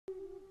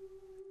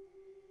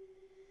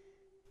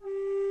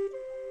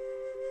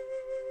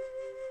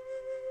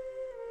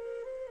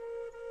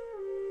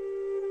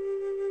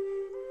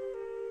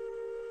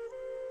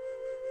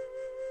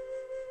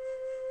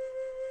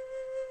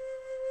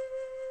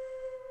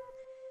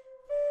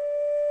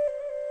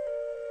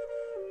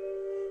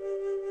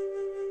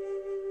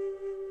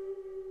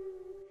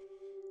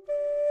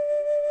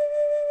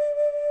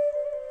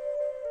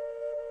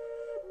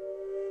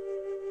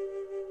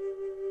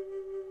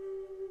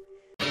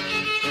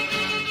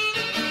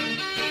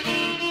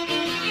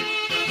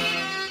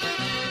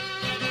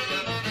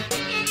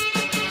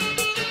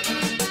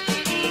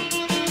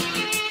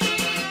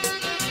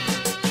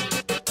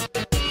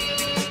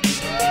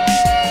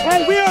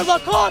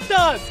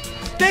Lakotas!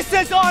 This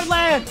is our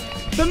land!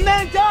 The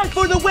men died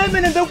for the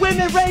women and the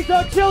women raised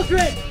our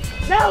children!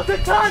 Now's the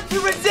time to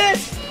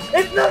resist!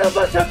 If none of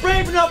us are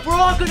brave enough, we're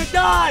all gonna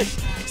die!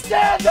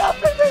 Stand up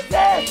and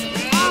resist!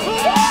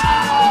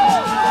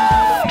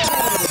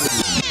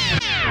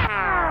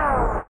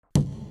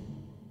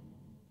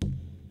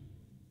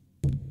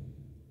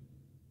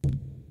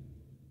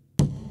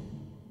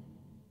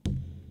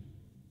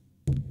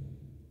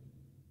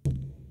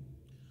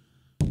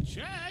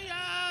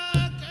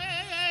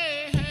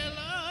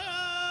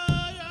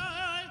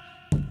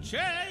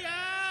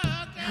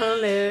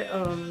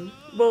 Hale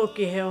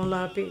boki he on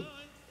lapi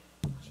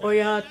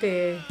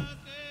Oyate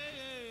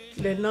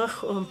le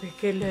nach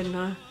peke le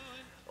na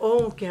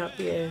kia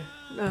pie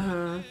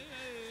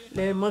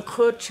le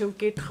makhochum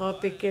ki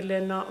peke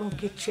le na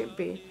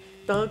chipi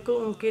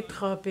taku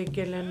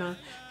peke le na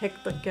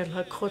hekta ke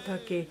Lakota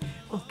ki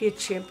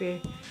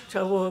chipi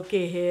chawo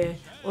ki he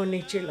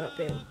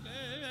onichilape.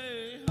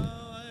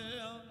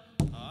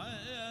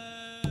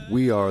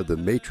 We are the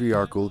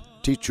matriarchal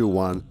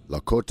Tetuwan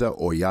Lakota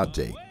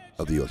Oyate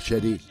of the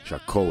Oyate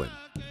Shakoan,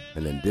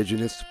 an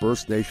indigenous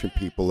First Nation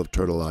people of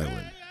Turtle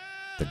Island,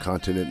 the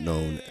continent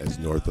known as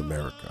North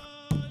America.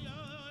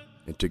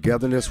 In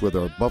togetherness with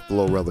our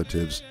buffalo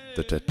relatives,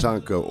 the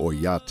Tatanka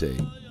Oyate,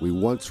 we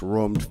once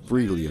roamed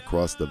freely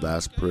across the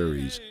vast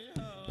prairies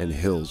and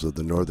hills of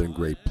the northern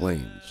Great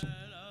Plains,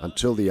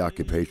 until the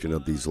occupation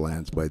of these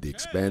lands by the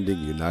expanding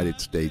United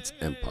States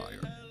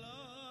Empire.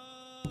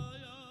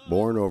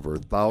 Born over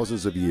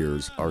thousands of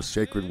years, our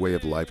sacred way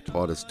of life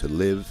taught us to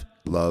live,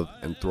 love,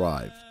 and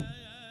thrive,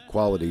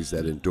 qualities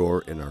that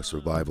endure in our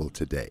survival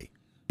today.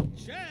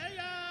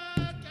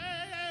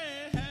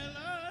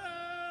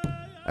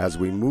 As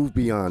we move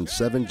beyond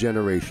 7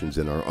 generations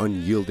in our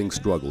unyielding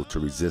struggle to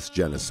resist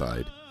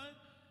genocide,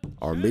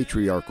 our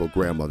matriarchal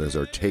grandmothers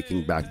are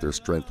taking back their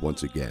strength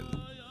once again.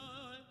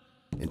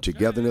 In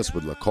togetherness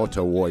with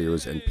Lakota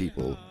warriors and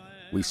people,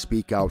 we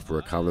speak out for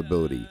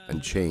accountability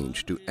and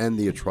change to end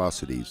the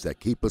atrocities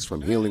that keep us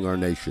from healing our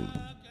nation.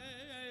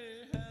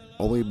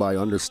 Only by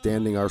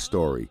understanding our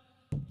story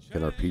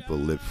can our people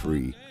live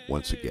free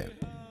once again.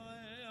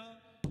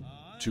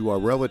 To our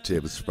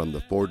relatives from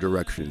the 4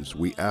 directions,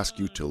 we ask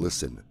you to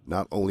listen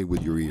not only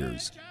with your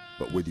ears,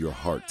 but with your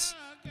hearts.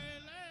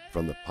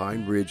 From the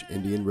Pine Ridge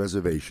Indian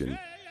Reservation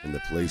in the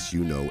place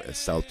you know as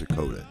South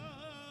Dakota,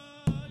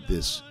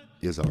 this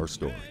is our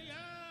story.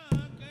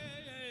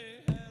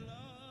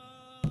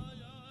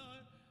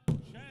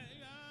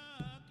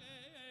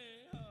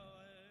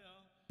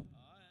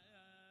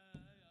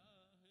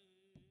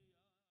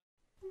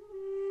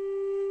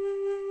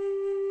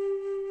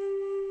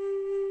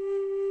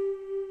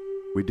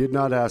 We did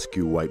not ask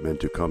you white men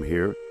to come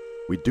here.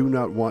 We do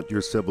not want your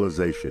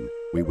civilization.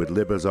 We would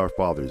live as our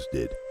fathers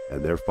did,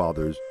 and their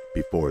fathers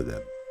before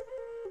them.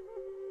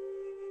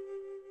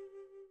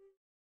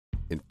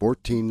 In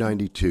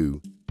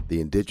 1492, the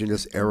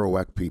indigenous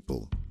Arawak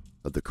people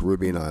of the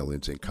Caribbean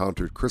islands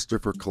encountered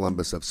Christopher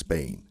Columbus of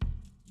Spain.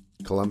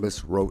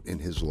 Columbus wrote in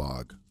his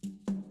log,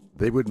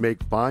 "They would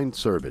make fine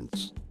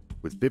servants.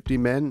 With 50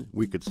 men,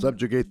 we could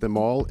subjugate them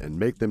all and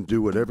make them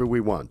do whatever we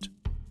want."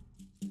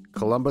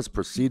 Columbus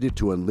proceeded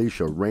to unleash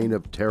a reign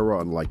of terror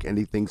unlike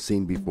anything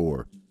seen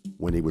before.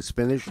 When he was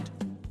finished,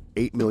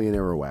 8 million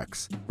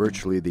Arawaks,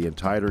 virtually the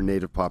entire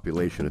native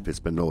population of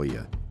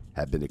Hispaniola,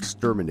 had been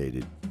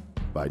exterminated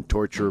by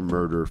torture,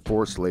 murder,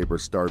 forced labor,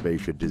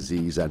 starvation,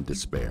 disease, and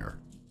despair.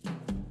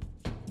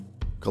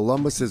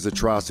 Columbus's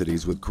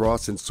atrocities with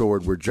cross and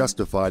sword were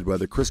justified by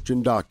the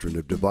Christian doctrine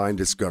of divine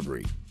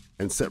discovery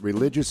and set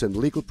religious and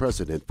legal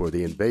precedent for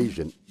the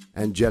invasion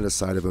and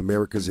genocide of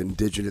America's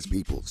indigenous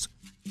peoples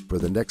for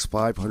the next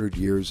 500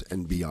 years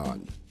and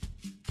beyond.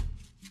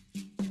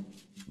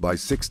 By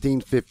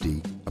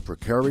 1650, a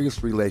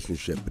precarious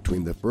relationship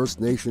between the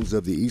First Nations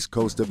of the east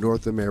coast of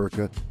North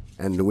America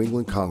and New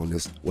England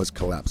colonists was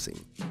collapsing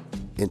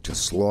into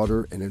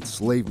slaughter and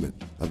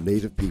enslavement of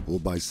native people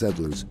by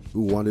settlers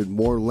who wanted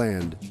more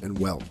land and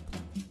wealth.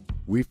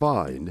 We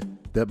find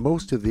that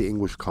most of the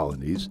English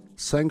colonies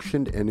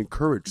sanctioned and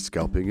encouraged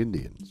scalping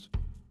Indians.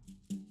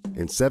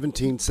 In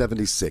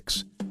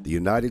 1776, the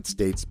United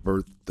States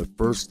birthed the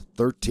first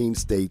 13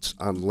 states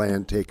on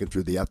land taken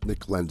through the ethnic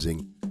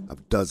cleansing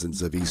of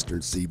dozens of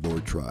eastern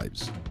seaboard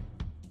tribes.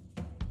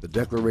 The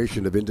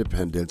Declaration of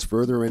Independence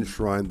further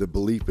enshrined the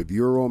belief of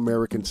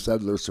Euro-American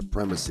settler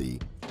supremacy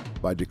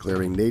by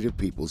declaring native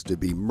peoples to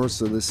be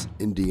merciless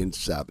Indian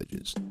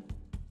savages.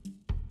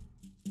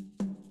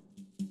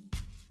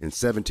 In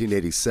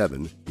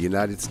 1787, the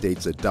United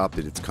States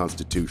adopted its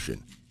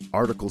Constitution.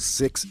 Article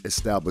 6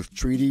 established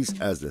treaties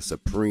as the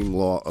supreme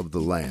law of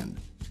the land.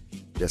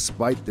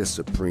 Despite this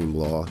supreme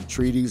law,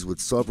 treaties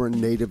with sovereign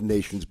native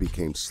nations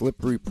became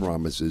slippery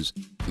promises,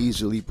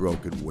 easily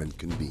broken when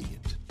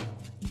convenient.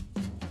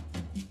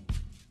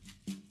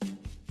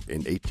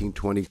 In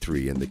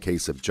 1823, in the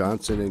case of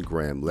Johnson and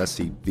Graham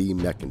Leslie v.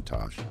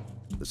 McIntosh,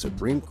 the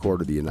Supreme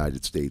Court of the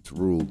United States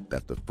ruled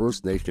that the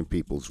First Nation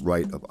people's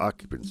right of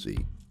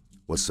occupancy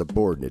was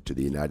subordinate to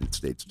the United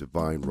States'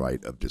 divine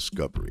right of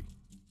discovery.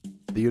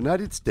 The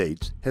United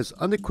States has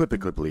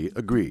unequivocally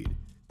agreed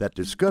that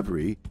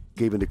discovery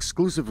gave an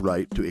exclusive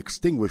right to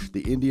extinguish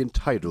the Indian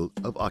title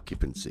of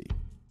occupancy.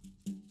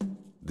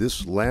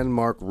 This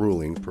landmark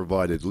ruling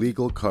provided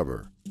legal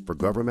cover for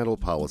governmental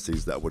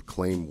policies that would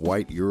claim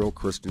white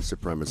Euro-Christian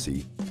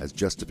supremacy as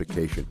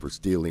justification for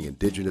stealing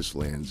indigenous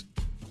lands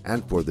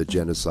and for the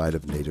genocide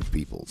of native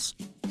peoples.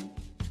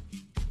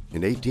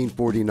 In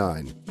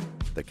 1849,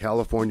 the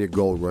California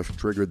Gold Rush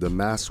triggered the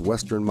mass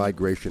western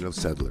migration of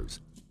settlers,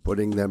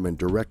 putting them in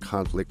direct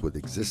conflict with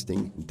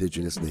existing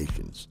indigenous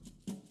nations.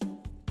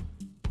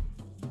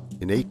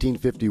 In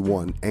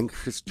 1851,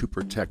 anxious to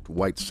protect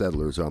white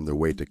settlers on their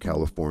way to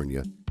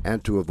California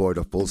and to avoid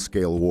a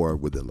full-scale war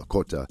with the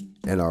Lakota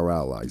and our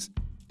allies,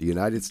 the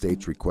United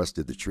States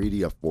requested the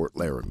Treaty of Fort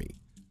Laramie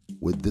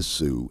with the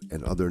Sioux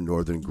and other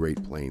northern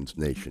Great Plains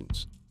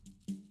nations.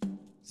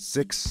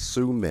 6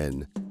 Sioux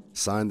men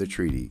signed the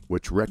treaty,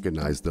 which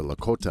recognized the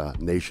Lakota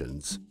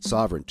Nation's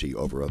sovereignty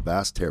over a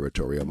vast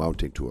territory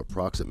amounting to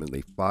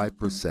approximately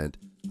 5%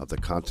 of the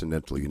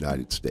continental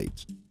United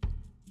States.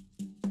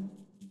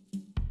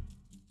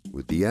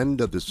 With the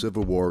end of the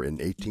Civil War in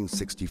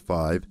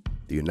 1865,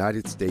 the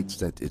United States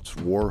sent its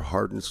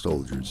war-hardened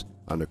soldiers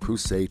on a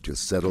crusade to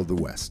settle the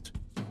West.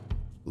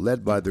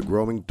 Led by the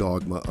growing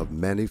dogma of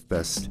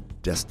manifest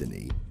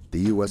destiny,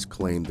 the U.S.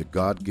 claimed the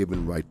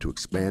God-given right to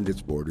expand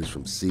its borders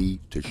from sea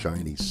to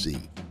shiny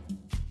sea.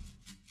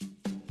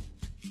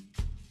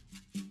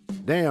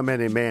 Damn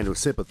any man who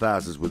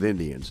sympathizes with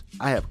Indians.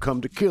 I have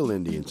come to kill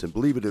Indians and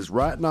believe it is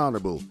right and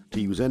honorable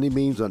to use any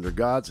means under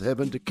God's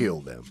heaven to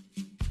kill them.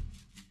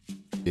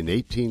 In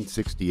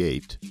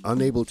 1868,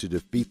 unable to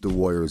defeat the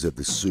warriors of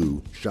the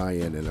Sioux,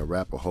 Cheyenne, and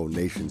Arapaho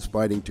nations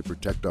fighting to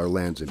protect our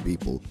lands and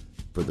people,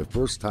 for the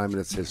first time in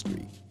its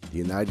history, the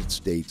United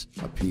States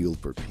appealed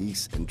for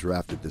peace and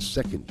drafted the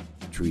Second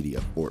Treaty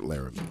of Fort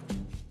Laramie.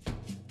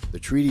 The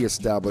treaty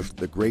established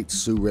the Great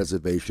Sioux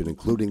Reservation,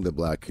 including the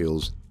Black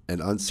Hills,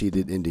 and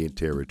unceded Indian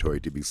Territory,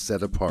 to be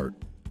set apart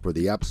for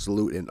the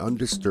absolute and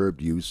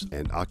undisturbed use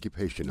and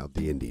occupation of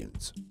the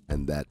Indians,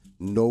 and that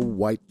no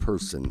white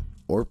person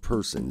or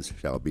persons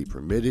shall be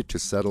permitted to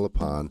settle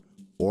upon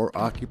or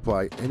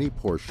occupy any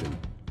portion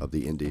of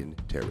the Indian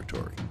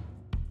Territory.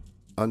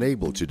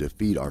 Unable to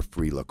defeat our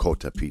free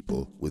Lakota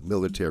people with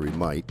military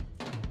might,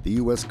 the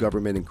U.S.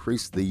 government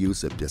increased the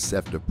use of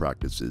deceptive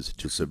practices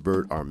to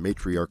subvert our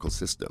matriarchal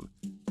system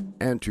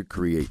and to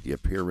create the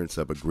appearance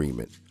of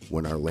agreement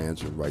when our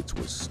lands and rights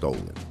were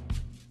stolen.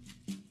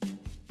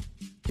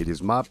 It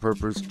is my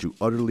purpose to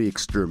utterly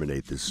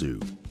exterminate the Sioux.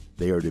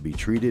 They are to be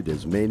treated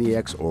as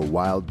maniacs or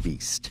wild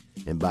beasts,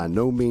 and by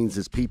no means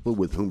as people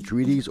with whom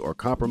treaties or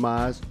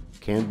compromise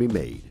can be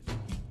made.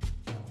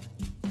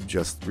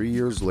 Just 3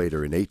 years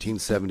later, in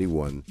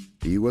 1871,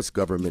 the U.S.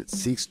 government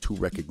ceased to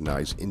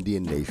recognize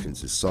Indian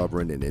nations as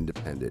sovereign and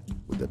independent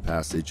with the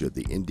passage of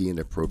the Indian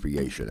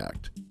Appropriation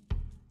Act.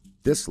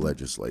 This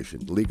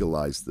legislation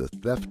legalized the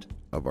theft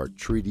of our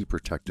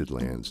treaty-protected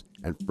lands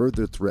and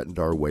further threatened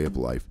our way of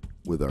life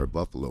with our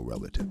buffalo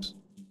relatives.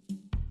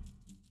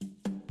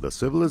 The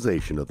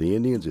civilization of the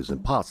Indians is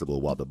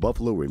impossible while the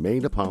buffalo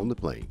remain upon the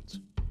plains.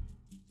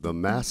 The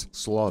mass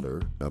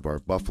slaughter of our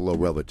buffalo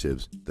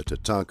relatives, the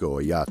Tetuwan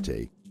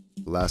Oyate,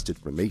 lasted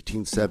from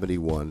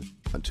 1871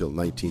 until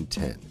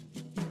 1910.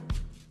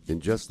 In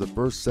just the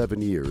first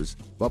 7 years,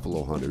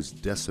 buffalo hunters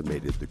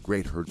decimated the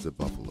great herds of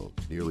buffalo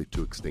nearly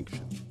to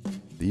extinction.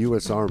 The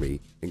U.S.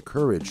 Army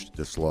encouraged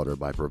the slaughter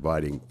by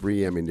providing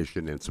free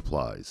ammunition and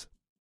supplies.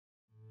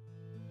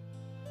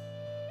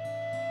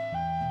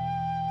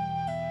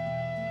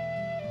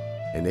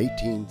 In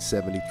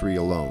 1873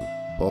 alone,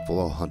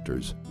 buffalo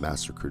hunters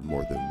massacred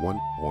more than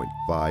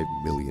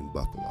 1.5 million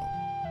buffalo.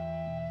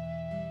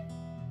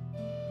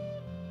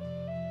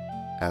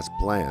 As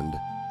planned,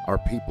 our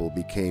people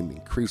became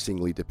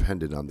increasingly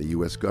dependent on the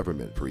U.S.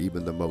 government for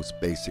even the most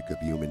basic of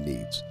human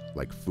needs,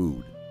 like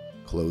food,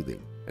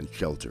 clothing, and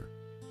shelter.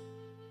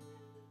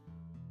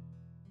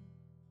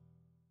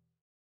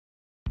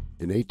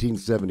 In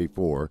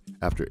 1874,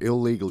 after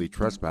illegally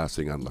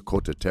trespassing on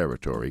Lakota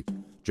territory,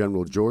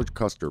 General George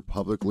Custer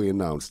publicly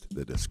announced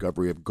the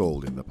discovery of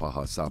gold in the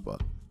Pahasapa,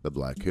 the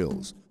Black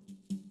Hills.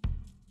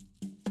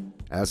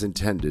 As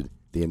intended,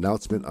 the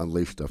announcement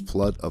unleashed a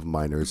flood of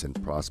miners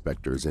and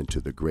prospectors into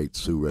the Great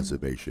Sioux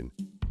Reservation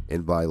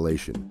in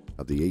violation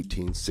of the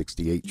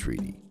 1868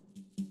 treaty.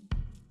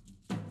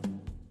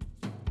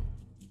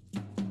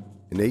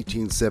 In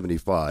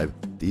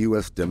 1875, the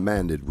U.S.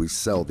 demanded we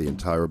sell the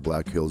entire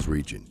Black Hills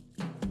region.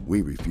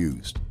 We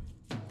refused.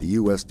 The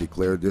U.S.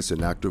 declared this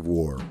an act of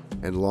war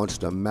and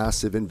launched a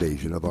massive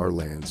invasion of our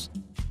lands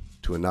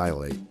to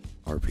annihilate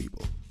our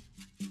people.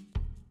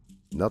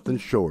 Nothing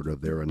short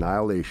of their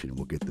annihilation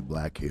will get the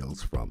Black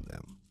Hills from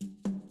them.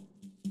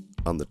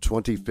 On the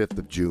 25th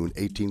of June,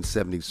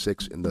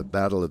 1876, in the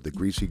Battle of the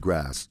Greasy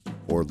Grass,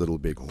 or Little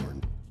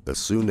Bighorn, the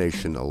Sioux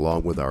Nation,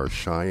 along with our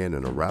Cheyenne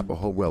and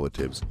Arapaho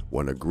relatives,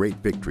 won a great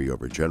victory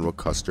over General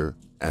Custer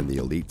and the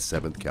elite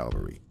 7th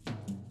Cavalry.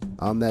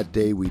 On that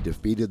day, we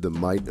defeated the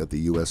might of the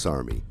U.S.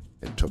 Army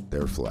and took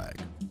their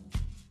flag.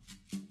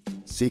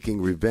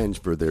 Seeking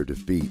revenge for their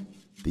defeat,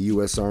 the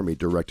U.S. Army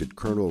directed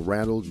Colonel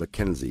Ranald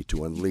Mackenzie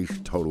to unleash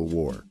total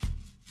war.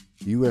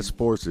 U.S.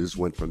 forces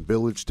went from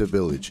village to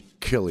village,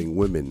 killing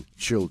women,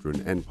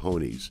 children, and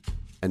ponies,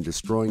 and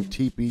destroying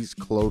teepees,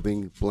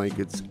 clothing,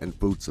 blankets, and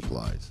food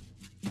supplies.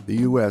 The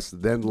U.S.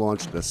 then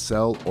launched a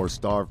sell or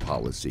starve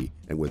policy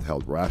and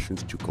withheld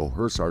rations to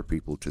coerce our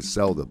people to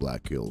sell the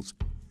Black Hills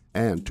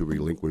and to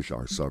relinquish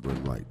our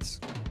sovereign rights.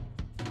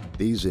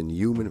 These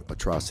inhuman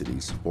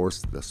atrocities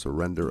forced the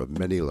surrender of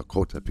many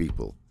Lakota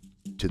people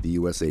to the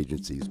U.S.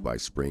 agencies by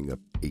spring of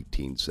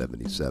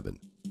 1877.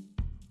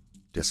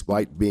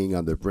 Despite being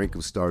on the brink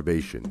of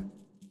starvation,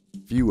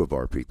 few of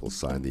our people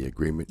signed the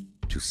agreement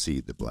to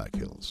cede the Black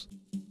Hills.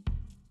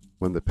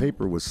 When the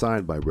paper was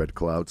signed by Red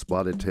Cloud,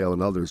 Spotted Tail,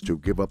 and others to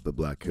give up the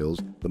Black Hills,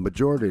 the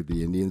majority of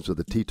the Indians of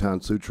the Teton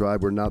Sioux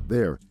tribe were not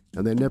there,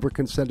 and they never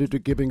consented to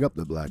giving up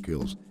the Black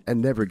Hills, and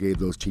never gave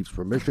those chiefs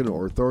permission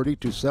or authority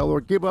to sell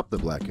or give up the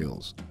Black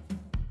Hills.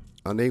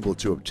 Unable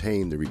to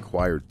obtain the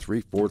required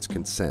 3/4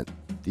 consent,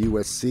 the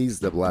U.S.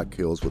 seized the Black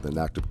Hills with an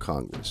act of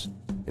Congress,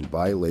 in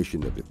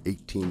violation of the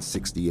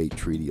 1868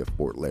 Treaty of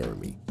Fort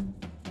Laramie.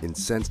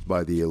 Incensed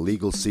by the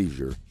illegal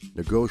seizure,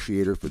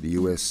 negotiator for the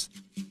U.S.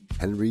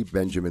 Henry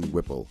Benjamin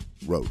Whipple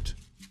wrote,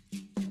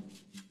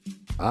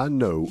 "I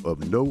know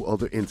of no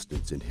other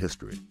instance in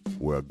history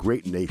where a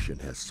great nation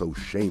has so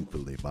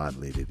shamefully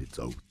violated its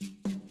oath.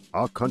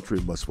 Our country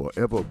must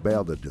forever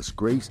bear the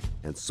disgrace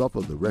and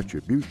suffer the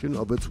retribution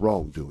of its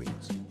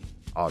wrongdoings.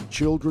 Our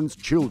children's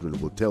children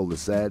will tell the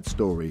sad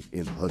story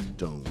in hushed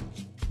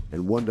tones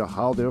and wonder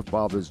how their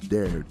fathers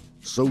dared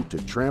so to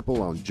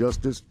trample on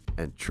justice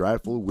and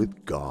trifle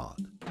with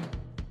God."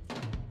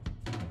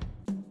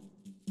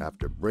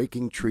 After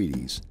breaking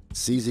treaties,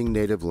 seizing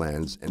native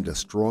lands, and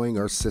destroying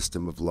our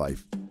system of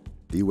life,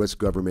 the U.S.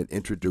 government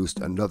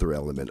introduced another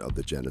element of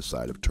the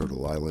genocide of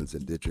Turtle Island's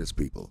indigenous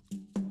people: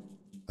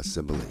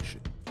 assimilation.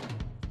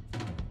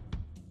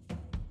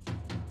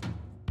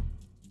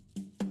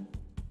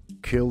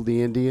 Kill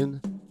the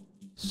Indian,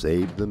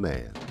 save the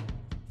man.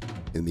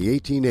 In the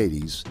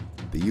 1880s,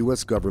 the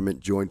U.S.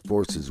 government joined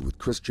forces with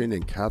Christian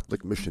and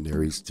Catholic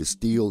missionaries to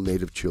steal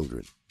Native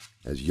children,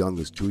 as young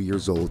as 2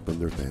 years old, from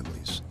their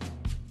families,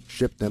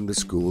 ship them to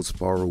schools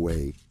far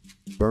away,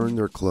 burn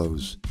their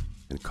clothes,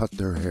 and cut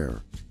their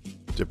hair,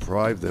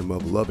 deprive them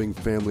of loving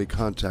family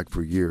contact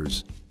for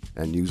years,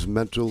 and use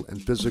mental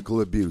and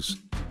physical abuse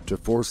to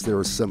force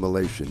their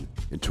assimilation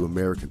into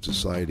American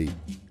society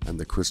and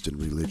the Christian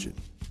religion.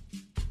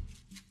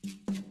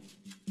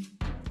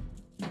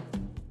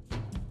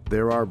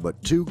 There are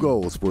but two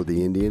goals for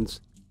the Indians: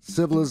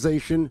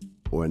 civilization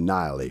or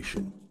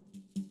annihilation.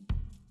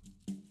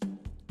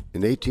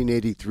 In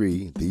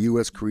 1883, the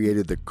U.S.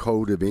 created the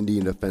Code of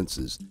Indian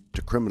Offenses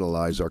to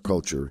criminalize our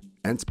culture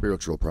and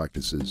spiritual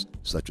practices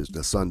such as the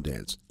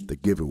Sundance, the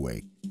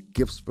Giveaway,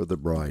 Gifts for the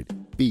Bride,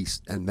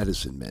 Feast, and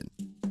Medicine Men.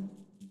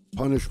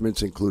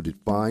 Punishments included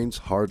fines,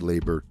 hard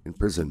labor,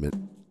 imprisonment,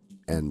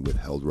 and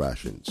withheld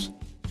rations.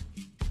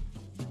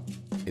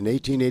 In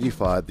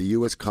 1885, the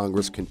U.S.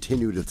 Congress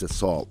continued its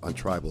assault on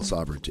tribal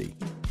sovereignty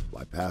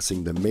by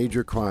passing the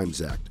Major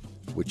Crimes Act,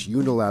 which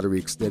unilaterally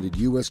extended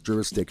U.S.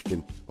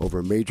 jurisdiction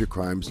over major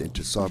crimes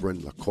into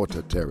sovereign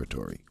Lakota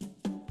territory.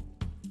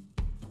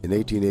 In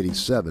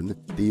 1887,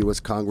 the U.S.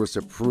 Congress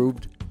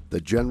approved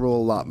the General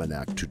Allotment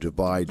Act to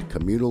divide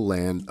communal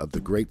land of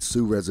the Great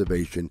Sioux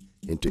Reservation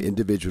into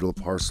individual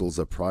parcels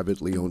of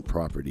privately owned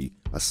property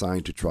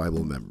assigned to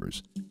tribal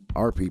members.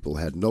 Our people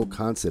had no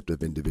concept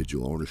of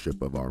individual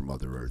ownership of our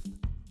Mother Earth.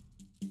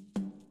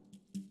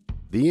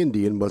 The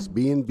Indian must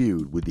be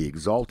imbued with the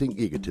exalting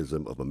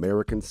egotism of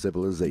American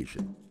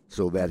civilization,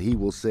 so that he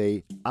will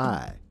say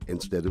 "I"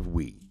 instead of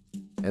 "we,"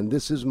 and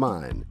 "this is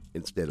mine"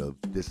 instead of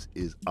 "this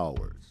is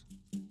ours."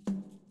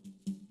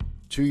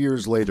 2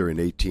 years later, in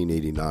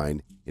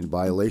 1889, in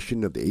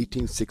violation of the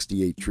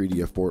 1868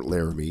 Treaty of Fort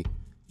Laramie,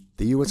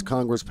 the U.S.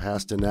 Congress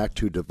passed an act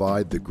to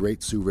divide the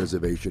Great Sioux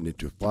Reservation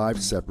into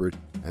 5 separate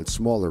and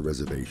smaller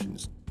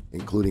reservations,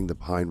 including the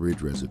Pine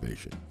Ridge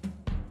Reservation.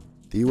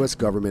 The U.S.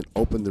 government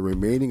opened the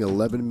remaining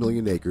 11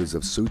 million acres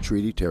of Sioux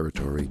Treaty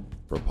territory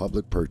for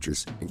public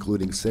purchase,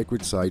 including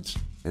sacred sites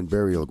and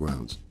burial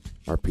grounds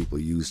our people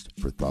used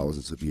for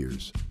thousands of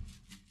years.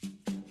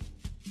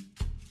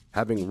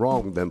 Having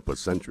wronged them for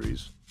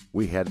centuries,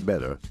 we had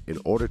better, in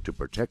order to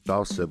protect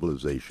our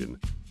civilization,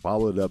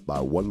 follow it up by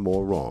one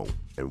more wrong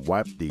and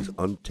wipe these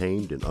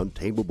untamed and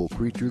untamable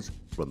creatures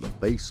from the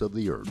face of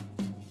the earth.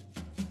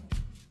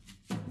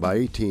 By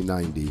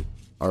 1890,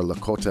 our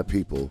Lakota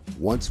people,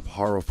 once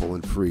powerful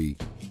and free,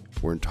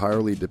 were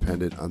entirely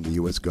dependent on the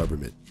U.S.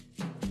 government.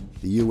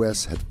 The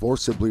U.S. had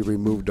forcibly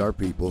removed our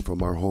people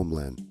from our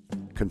homeland,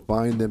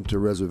 confined them to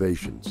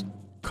reservations,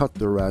 cut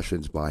their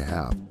rations by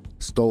half,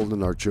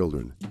 stolen our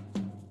children,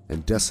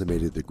 and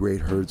decimated the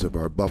great herds of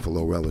our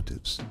buffalo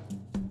relatives.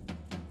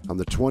 On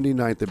the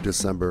 29th of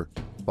December,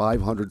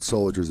 500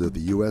 soldiers of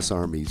the U.S.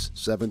 Army's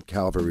 7th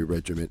Cavalry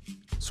Regiment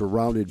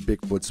surrounded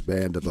Bigfoot's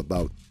band of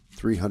about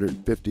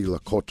 350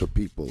 Lakota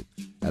people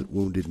at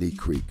Wounded Knee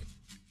Creek,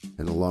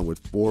 and along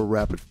with 4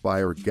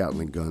 rapid-fire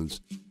Gatling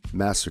guns,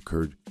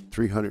 massacred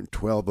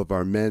 312 of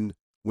our men,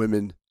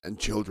 women, and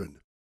children.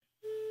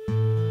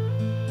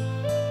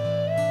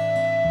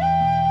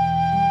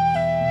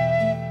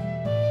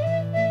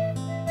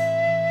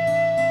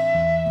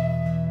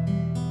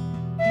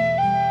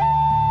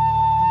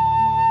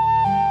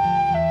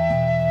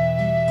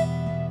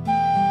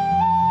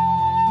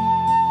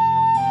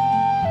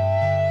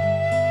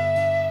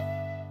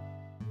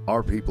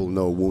 Our people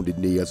know Wounded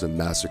Knee as a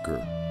massacre.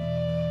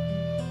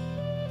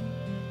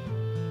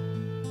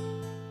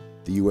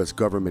 The U.S.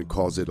 government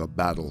calls it a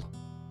battle.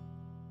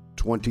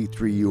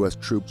 23 U.S.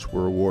 troops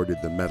were awarded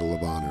the Medal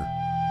of Honor.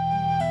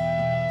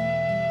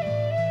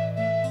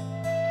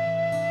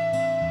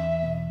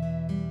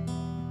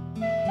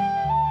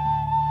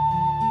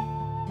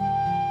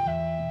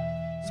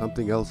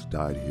 Something else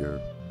died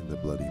here in the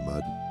bloody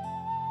mud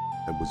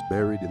and was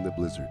buried in the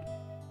blizzard.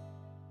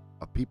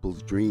 A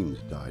people's dreams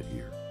died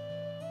here.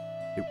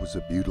 It was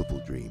a beautiful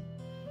dream.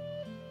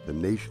 The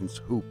nation's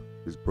hoop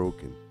is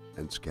broken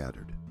and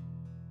scattered.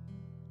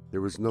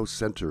 There is no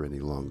center any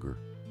longer,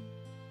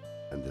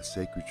 and the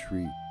sacred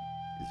tree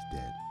is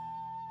dead.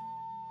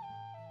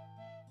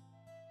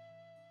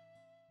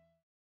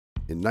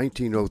 In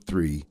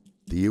 1903,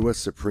 the U.S.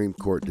 Supreme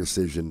Court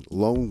decision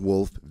Lone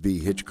Wolf v.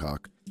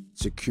 Hitchcock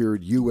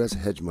secured U.S.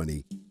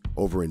 hegemony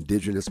over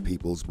indigenous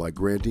peoples by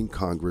granting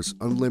Congress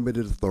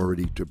unlimited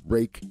authority to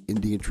break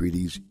Indian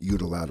treaties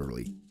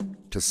unilaterally,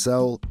 to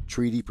sell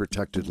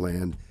treaty-protected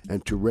land,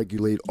 and to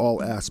regulate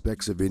all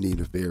aspects of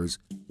Indian affairs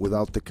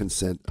without the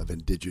consent of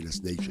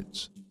indigenous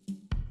nations.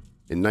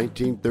 In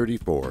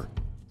 1934,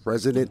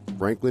 President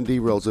Franklin D.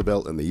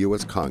 Roosevelt and the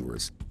U.S.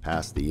 Congress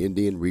passed the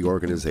Indian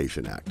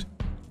Reorganization Act,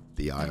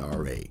 the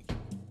IRA.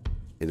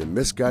 In a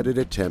misguided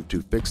attempt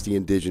to fix the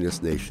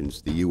indigenous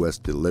nations the U.S.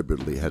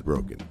 deliberately had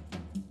broken.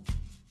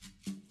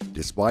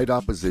 Despite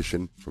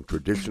opposition from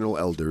traditional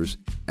elders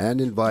and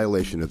in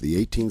violation of the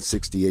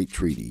 1868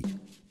 treaty,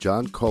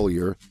 John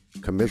Collier,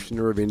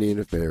 Commissioner of Indian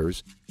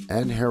Affairs,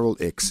 and Harold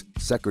Ickes,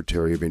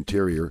 Secretary of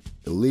Interior,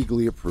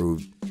 illegally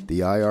approved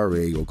the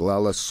IRA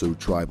Oglala Sioux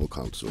Tribal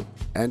Council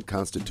and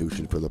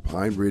Constitution for the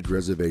Pine Ridge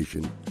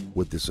Reservation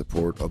with the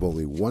support of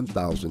only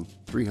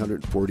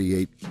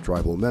 1,348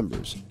 tribal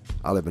members,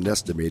 out of an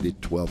estimated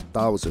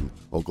 12,000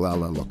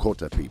 Oglala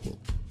Lakota people.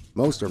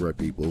 Most of our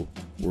people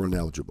were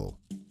ineligible,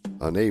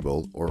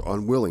 unable, or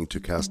unwilling to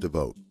cast a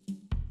vote.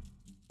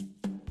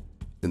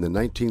 In the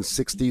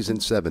 1960s and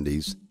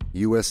 70s,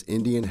 U.S.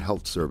 Indian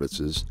Health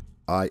Services,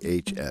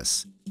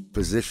 IHS,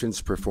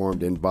 physicians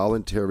performed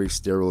involuntary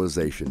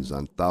sterilizations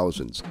on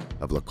thousands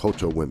of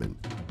Lakota women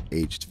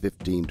aged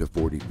 15 to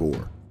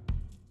 44.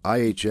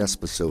 IHS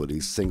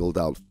facilities singled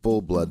out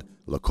full-blood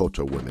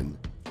Lakota women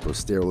for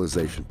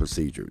sterilization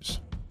procedures.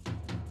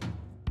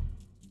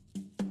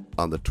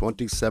 On the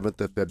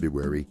 27th of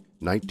February,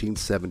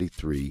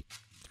 1973,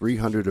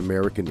 300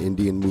 American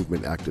Indian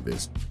Movement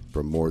activists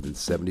from more than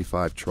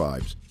 75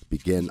 tribes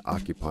began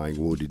occupying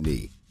Wounded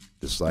Knee,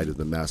 the site of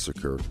the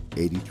massacre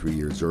 83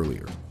 years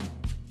earlier.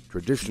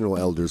 Traditional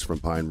elders from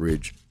Pine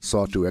Ridge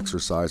sought to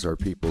exercise our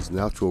people's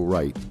natural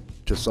right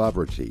to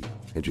sovereignty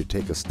and to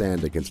take a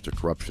stand against the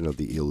corruption of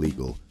the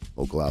illegal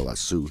Oglala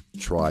Sioux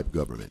tribe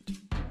government.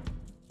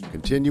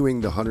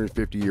 Continuing the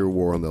 150-year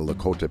war on the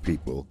Lakota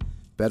people,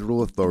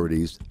 federal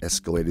authorities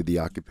escalated the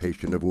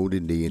occupation of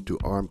Wounded Knee into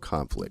armed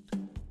conflict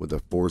with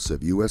a force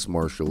of U.S.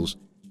 Marshals,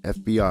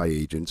 FBI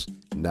agents,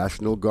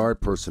 National Guard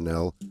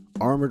personnel,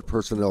 armored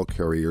personnel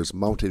carriers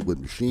mounted with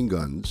machine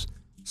guns,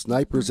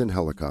 snipers and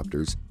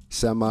helicopters,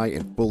 semi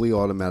and fully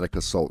automatic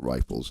assault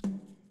rifles,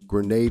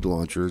 grenade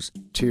launchers,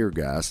 tear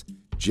gas,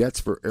 jets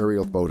for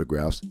aerial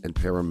photographs, and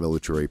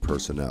paramilitary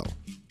personnel.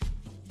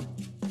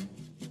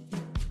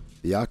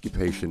 The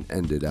occupation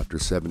ended after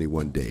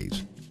 71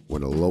 days,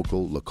 when a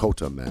local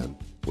Lakota man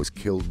was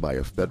killed by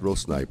a federal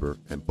sniper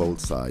and both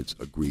sides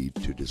agreed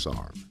to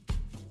disarm.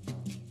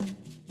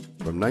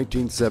 From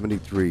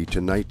 1973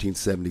 to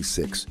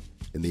 1976,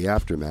 in the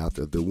aftermath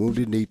of the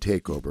Wounded Knee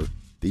takeover,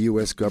 the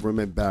U.S.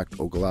 government backed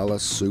Oglala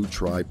Sioux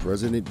Tribe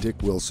President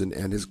Dick Wilson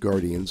and his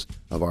guardians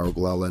of our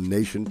Oglala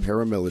Nation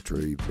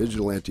paramilitary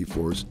vigilante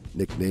force,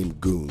 nicknamed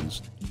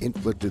Goons,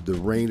 inflicted the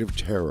reign of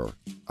terror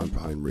on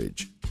Pine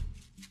Ridge.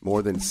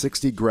 More than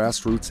 60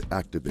 grassroots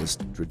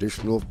activists,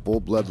 traditional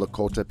full-blood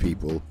Lakota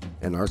people,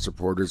 and our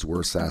supporters were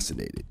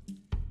assassinated.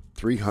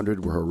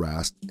 300 were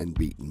harassed and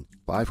beaten,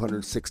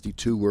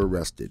 562 were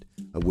arrested,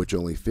 of which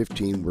only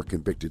 15 were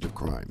convicted of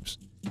crimes.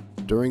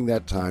 During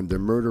that time, the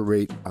murder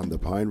rate on the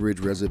Pine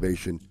Ridge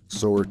Reservation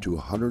soared to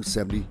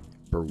 170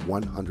 per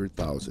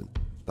 100,000,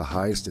 the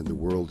highest in the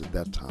world at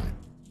that time.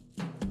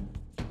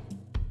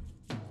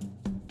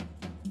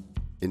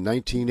 In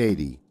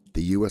 1980,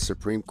 the U.S.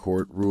 Supreme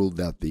Court ruled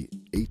that the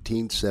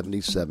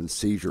 1877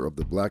 seizure of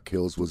the Black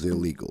Hills was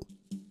illegal,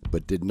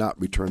 but did not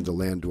return the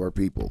land to our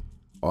people,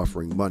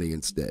 offering money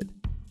instead.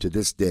 To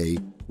this day,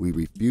 we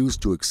refuse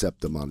to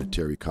accept the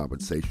monetary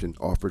compensation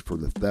offered for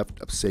the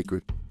theft of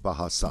sacred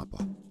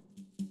Bahasapa.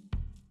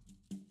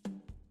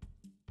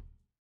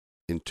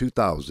 In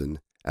 2000,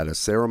 At a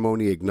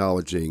ceremony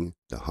acknowledging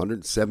the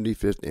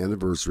 175th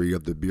anniversary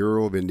of the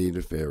Bureau of Indian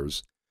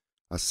Affairs,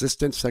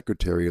 Assistant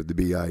Secretary of the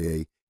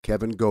BIA,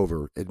 Kevin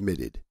Gover,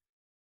 admitted,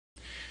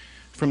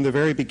 "From the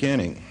very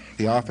beginning,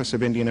 the Office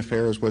of Indian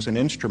Affairs was an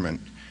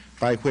instrument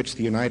by which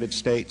the United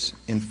States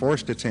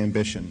enforced its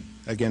ambition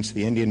against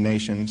the Indian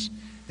nations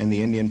and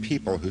the Indian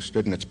people who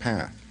stood in its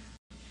path.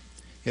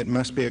 It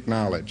must be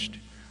acknowledged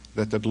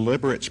that the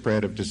deliberate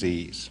spread of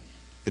disease,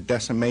 the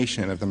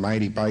decimation of the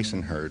mighty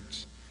bison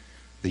herds,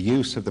 the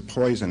use of the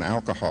poison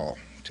alcohol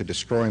to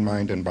destroy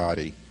mind and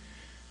body,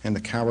 and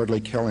the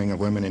cowardly killing of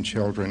women and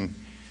children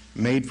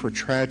made for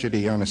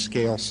tragedy on a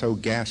scale so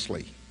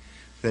ghastly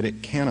that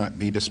it cannot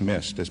be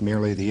dismissed as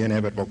merely the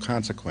inevitable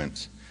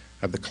consequence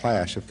of the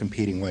clash of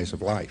competing ways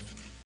of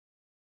life."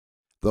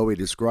 Though he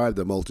described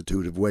the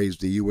multitude of ways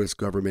the U.S.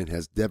 government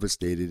has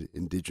devastated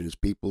indigenous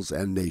peoples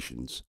and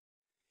nations,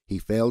 he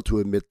failed to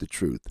admit the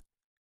truth.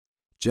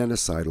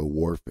 Genocidal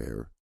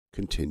warfare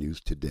continues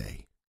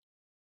today.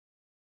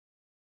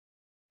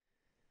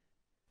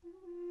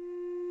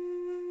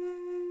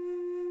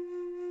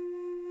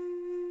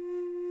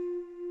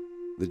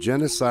 The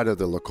genocide of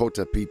the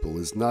Lakota people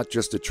is not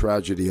just a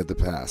tragedy of the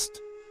past,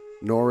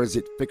 nor is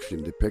it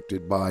fiction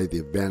depicted by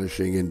the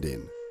vanishing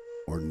Indian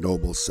or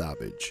noble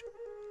savage,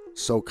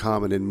 so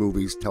common in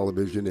movies,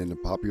 television, and in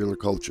popular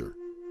culture.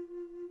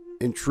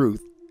 In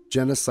truth,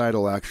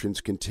 genocidal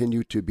actions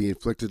continue to be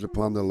inflicted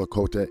upon the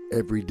Lakota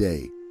every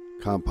day,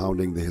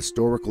 compounding the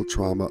historical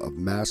trauma of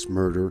mass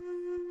murder,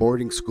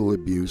 boarding school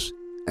abuse,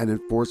 and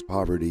enforced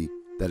poverty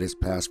that is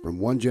passed from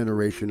one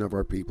generation of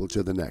our people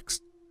to the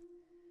next.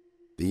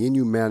 The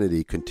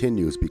inhumanity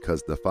continues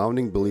because the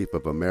founding belief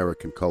of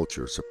American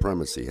culture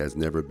supremacy has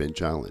never been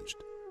challenged.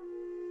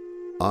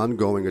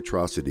 Ongoing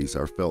atrocities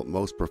are felt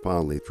most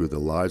profoundly through the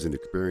lives and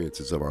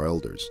experiences of our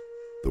elders,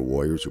 the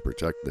warriors who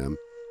protect them,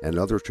 and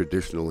other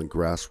traditional and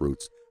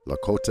grassroots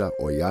Lakota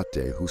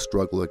Oyate who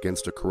struggle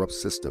against a corrupt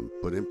system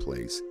put in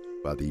place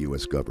by the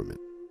U.S. government.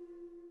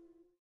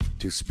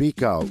 To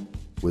speak out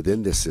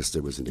within this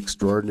system is an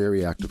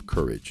extraordinary act of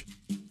courage.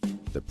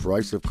 The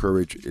price of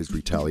courage is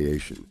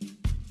retaliation.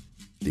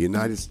 The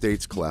United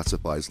States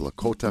classifies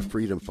Lakota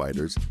freedom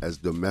fighters as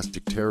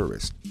domestic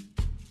terrorists.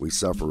 We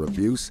suffer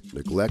abuse,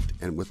 neglect,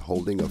 and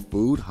withholding of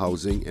food,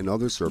 housing, and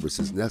other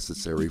services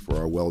necessary for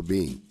our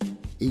well-being,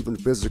 even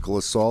physical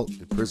assault,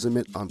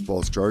 imprisonment on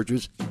false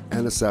charges,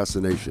 and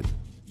assassination.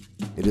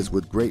 It is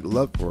with great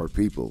love for our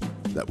people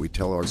that we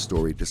tell our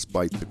story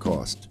despite the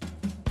cost.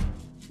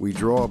 We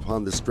draw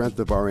upon the strength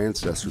of our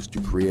ancestors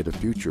to create a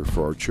future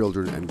for our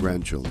children and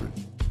grandchildren.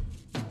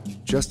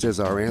 Just as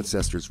our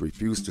ancestors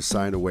refused to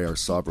sign away our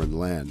sovereign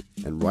land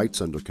and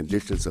rights under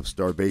conditions of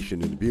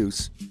starvation and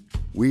abuse,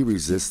 we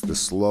resist the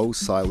slow,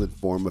 silent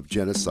form of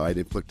genocide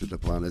inflicted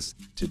upon us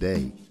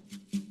today.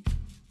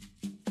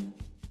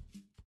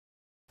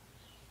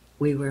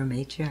 We were a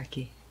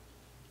matriarchy.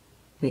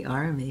 We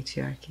are a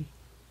matriarchy.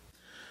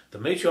 The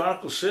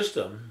matriarchal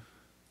system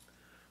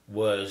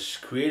was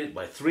created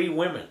by three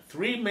women,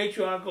 three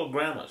matriarchal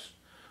grandmas.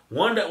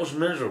 One that was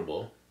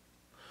miserable,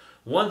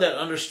 one that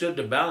understood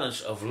the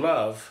balance of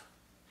love,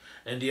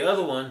 and the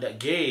other one that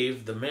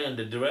gave the men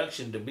the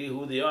direction to be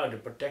who they are, to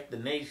protect the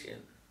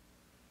nation.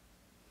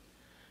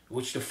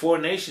 Which the four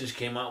nations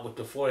came out with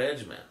the four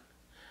headsmen.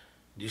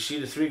 Do you see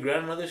the three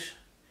grandmothers?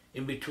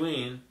 In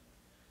between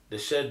the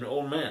said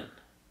old men.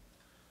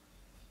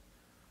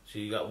 So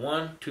you got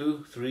 1,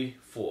 2, 3,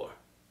 4,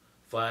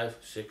 5,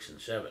 6, and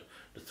 7.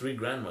 The three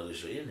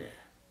grandmothers are in there.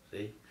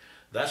 See?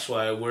 That's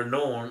why we're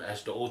known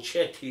as the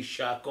Ocheti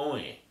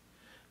Shakoe.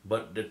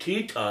 But the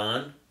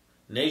Tetuwan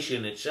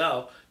nation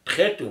itself,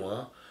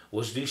 Tetuwan,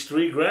 was these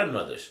three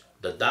grandmothers.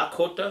 The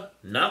Dakota,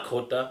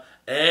 Nakota,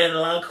 and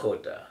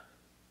Lakota.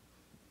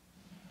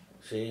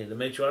 See, the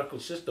matriarchal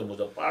system was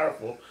a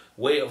powerful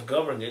way of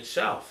governing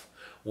itself,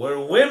 where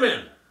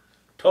women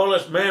told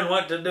us men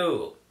what to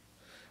do.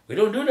 We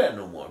don't do that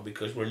no more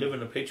because we're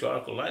living a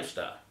patriarchal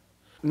lifestyle.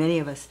 Many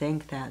of us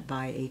think that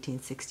by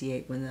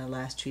 1868, when the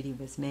last treaty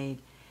was made,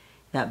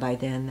 that by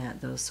then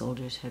that those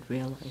soldiers had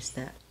realized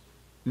that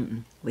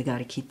we got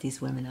to keep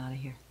these women out of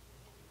here.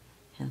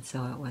 And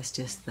so it was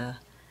just the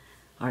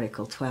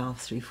Article 12,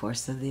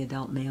 3/4 of the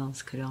adult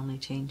males could only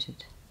change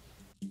it.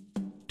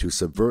 To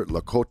subvert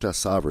Lakota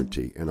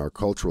sovereignty and our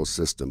cultural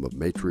system of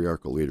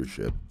matriarchal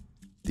leadership,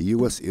 the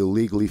U.S.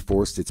 illegally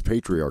forced its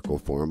patriarchal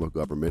form of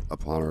government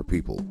upon our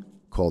people,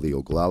 called the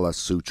Oglala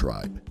Sioux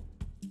Tribe,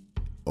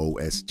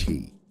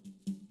 OST,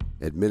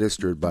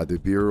 administered by the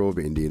Bureau of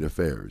Indian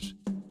Affairs,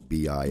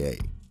 BIA.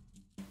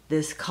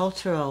 This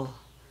cultural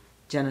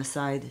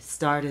genocide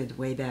started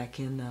way back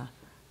in the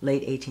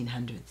late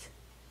 1800s.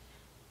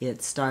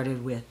 It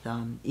started with,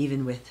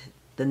 even with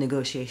the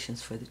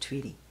negotiations for the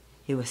treaty.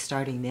 It was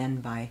starting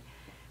then by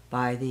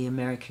the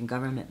American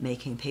government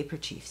making paper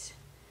chiefs,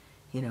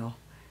 you know,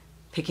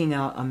 picking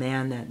out a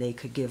man that they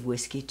could give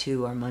whiskey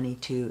to or money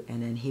to,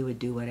 and then he would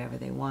do whatever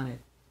they wanted.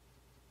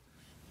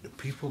 The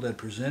people that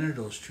presented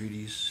those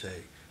treaties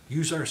say,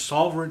 use our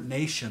sovereign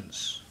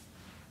nations.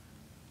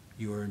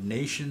 You are a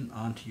nation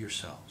unto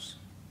yourselves.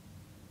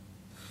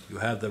 You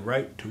have the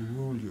right to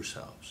rule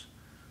yourselves.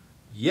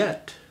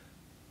 Yet,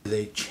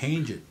 they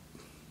change it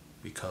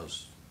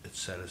because it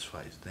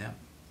satisfies them.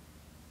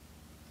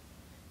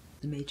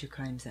 The Major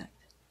Crimes Act.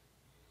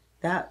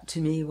 That, to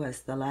me,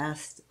 was the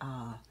last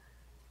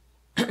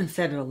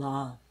federal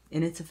law,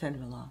 and it's a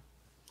federal law,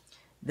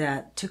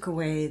 that took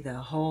away the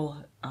whole,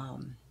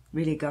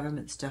 really,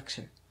 government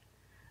structure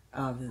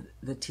of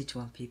the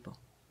Tetuwan people.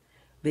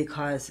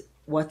 Because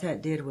what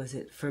that did was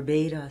it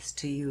forbade us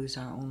to use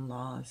our own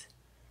laws.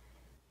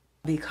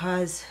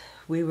 Because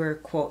we were,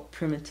 quote,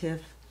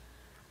 primitive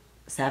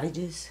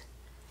savages,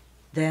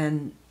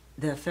 then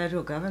the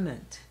federal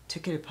government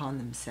took it upon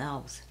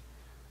themselves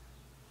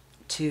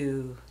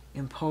to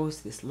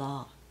impose this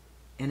law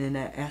and in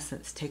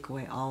essence take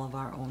away all of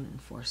our own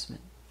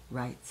enforcement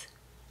rights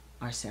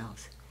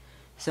ourselves.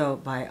 So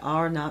by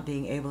our not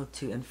being able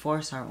to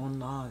enforce our own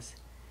laws,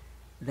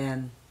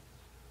 then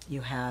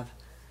you have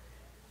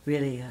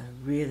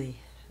really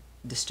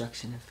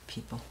destruction of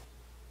people.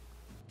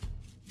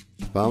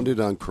 Founded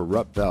on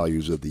corrupt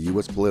values of the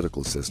U.S.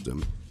 political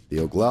system, the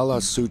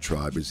Oglala Sioux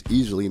tribe is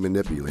easily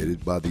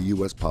manipulated by the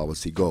U.S.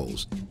 policy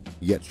goals,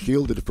 yet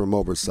shielded from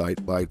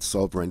oversight by its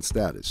sovereign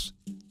status.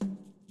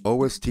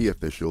 OST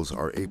officials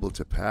are able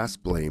to pass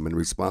blame and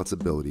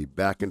responsibility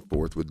back and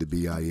forth with the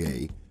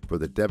BIA for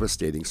the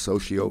devastating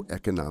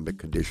socio-economic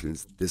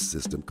conditions this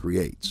system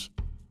creates.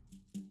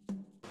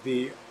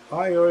 The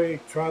IRA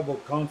Tribal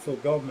Council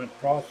government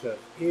process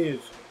is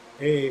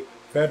a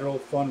federal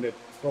funded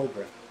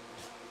program.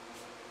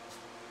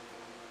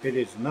 It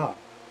is not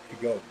a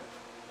government.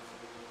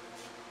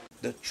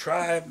 The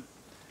tribe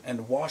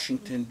and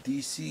Washington,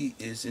 D.C.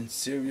 is in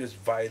serious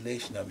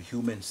violation of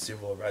human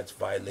civil rights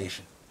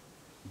violation.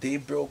 They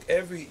broke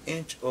every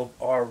inch of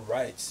our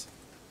rights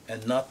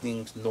and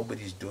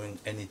nobody's doing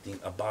anything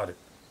about it.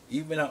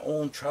 Even our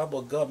own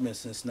tribal government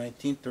since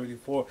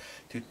 1934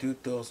 to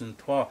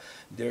 2012,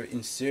 they're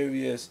in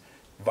serious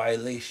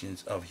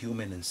violations of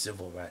human and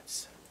civil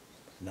rights.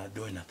 Not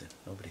doing nothing,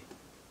 nobody.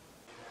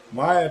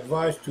 My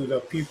advice to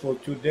the people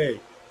today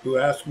who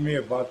ask me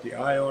about the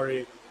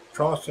IRA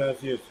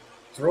process is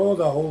throw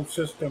the whole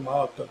system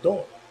out the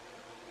door.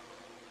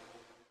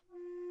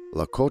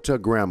 Lakota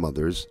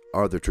grandmothers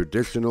are the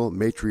traditional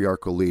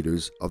matriarchal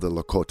leaders of the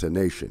Lakota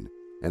Nation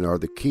and are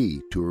the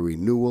key to a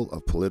renewal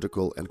of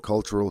political and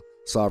cultural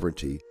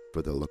sovereignty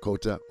for the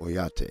Lakota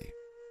Oyate.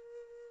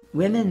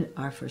 Women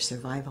are for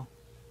survival.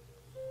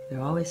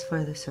 They're always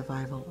for the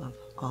survival of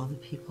all the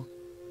people.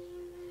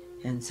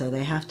 And so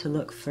they have to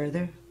look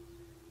further,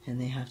 and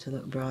they have to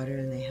look broader,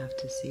 and they have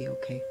to see,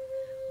 okay,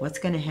 what's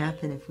going to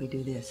happen if we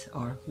do this,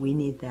 or we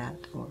need that,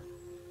 or,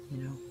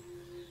 you know.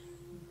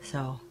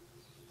 So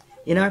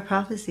in our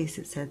prophecies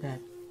it said that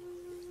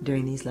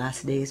during these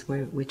last days,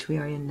 which we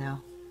are in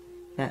now,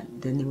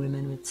 that then the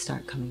women would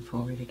start coming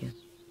forward again.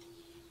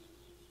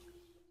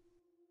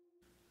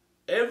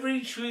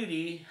 Every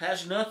treaty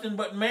has nothing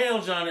but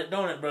males on it,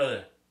 don't it,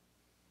 brother?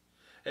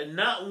 And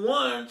not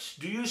once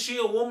do you see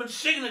a woman's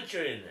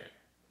signature in there.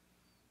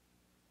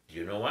 Do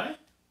you know why?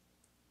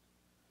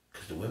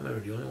 Because the women are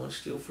the only ones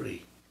still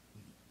free.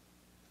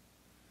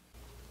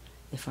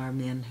 If our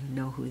men who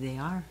know who they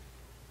are,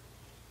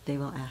 they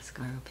will ask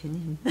our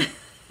opinion.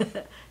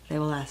 They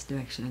will ask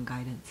direction and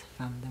guidance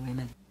from the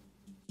women.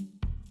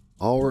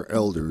 Our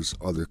elders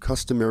are the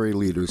customary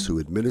leaders who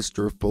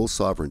administer full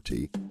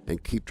sovereignty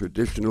and keep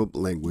traditional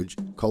language,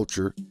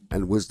 culture,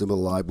 and wisdom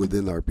alive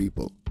within our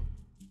people.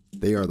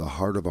 They are the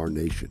heart of our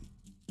nation.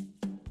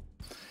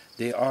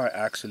 They are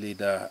actually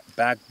the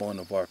backbone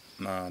of our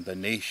the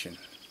nation.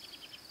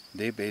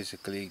 They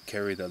basically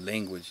carry the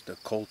language, the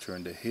culture,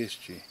 and the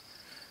history.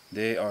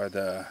 They are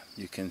the,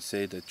 you can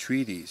say, the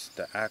treaties,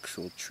 the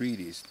actual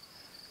treaties,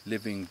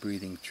 living,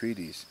 breathing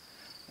treaties.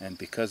 And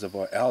because of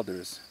our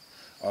elders,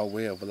 our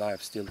way of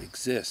life still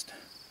exists.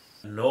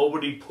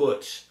 Nobody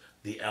puts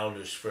the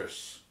elders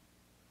first.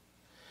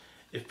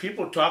 If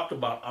people talked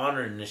about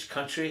honor in this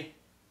country,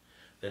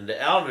 then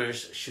the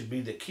elders should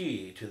be the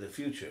key to the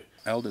future.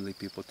 Elderly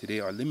people today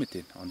are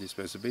limited on this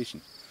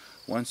reservation.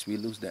 Once we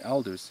lose the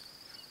elders,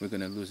 we're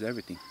going to lose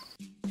everything.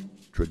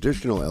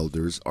 Traditional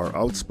elders are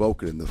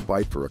outspoken in the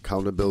fight for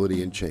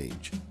accountability and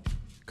change.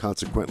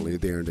 Consequently,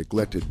 they are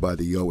neglected by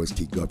the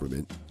OST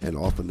government and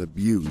often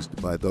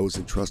abused by those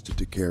entrusted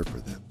to care for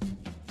them.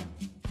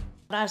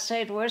 I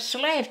said we're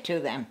slave to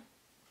them.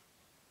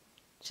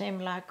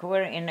 Seems like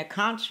we're in a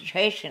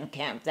concentration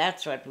camp.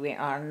 That's what we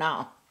are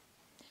now.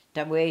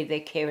 The way they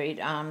carried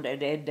on,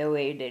 the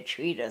way they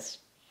treat us.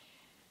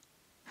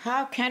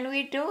 How can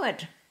we do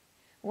it?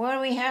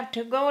 Where we have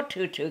to go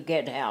to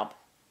get help?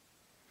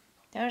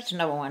 There's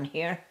no one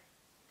here.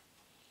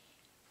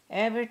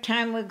 Every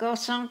time we go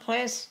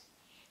someplace,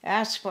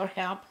 ask for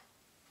help.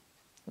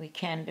 We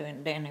can't do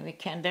it then. We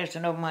can't. There's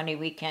no money.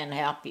 We can't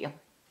help you.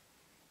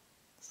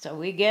 So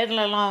we get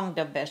along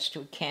the best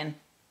we can.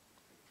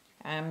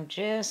 I'm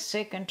just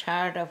sick and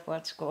tired of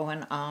what's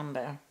going on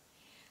there.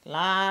 A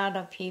lot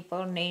of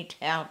people need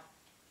help.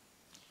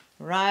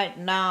 Right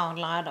now, a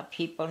lot of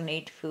people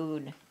need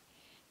food.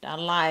 The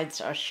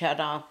lights are shut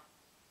off.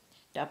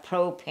 The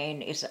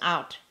propane is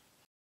out.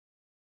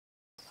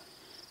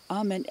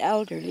 I'm an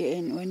elderly,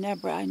 and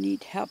whenever I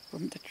need help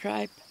from the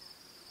tribe,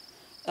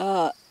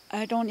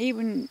 I don't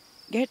even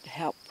get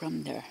help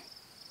from there.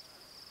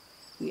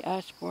 We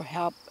ask for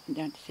help, and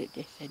then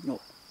they said no,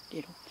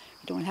 you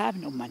don't have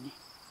no money.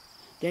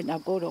 Then I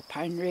go to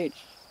Pine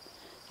Ridge,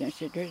 then I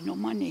said there's no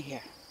money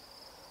here.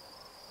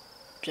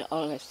 So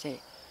all I say,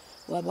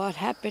 well, what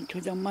happened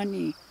to the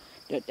money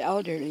that the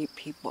elderly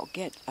people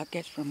get, I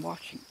guess from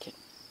Washington?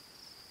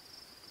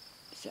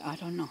 So I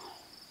don't know.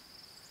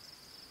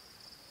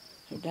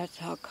 So that's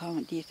how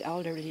come these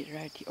elderly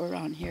right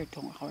around here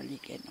don't hardly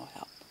get no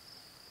help.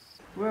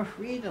 We're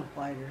freedom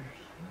fighters.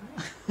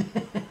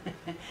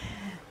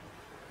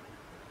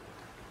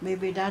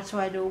 Maybe that's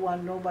why I don't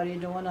want nobody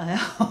to want to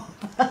help.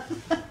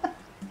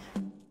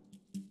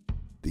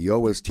 The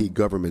OST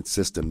government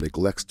system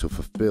neglects to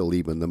fulfill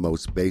even the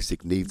most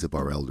basic needs of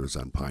our elders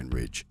on Pine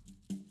Ridge.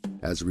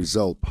 As a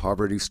result,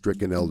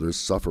 poverty-stricken elders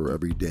suffer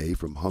every day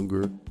from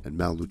hunger and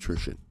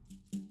malnutrition.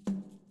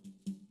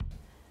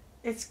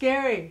 It's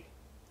scary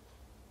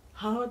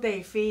how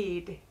they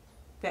feed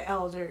the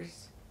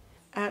elders.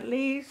 At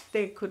least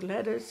they could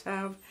let us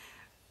have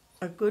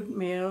a good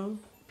meal,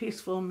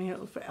 peaceful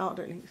meal for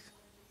elderlies.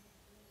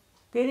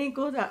 They didn't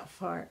go that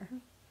far.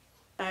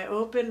 I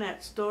opened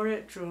that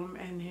storage room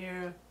and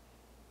hear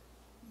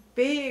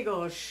big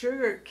old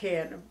sugar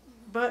can,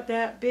 but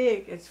that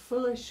big, it's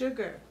full of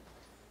sugar.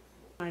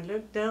 I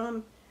look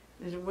down,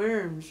 there's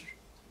worms.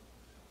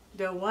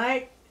 The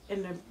white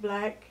and the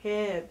black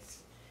heads.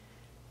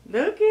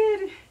 Look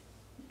at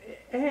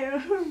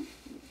it.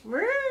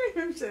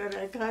 Worms. And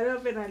I got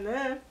up and I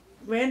left.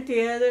 Went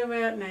the other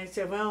way and I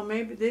said, well,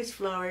 maybe this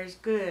flour is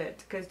good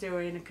because they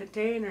were in a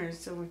container.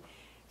 So we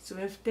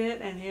swift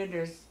it, and here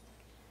there's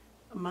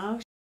a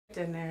mouse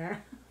in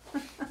there.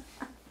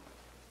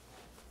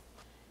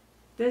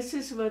 This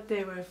is what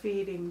they were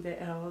feeding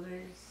the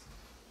elders.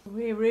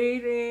 We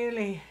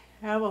really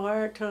have a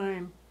hard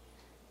time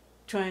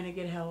trying to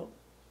get help.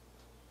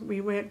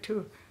 We went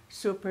to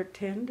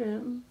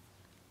superintendent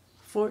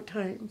 4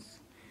 times.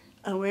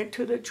 I went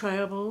to the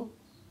tribal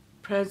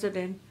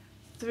president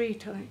 3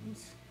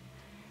 times.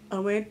 I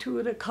went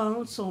to the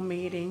council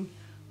meeting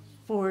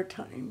 4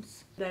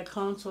 times. That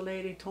council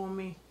lady told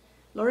me,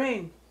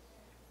 Lorraine,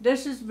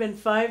 this has been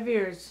 5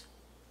 years.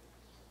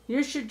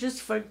 You should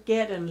just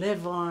forget and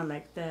live on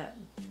like that.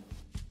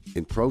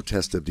 In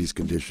protest of these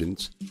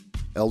conditions,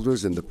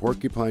 elders in the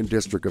Porcupine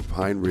District of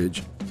Pine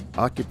Ridge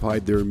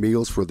occupied their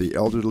meals for the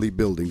elderly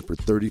building for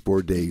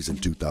 34 days in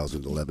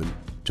 2011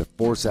 to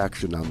force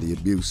action on the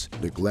abuse,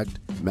 neglect,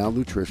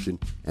 malnutrition,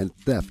 and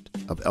theft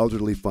of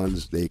elderly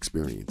funds they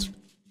experienced.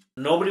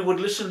 Nobody would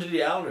listen to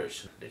the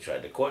elders. They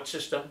tried the court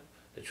system,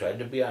 they tried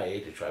the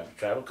BIA, they tried the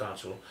tribal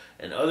council,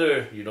 and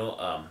other,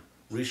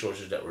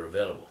 resources that were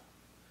available.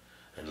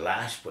 And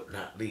last but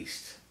not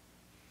least,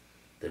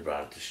 they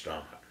brought it to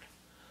Strongheart.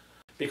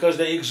 Because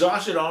they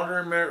exhausted all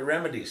their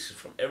remedies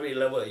from every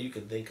level that you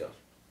can think of.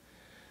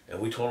 And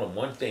we told them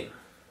one thing.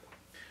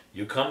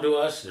 You come to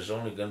us, there's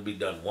only going to be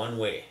done one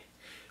way.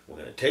 We're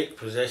going to take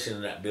possession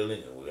of that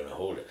building and we're going to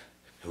hold it.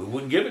 And we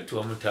wouldn't give it to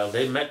them until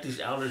they met these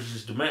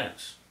elders'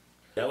 demands.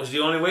 That was the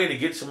only way to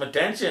get some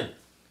attention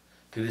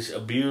to this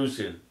abuse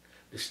and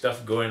this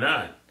stuff going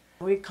on.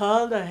 We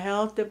called the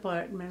health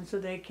department, so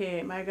they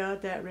came. I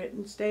got that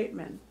written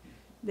statement.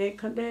 They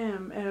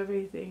condemn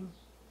everything.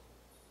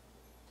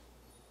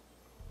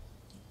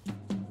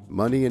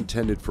 Money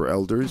intended for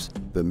elders,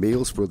 the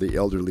Meals for the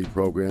Elderly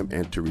program,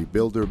 and to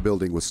rebuild their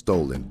building was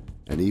stolen.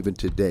 And even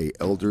today,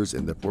 elders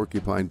in the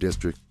Porcupine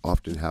District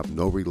often have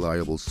no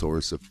reliable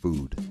source of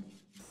food.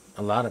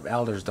 A lot of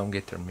elders don't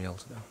get their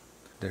meals, though.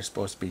 They're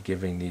supposed to be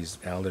giving these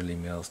elderly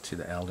meals to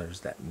the elders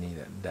that need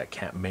it, that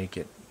can't make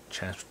it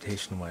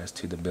transportation-wise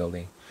to the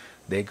building.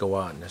 They go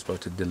out and they're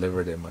supposed to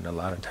deliver them, and a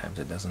lot of times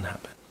it doesn't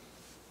happen.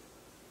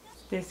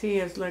 They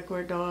see us like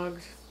we're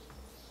dogs.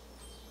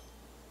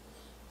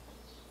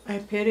 I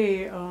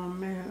pity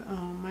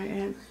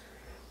my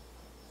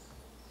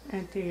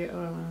auntie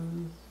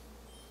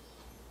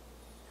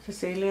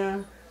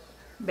Cecilia,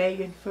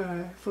 begging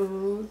for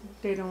food.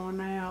 They don't want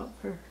to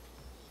help her.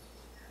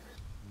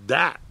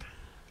 That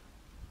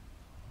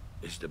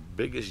is the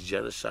biggest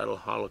genocidal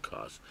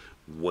holocaust,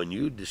 when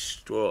you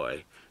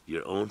destroy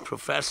your own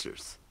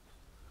professors.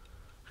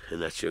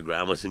 And that's your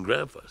grandmas and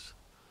grandpas.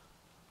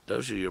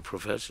 Those are your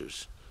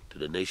professors to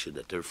the nation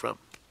that they're from.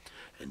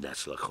 And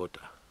that's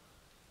Lakota.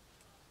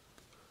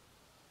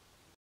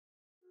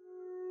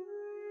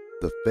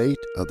 The fate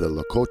of the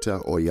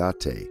Lakota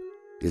Oyate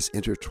is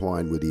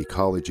intertwined with the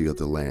ecology of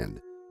the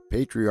land,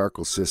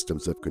 patriarchal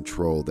systems of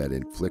control that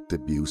inflict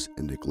abuse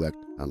and neglect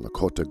on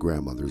Lakota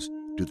grandmothers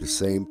do the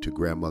same to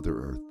Grandmother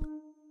Earth.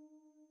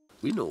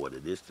 We know what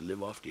it is to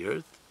live off the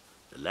earth,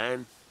 the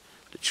land,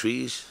 the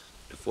trees,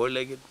 the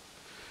four-legged.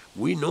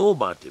 We know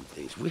about them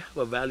things. We have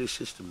a value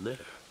system there.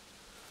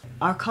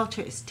 Our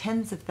culture is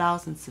tens of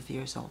thousands of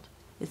years old.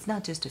 It's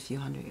not just a few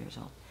hundred years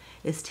old.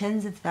 It's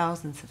tens of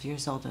thousands of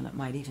years old, and it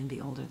might even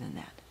be older than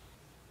that.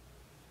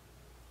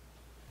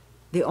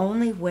 The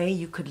only way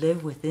you could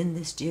live within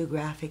this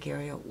geographic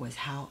area was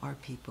how our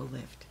people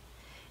lived.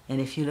 And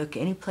if you look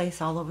any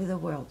place all over the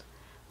world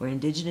where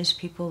indigenous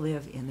people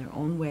live in their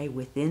own way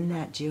within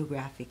that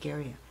geographic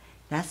area,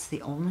 that's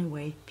the only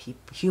way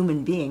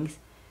human beings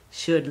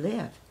should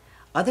live.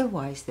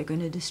 Otherwise, they're going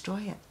to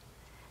destroy it.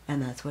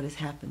 And that's what has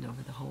happened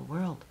over the whole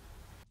world.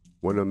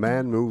 When a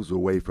man moves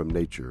away from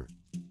nature,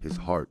 his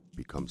heart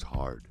becomes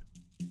hard.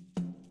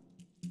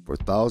 For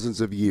thousands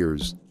of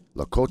years,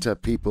 Lakota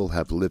people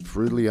have lived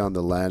freely on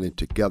the land in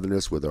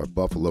togetherness with our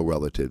buffalo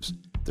relatives,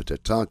 the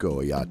Tetuwan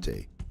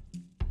Oyate.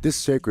 This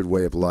sacred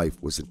way of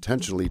life was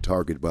intentionally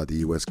targeted by the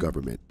U.S.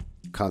 government.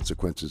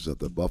 Consequences of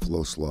the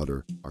buffalo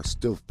slaughter are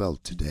still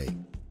felt today.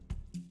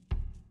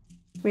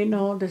 We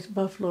know this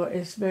buffalo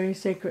is very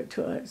sacred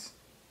to us.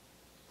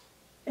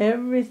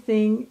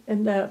 Everything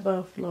in that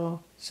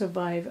buffalo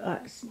survived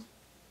us.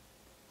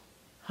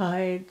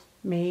 Hide,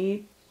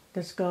 meat,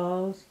 the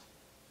skulls,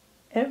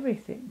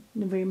 everything.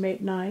 We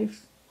made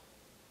knives,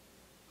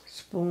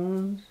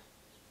 spoons,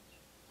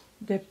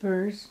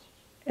 dippers.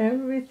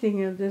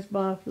 Everything of this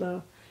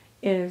buffalo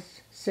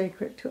is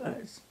sacred to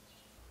us.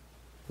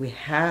 We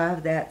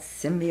have that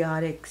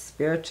symbiotic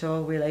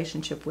spiritual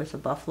relationship with the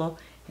buffalo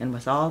and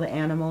with all the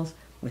animals,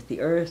 with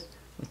the earth,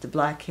 with the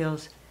Black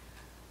Hills.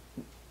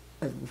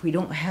 We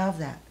don't have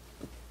that.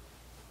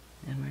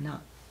 And we're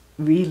not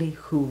really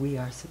who we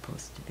are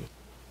supposed to be.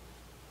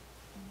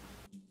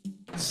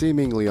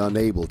 Seemingly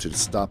unable to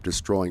stop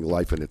destroying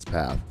life in its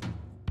path,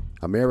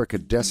 America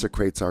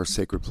desecrates our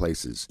sacred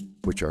places,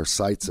 which are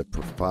sites of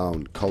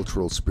profound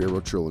cultural,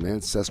 spiritual, and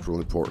ancestral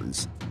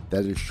importance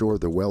that ensure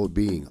the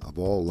well-being of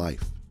all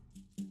life.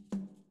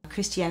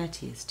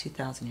 Christianity is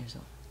 2,000 years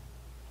old.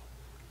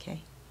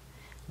 Okay?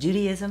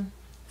 Judaism,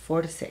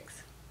 4 to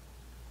 6.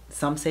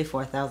 Some say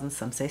 4,000,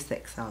 some say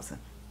 6,000.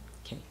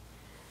 Okay?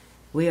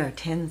 We are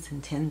tens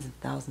and tens of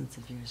thousands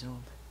of years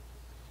old.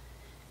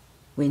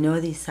 We know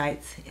these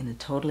sites in a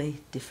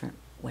totally different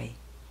way.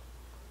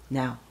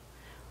 Now,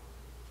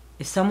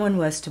 if someone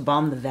was to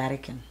bomb the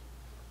Vatican,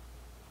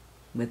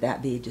 would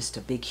that be just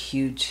a big,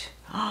 huge,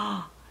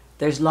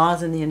 there's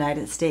laws in the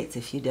United States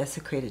if you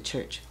desecrate a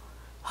church.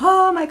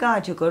 Oh my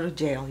God, you'll go to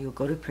jail, you'll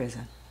go to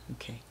prison.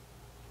 Okay.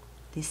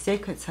 These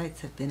sacred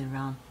sites have been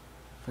around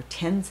for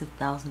tens of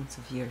thousands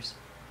of years.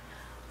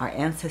 Our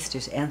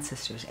ancestors,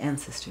 ancestors,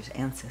 ancestors,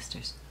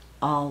 ancestors,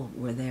 all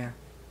were there,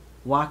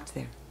 walked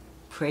there,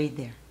 prayed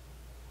there,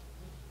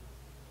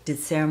 did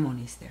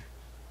ceremonies there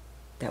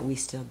that we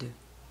still do.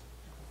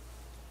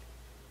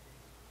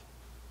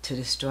 To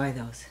destroy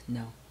those,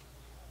 no.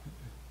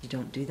 You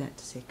don't do that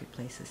to sacred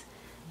places.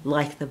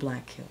 Like the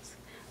Black Hills.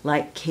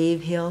 Like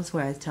Cave Hills,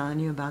 where I was telling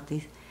you about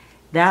these.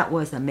 That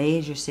was a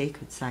major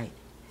sacred site.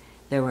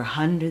 There were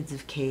hundreds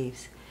of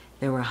caves.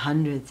 There were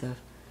hundreds of,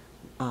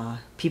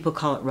 people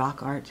call it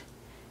rock art.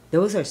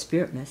 Those are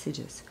spirit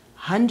messages.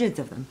 Hundreds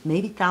of them,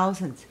 maybe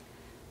thousands.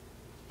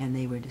 And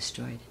they were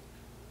destroyed.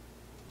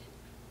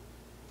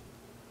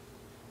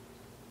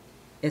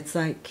 It's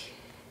like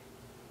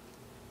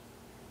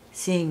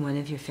seeing one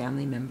of your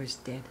family members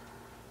dead.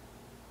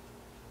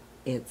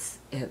 It's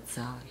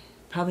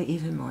probably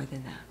even more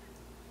than that.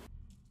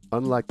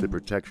 Unlike the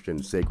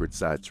protection sacred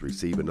sites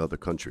receive in other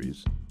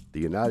countries, the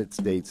United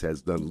States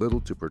has done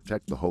little to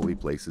protect the holy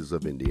places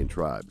of Indian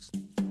tribes.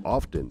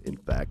 Often, in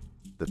fact,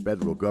 the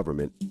federal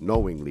government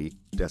knowingly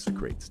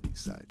desecrates these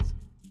sites.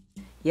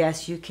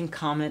 Yes, you can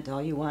comment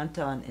all you want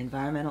on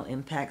environmental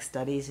impact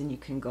studies, and you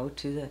can go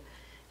to the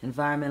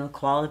environmental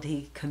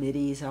quality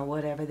committees or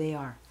whatever they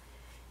are.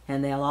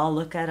 And they'll all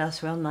look at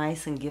us real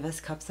nice and give us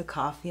cups of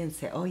coffee and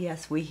say, oh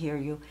yes, we hear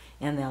you,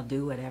 and they'll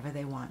do whatever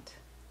they want.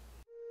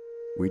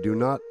 We do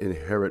not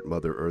inherit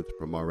Mother Earth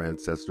from our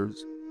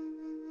ancestors.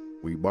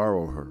 We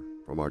borrow her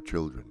from our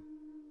children.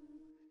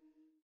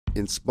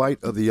 In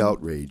spite of the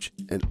outrage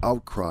and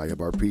outcry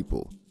of our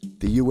people,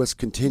 the U.S.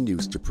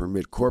 continues to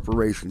permit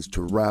corporations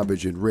to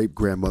ravage and rape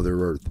Grandmother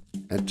Earth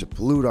and to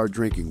pollute our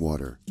drinking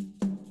water.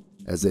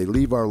 As they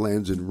leave our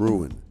lands in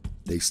ruin,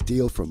 they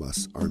steal from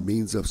us our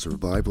means of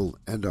survival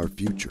and our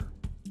future.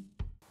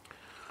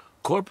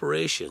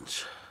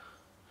 Corporations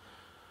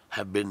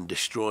have been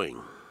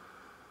destroying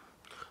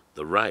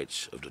the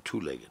rights of the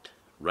two-legged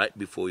right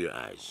before your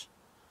eyes,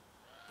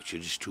 but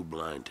you're just too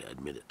blind to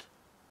admit it.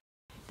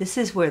 This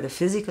is where the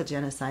physical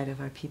genocide of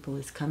our people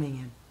is coming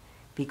in,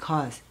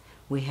 because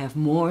we have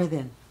more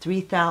than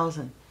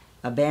 3,000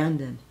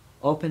 abandoned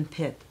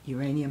open-pit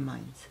uranium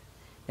mines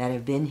that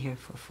have been here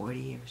for 40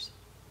 years.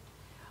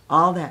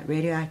 All that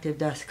radioactive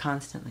dust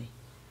constantly.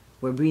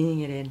 We're breathing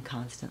it in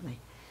constantly.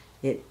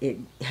 It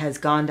has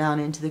gone down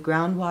into the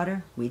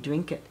groundwater, we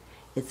drink it.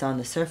 It's on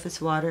the surface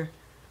water,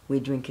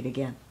 we drink it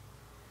again.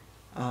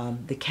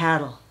 The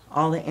cattle,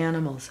 all the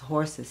animals,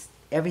 horses,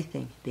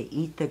 everything, they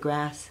eat the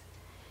grass.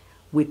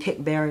 We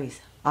pick berries.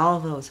 All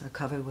of those are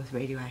covered with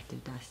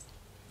radioactive dust.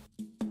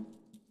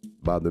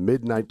 By the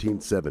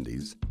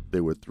mid-1970s,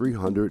 there were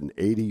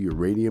 380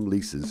 uranium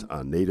leases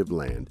on native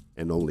land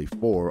and only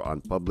 4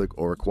 on public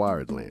or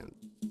acquired land.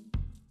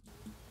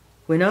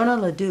 Winona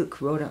LaDuke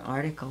wrote an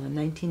article in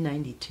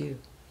 1992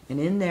 And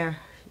in there,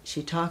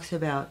 she talks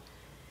about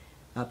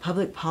a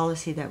public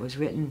policy that was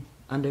written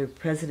under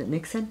President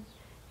Nixon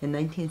in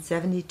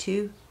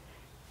 1972,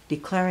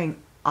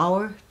 declaring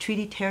our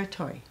treaty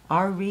territory,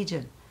 our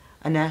region,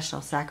 a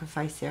national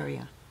sacrifice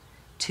area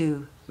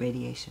to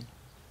radiation.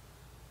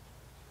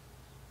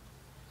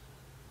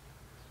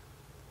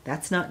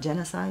 That's not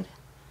genocide.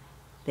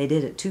 They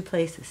did it two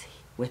places,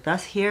 with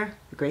us here,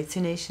 the Great Sioux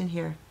Nation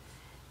here,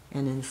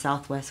 and in the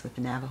Southwest with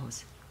the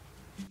Navajos.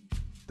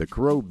 The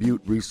Crow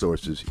Butte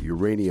Resources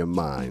uranium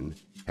mine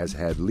has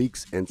had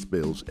leaks and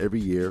spills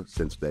every year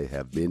since they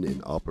have been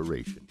in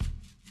operation.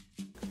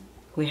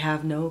 We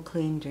have no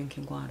clean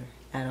drinking water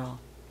at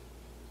all.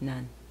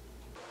 None.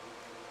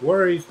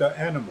 Worries the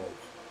animals.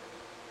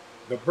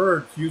 The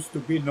birds used to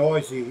be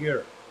noisy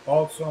here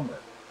all summer.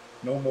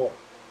 No more.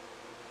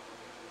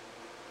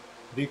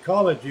 The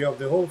ecology of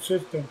the whole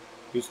system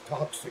is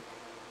toxic.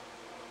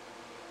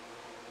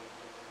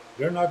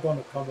 They're not going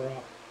to come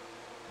around.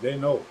 They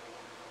know.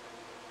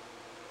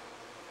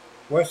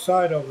 West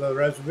side of the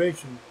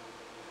reservation,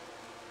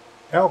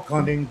 elk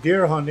hunting,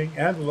 deer hunting,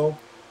 antelope,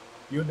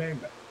 you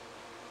name it.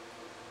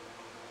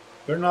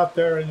 They're not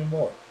there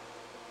anymore.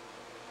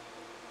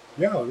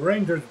 Yeah,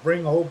 rangers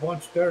bring a whole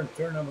bunch there and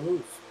turn them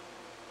loose.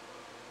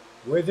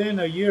 Within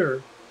a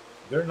year,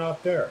 they're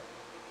not there.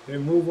 They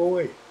move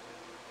away.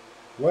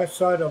 West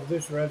side of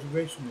this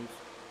reservation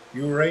is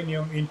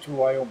uranium into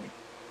Wyoming.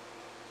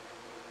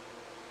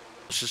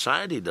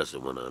 Society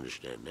doesn't want to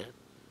understand that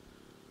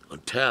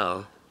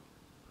until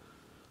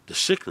the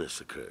sickness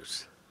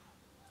occurs.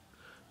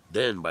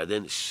 By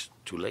then it's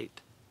too late.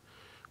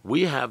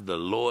 We have the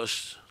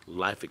lowest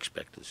life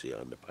expectancy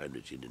on the Pine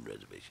Ridge Indian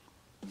Reservation.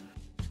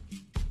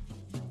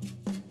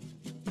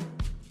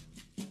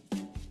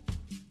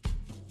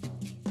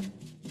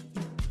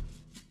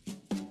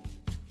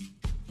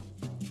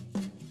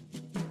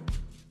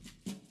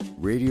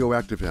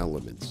 Radioactive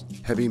elements,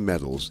 heavy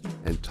metals,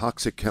 and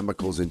toxic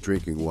chemicals in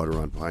drinking water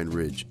on Pine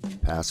Ridge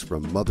pass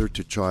from mother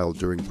to child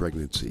during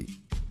pregnancy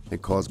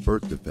and cause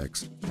birth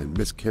defects and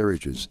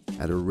miscarriages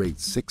at a rate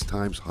 6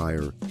 times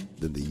higher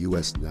than the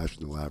U.S.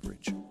 national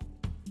average.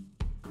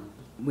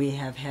 We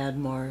have had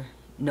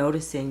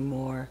noticing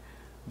more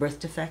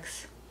birth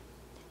defects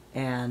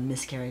and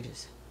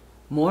miscarriages.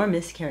 More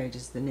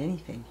miscarriages than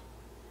anything.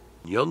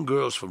 Young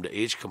girls from the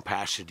age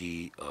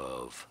capacity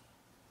of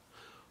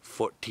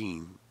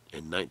 14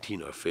 and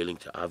 19 are failing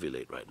to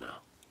ovulate right now.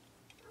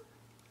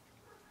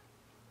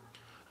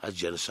 That's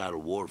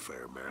genocidal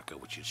warfare, America,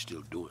 which you're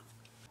still doing.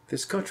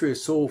 This country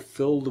is so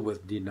filled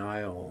with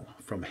denial,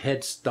 from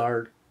Head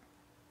Start,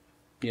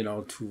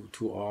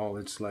 to all.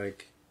 It's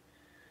like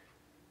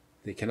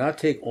they cannot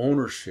take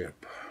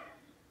ownership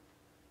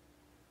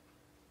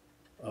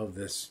of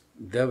this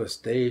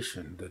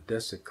devastation, the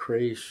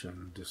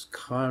desecration, this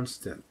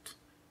constant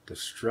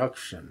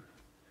destruction.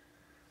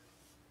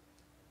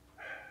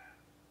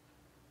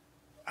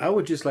 I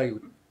would just like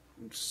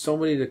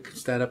somebody to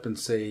stand up and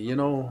say,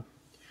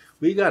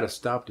 we got to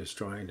stop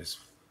destroying this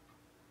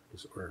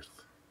earth.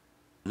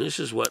 This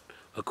is what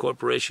a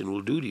corporation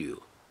will do to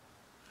you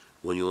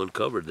when you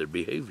uncover their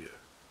behavior.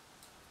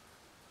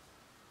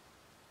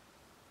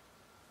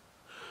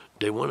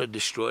 They want to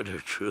destroy their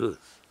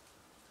truth.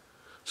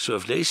 So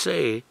if they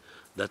say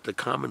that the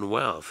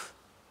commonwealth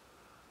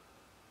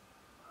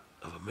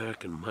of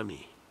American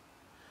money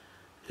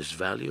is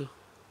value,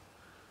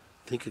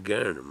 think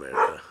again,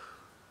 America.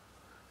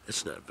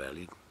 It's not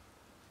valued.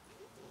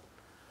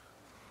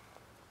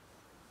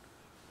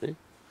 See?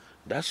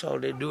 That's all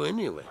they do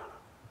anyway.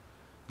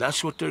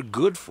 That's what they're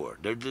good for.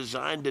 They're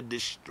designed to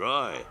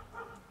destroy.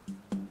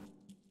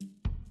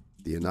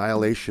 The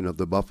annihilation of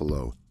the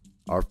buffalo,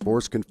 our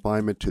forced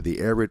confinement to the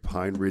arid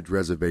Pine Ridge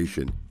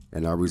Reservation,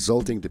 and our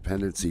resulting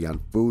dependency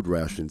on food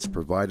rations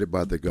provided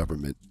by the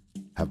government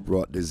have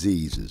brought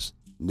diseases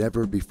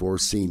never before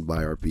seen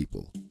by our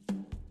people.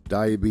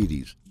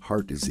 Diabetes,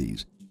 heart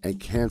disease, and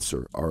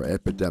cancer are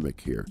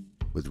epidemic here,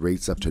 with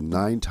rates up to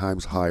 9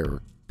 times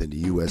higher than the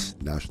U.S.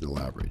 national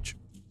average.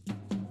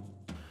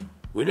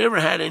 We never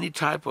had any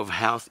type of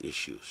health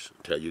issues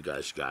until you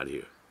guys got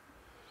here.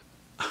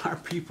 Our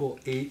people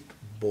ate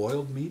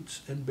boiled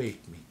meats and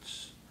baked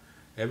meats.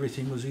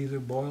 Everything was either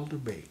boiled or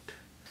baked.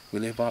 We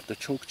live off the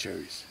choke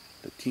cherries,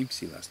 the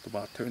teamsilas, the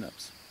wild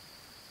turnips.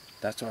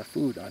 That's our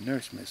food, our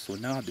nourishment. So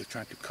now they're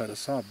trying to cut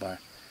us off by,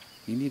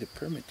 you need a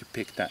permit to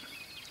pick that.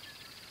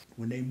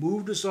 When they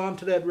moved us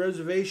onto that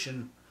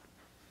reservation,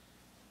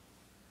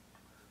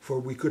 for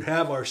we could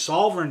have our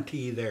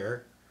sovereignty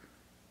there,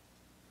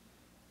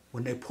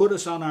 when they put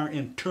us on our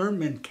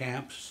internment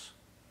camps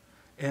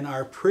and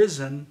our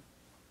prison,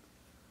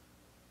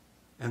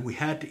 and we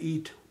had to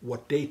eat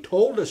what they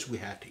told us we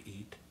had to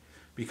eat,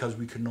 because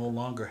we could no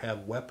longer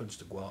have weapons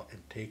to go out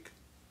and take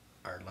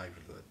our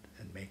livelihood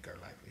and make our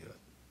livelihood,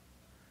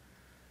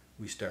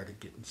 we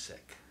started getting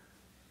sick.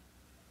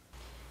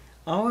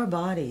 Our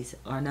bodies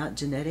are not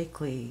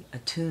genetically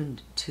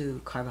attuned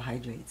to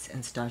carbohydrates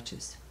and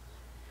starches.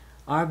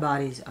 Our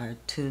bodies are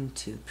attuned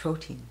to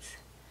proteins,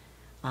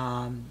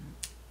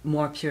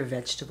 more pure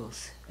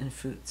vegetables and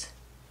fruits.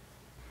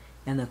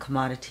 And the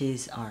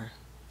commodities are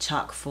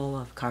chock full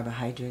of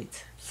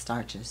carbohydrates,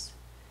 starches,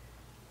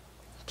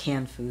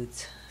 canned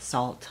foods,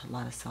 salt, a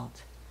lot of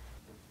salt.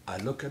 I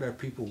look at our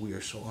people, we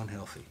are so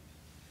unhealthy,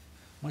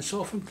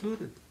 myself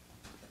included,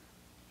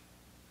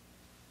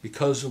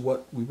 because of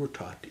what we were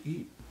taught to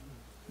eat.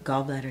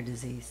 Gallbladder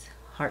disease,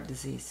 heart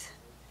disease,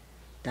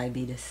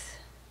 diabetes,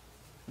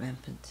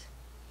 rampant.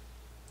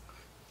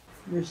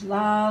 There's a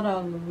lot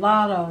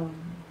of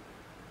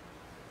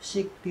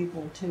sick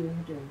people too.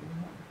 There's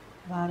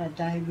a lot of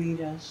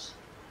diabetes.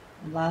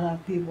 A lot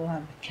of people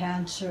have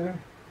cancer.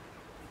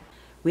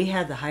 We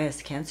had the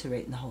highest cancer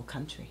rate in the whole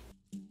country.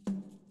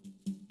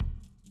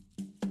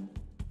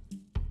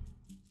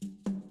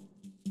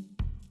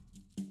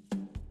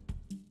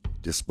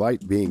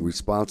 Despite being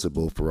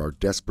responsible for our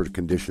desperate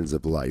conditions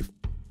of life,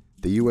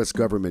 the U.S.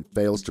 government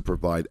fails to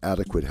provide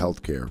adequate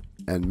health care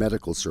and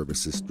medical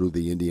services through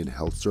the Indian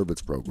Health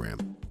Service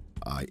Program,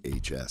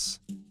 IHS.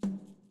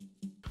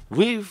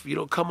 We've,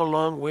 come a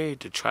long way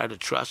to try to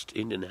trust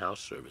Indian health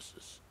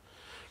services.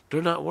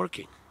 They're not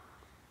working.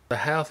 The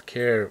health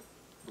care,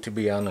 to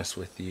be honest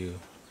with you,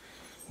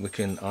 we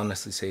can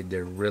honestly say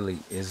there really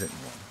isn't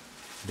one,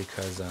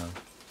 because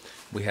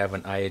we have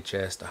an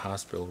IHS, the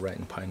hospital right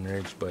in Pine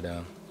Ridge, but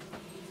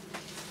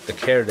the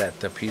care that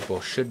the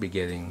people should be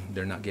getting,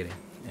 they're not getting.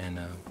 And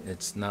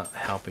it's not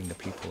helping the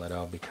people at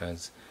all,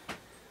 because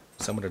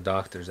some of the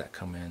doctors that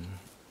come in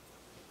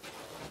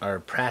are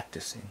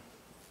practicing.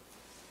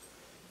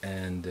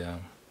 And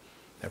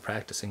they're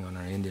practicing on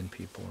our Indian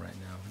people right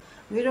now.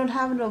 We don't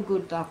have no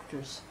good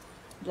doctors.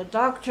 The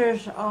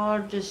doctors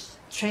are just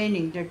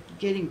training. They're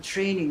getting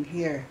training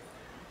here.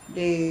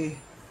 They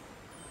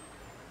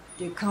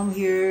come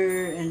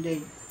here and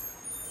they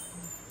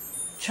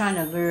trying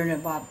to learn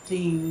about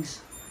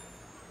things,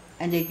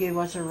 and they give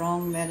us the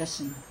wrong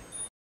medicine.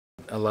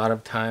 A lot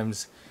of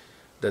times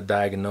the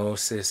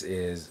diagnosis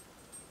is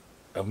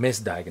a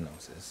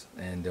misdiagnosis,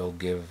 and they'll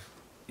give,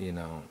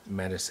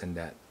 medicine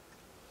that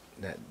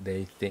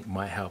they think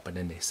might help, and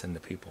then they send the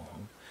people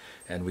home.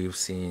 And we've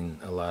seen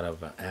a lot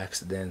of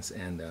accidents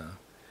and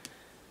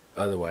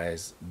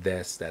otherwise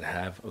deaths that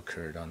have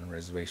occurred on the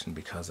reservation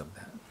because of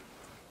that.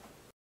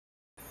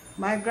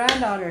 My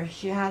granddaughter,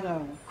 she had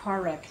a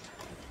car wreck.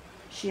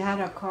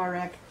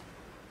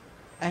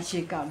 And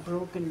she got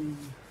broken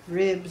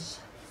ribs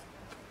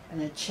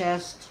and a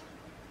chest.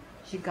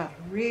 She got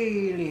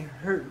really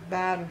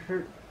bad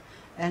hurt.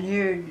 And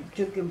here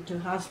took him to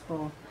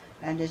hospital,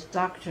 and this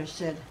doctor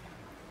said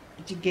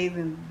she gave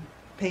him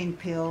pain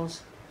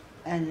pills,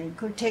 and they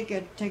could take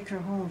her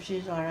home.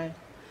 She's all right.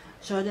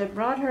 So they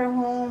brought her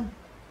home,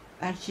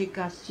 and she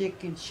got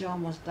sick, and she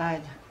almost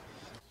died.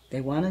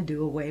 They want to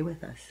do away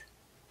with us,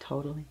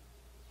 totally,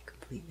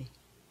 completely,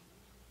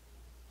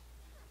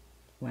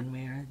 one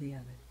way or the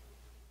other.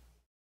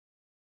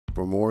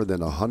 For more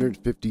than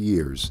 150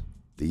 years,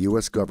 the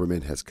U.S.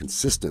 government has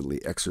consistently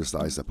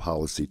exercised a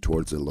policy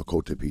towards the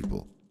Lakota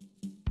people.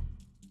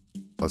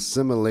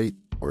 Assimilate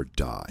or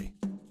die.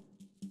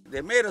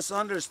 They made us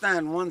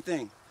understand one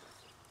thing.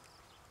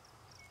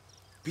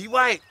 Be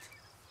white.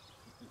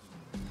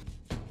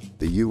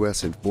 The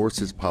U.S.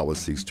 enforces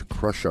policies to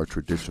crush our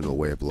traditional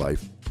way of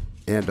life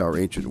and our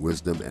ancient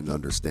wisdom and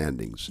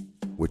understandings,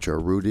 which are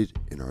rooted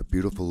in our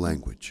beautiful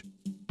language.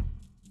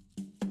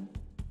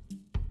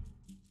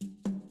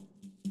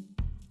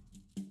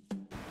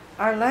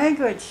 Our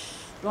language,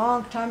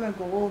 long time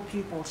ago, old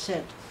people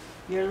said,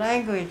 your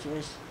language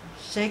is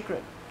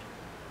sacred.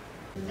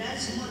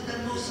 That's what the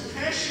most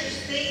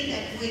precious thing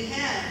that we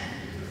have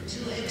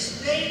to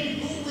explain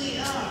who we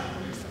are.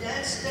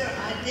 That's the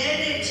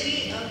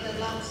identity of the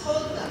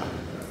Lakota.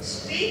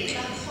 Speak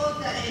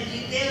Lakota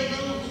and they'll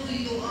know who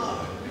you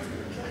are.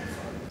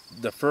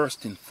 The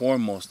first and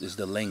foremost is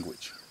the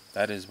language.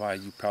 That is why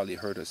you probably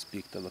heard us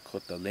speak the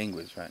Lakota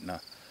language right now.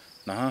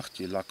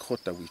 Nahachti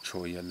Lakota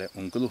wichoya le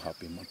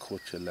ungluhapi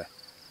makochele.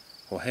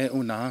 Hohe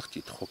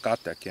unahachti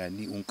tchokata kia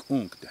ni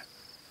unkde.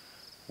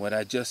 What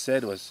I just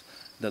said was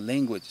the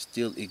language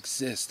still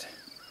exists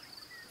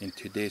in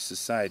today's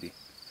society.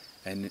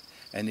 And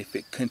if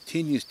it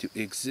continues to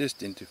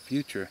exist in the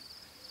future,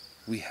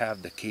 we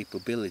have the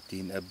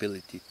capability and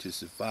ability to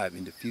survive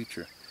in the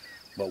future.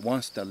 But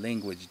once the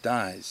language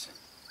dies,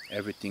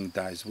 everything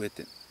dies with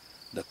it.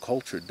 The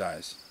culture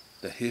dies,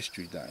 the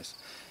history dies,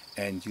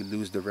 and you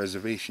lose the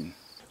reservation.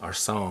 Our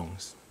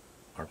songs,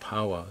 our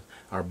powwow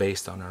are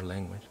based on our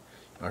language.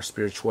 Our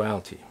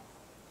spirituality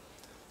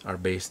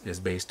is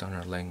based on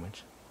our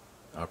language.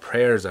 Our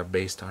prayers are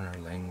based on our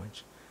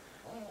language.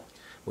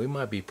 We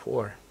might be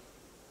poor,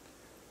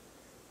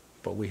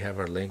 but we have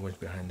our language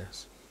behind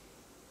us.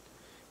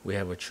 We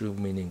have a true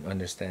meaning,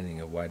 understanding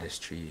of why this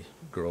tree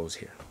grows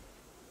here.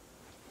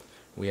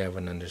 We have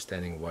an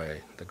understanding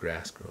why the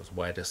grass grows,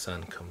 why the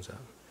sun comes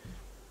up.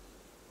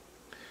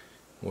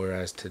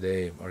 Whereas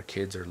today, our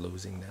kids are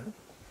losing that.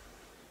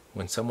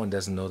 When someone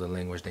doesn't know the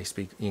language, they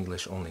speak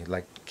English only,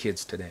 like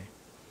kids today.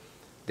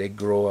 They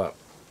grow up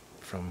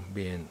from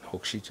being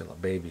Hokshichal, a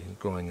baby,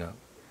 growing up.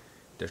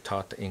 They're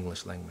taught the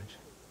English language.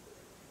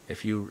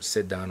 If you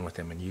sit down with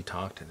them and you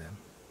talk to them,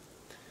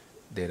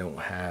 they don't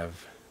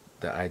have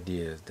the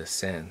ideas, the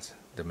sense,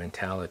 the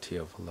mentality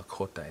of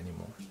Lakota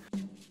anymore.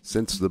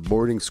 Since the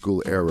boarding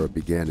school era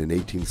began in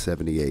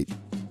 1878,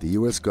 the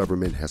U.S.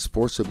 government has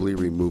forcibly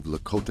removed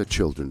Lakota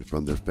children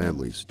from their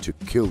families to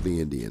kill the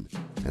Indian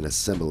and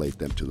assimilate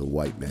them to the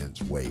white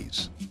man's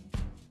ways.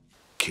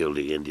 Kill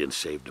the Indian,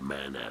 save the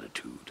man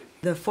attitude.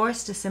 The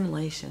forced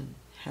assimilation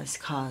has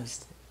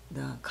caused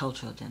the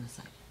cultural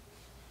genocide.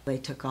 They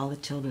took all the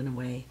children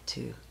away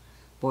to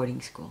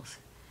boarding schools,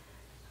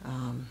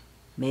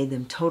 made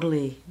them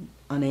totally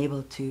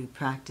unable to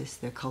practice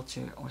their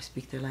culture or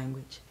speak their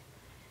language.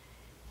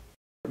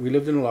 We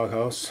lived in a log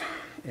house,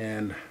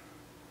 and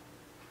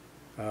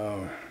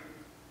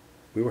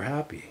we were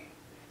happy,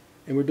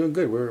 and we're doing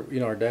good.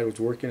 Our dad was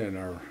working, and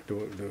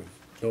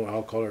no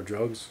alcohol or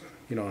drugs,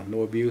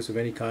 no abuse of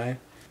any kind.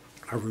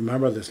 I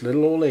remember this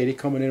little old lady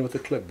coming in with a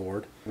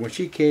clipboard. When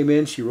she came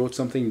in, she wrote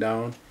something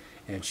down,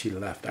 and she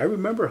left. I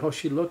remember how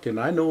she looked, and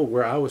I know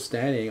where I was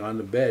standing on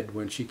the bed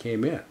when she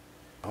came in.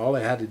 All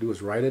I had to do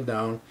was write it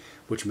down,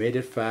 which made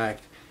it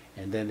fact,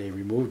 and then they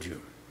removed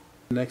you.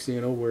 The next thing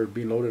you know, we're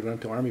being loaded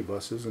onto army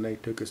buses, and they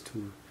took us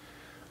to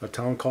a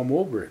town called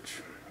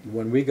Mobridge.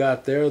 When we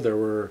got there, there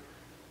were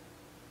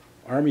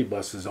army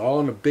buses all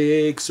in a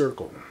big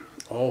circle,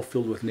 all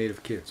filled with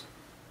Native kids.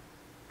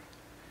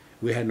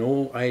 We had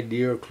no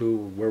idea or clue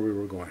where we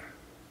were going.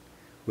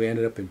 We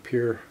ended up in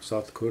Pierre,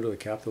 South Dakota, the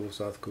capital of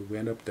South Dakota. We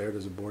ended up there.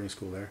 There's a boarding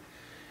school there,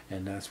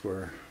 and that's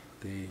where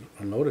they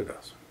unloaded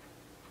us.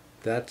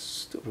 That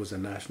was a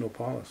national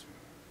policy,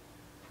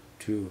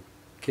 to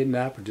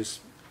kidnap or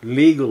just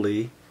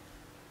legally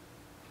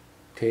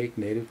take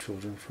Native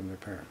children from their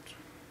parents.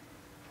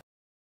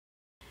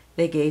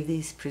 They gave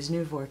these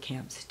prisoner of war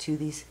camps to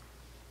these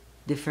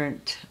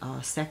different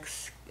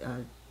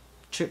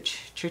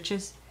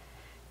churches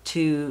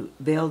to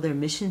build their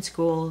mission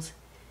schools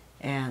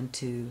and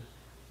to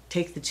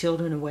take the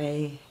children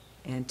away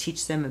and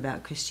teach them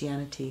about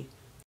Christianity.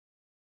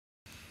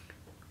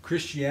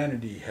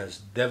 Christianity has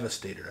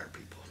devastated our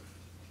people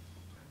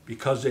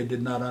because they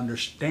did not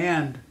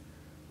understand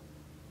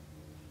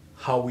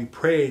how we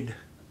prayed.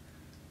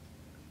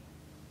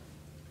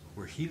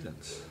 We're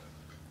heathens.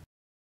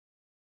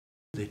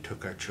 They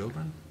took our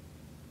children,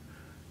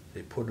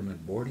 they put them in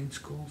boarding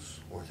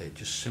schools, or they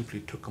just simply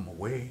took them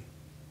away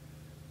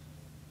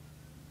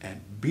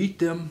and beat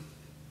them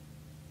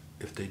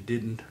if they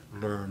didn't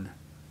learn,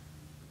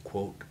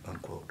 quote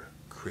unquote,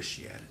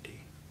 Christianity.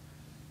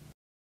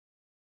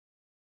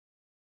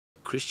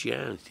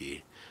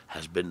 Christianity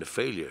has been the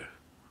failure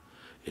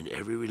in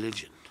every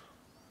religion.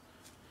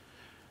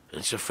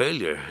 It's a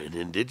failure in the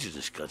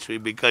indigenous country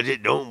because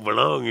it don't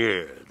belong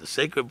here. The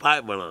sacred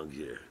pipe belongs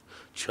here.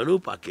 Just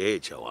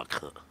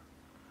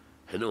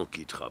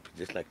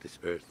like this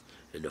earth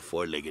and the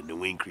four-legged and the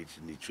wing creatures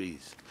and the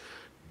trees.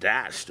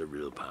 That's the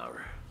real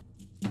power.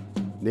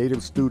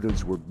 Native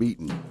students were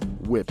beaten,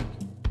 whipped,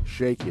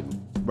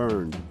 shaken,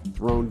 burned,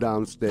 thrown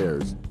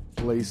downstairs,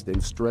 placed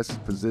in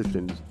stressed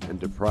positions, and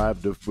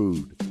deprived of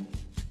food.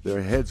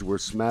 Their heads were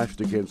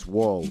smashed against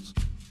walls,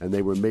 and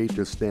they were made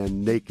to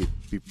stand naked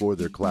before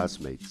their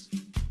classmates.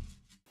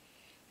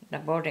 The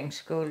boarding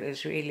school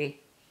is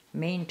really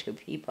mean to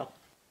people.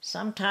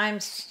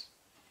 Sometimes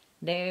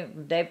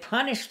they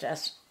punished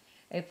us.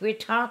 If we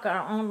talk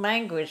our own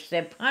language,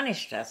 they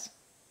punished us.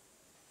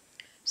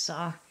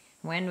 So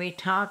when we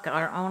talk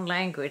our own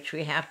language,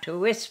 we have to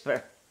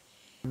whisper.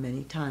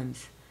 Many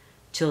times,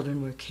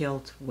 children were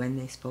killed when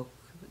they spoke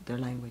their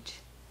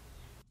language.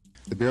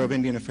 The Bureau of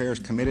Indian Affairs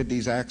committed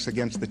these acts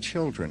against the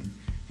children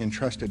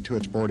entrusted to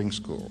its boarding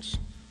schools,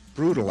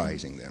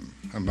 brutalizing them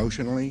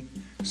emotionally,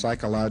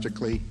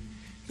 psychologically,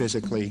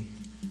 physically,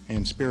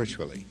 and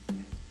spiritually.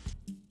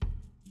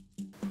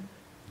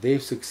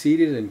 They've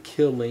succeeded in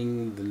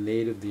killing the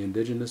native, the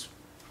indigenous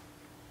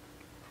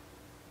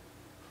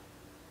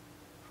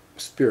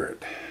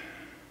spirit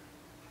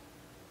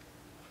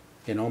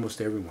in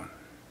almost everyone.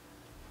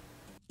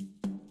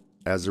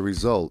 As a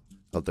result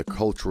of the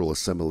cultural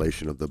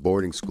assimilation of the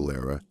boarding school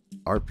era,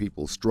 our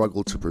people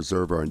struggle to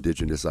preserve our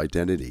indigenous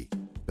identity,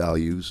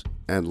 values,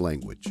 and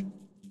language.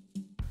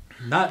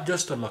 Not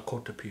just the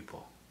Lakota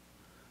people.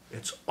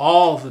 It's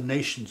all the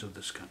nations of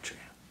this country.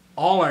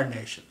 All our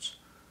nations.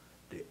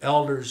 The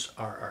elders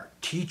are our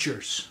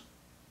teachers.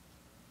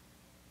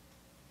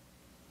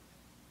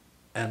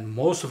 And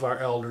most of our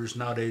elders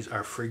nowadays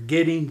are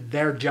forgetting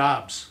their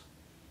jobs.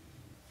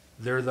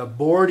 They're the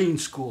boarding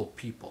school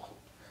people.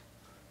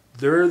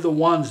 They're the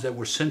ones that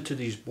were sent to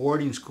these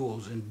boarding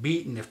schools and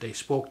beaten if they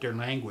spoke their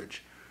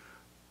language,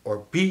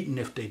 or beaten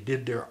if they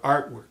did their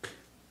artwork.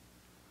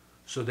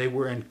 So they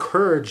were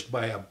encouraged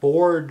by a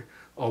board,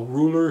 a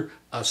ruler,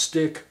 a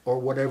stick, or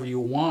whatever you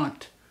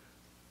want,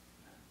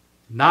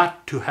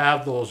 not to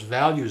have those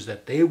values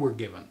that they were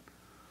given.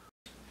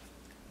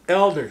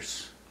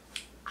 Elders,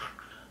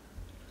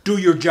 do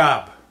your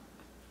job.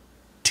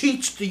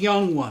 Teach the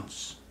young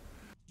ones.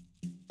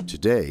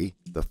 Today,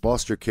 the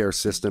foster care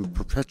system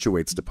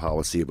perpetuates the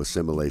policy of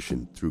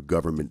assimilation through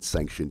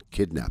government-sanctioned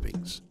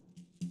kidnappings.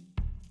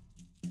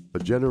 A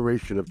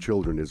generation of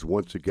children is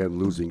once again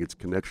losing its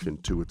connection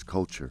to its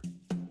culture.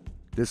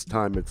 This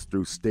time it's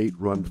through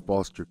state-run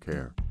foster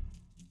care.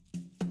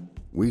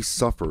 We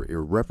suffer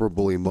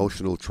irreparable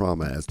emotional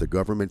trauma as the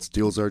government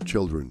steals our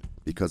children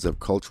because of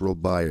cultural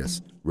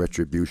bias,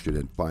 retribution,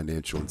 and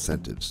financial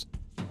incentives.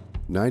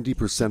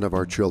 90% of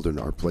our children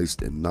are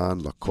placed in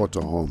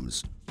non-Lakota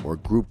homes or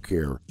group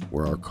care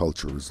where our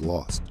culture is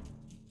lost.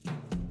 I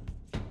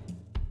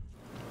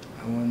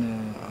want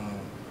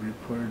to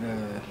report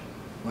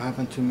what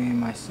happened to me and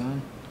my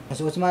son. I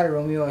said, "What's the matter,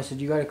 Romeo?" I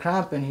said, "You got a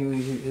cramp," and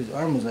his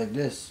arm was like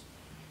this.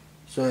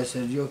 So I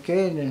said, "You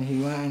okay?" And then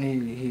he went and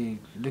he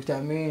looked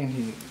at me and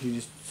he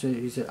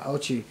said,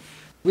 "Ouchie."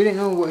 We didn't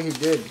know what he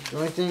did. The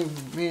only thing,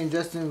 me and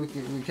Justin, we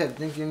kept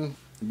thinking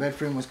the bed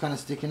frame was kind of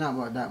sticking out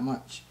about that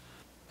much.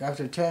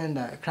 After 10,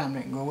 that cramp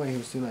didn't go away. He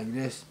was still like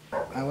this.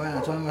 I went and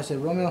I told him, I said,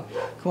 "Romeo,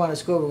 come on,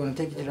 let's go. We're going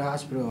to take you to the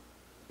hospital."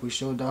 We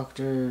showed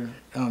Dr.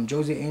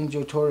 Josie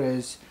Angel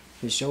Torres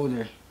his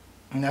shoulder.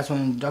 And that's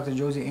when Dr.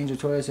 Josie Angel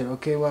Torres said,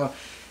 "Okay, well,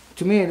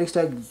 to me it looks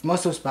like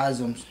muscle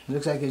spasms. It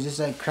looks like it's just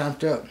like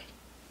cramped up."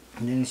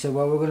 And then he said,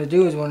 "What we're going to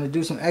do is we're going to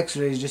do some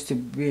x-rays just to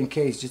be in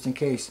case, just in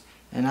case."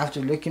 And after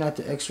looking at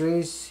the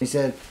x-rays, he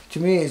said, "To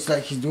me it's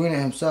like he's doing it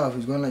himself.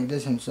 He's going like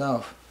this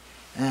himself."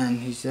 And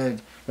he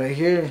said, "Right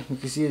here, you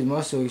can see his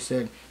muscle." He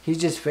said, "He's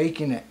just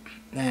faking it.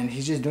 And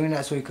he's just doing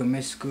that so he could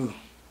miss school."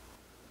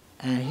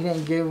 And he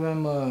didn't give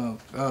him a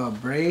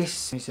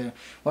brace. He said,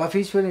 "Well, if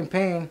he's feeling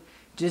pain,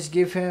 just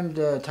give him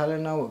the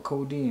Tylenol with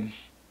codeine."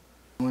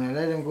 When I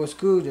let him go to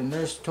school, the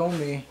nurse told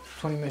me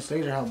 20 minutes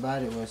later how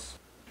bad it was.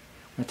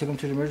 I took him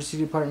to the emergency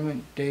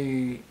department.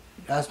 They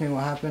asked me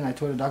what happened. I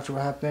told the doctor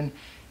what happened,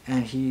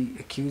 and he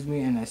accused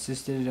me and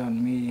insisted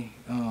on me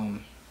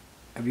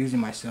abusing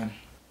my son.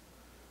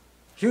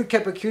 He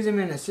kept accusing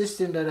me and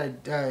insisting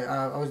that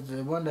I was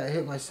the one that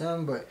hit my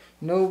son, but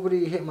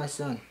nobody hit my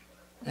son.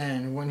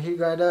 And when he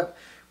got up,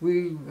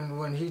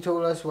 when he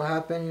told us what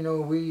happened,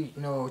 we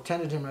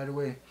attended him right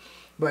away.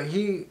 But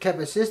he kept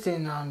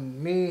insisting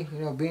on me,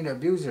 being the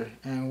abuser.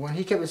 And when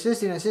he kept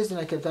insisting, I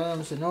kept telling him,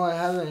 I said, "No, I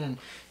haven't." And,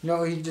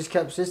 he just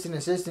kept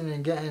insisting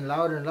and getting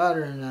louder and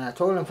louder. And I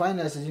told him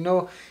finally, I said,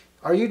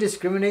 "Are you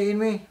discriminating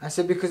me?" I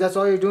said, "Because that's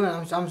all you're doing.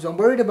 I'm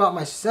worried about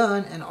my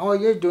son, and all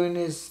you're doing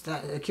is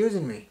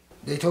accusing me."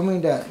 They told me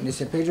that, they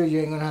said, "Pedro, you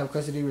ain't going to have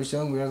custody of your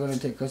son. We are going to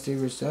take custody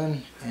of your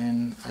son."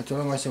 And I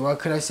told him, I said, "Well,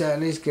 could I say at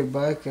least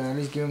goodbye? Could I at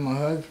least give him a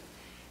hug?"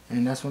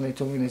 And that's when they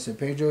told me, they said,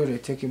 "Pedro, they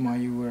took him while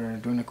you were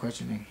doing the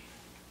questioning."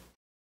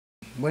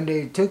 When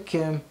they took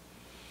him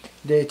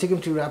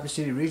to Rapid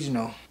City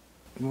Regional.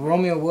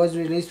 Romeo was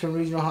released from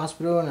Regional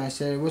Hospital, and I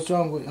said, "What's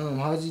wrong with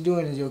how's he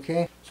doing? Is he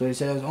okay?" So they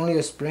said it was only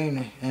a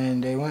sprain,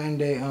 and they went and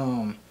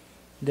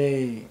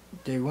they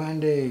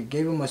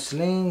gave him a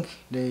sling.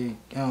 They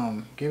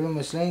gave him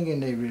a sling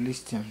and they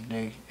released him.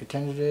 They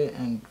attended it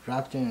and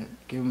wrapped him,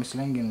 gave him a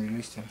sling and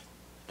released him.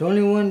 The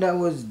only one that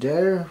was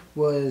there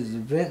was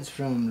Vince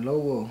from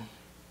Lowell,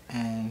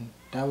 and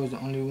that was the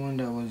only one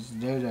that was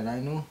there that I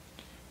know.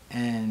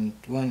 And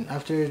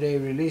after they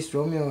released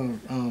Romeo,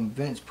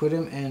 Vince put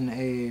him in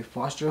a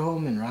foster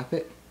home in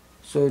Rapid.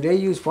 So they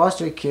use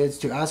foster kids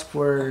to ask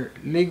for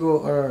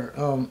legal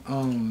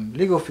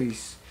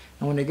fees.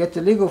 And when they get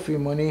the legal fee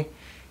money,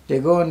 they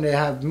go and they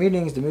have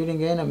meetings. The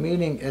meeting ain't a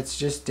meeting, it's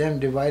just them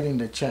dividing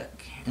the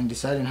check and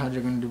deciding how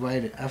they're going to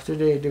divide it. After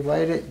they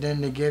divide it,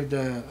 then they give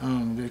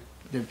the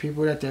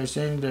people that they're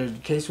saying the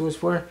case was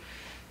for,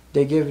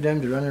 they give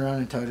them to run around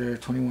until they're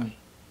 21.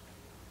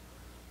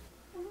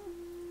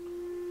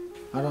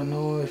 I don't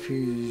know if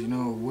he's,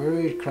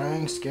 worried,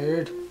 crying,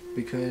 scared,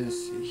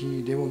 because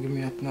they won't give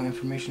me no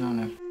information on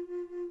him.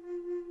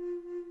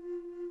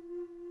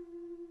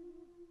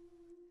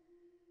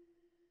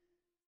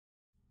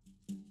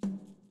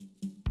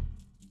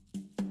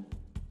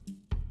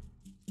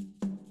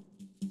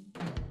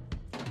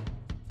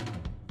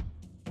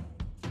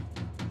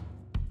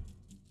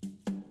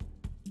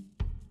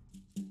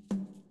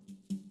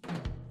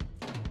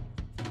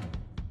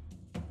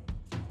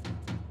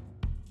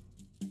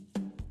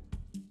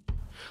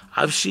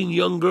 I've seen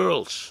young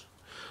girls,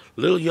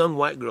 little young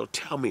white girl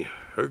tell me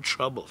her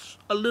troubles.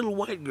 A little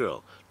white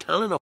girl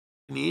telling a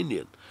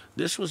Indian.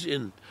 This was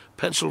in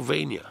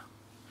Pennsylvania,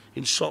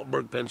 in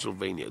Saltburg,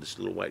 Pennsylvania, this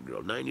little white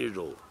girl, 9 years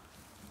old.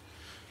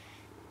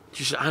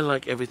 She said, "I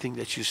like everything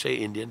that you say,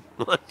 Indian."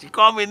 She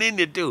called me an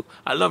Indian too.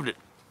 I loved it.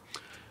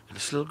 And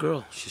this little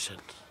girl, she said,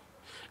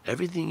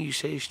 "Everything you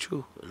say is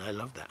true, and I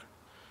love that.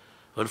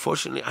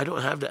 Unfortunately, I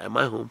don't have that at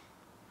my home."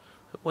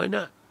 "Why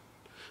not?"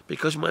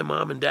 "Because my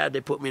mom and dad,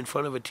 they put me in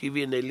front of a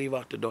TV and they leave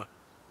out the door."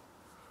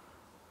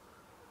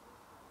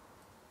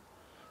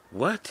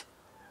 "What?"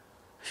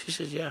 She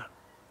said, "Yeah,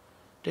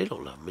 they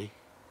don't love me.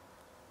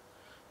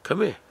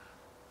 Come here."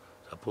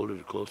 I pulled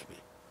her close to me.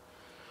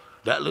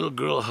 That little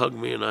girl hugged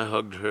me and I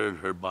hugged her and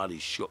her body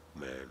shook,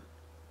 man.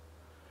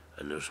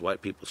 And there's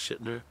white people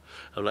sitting there.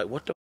 I'm like,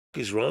 what the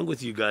f is wrong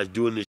with you guys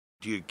doing this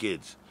to your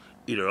kids?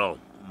 Either all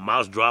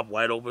mouths drop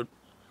wide open,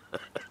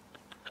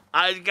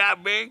 eyes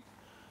got big.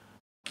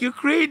 You're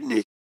creating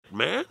this,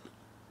 man.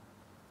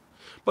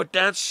 But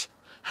that's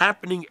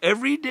happening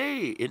every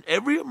day in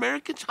every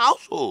American's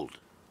household.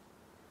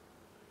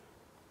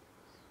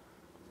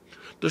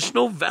 There's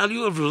no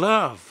value of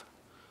love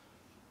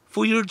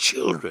for your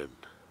children.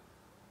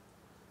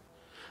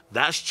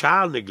 That's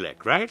child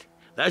neglect, right?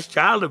 That's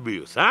child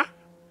abuse, huh?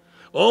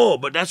 Oh,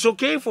 but that's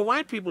okay for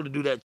white people to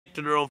do that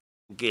to their own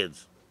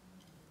kids.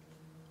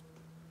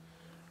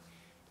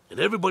 And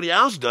everybody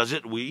else does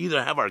it. We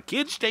either have our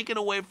kids taken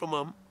away from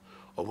them,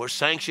 or we're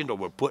sanctioned, or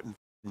we're put in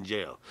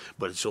jail.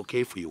 But it's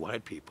okay for you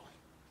white people.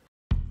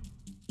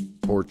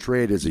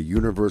 Portrayed as a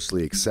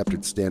universally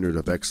accepted standard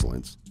of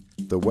excellence,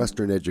 the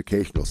Western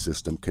educational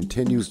system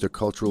continues the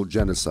cultural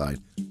genocide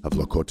of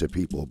Lakota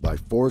people by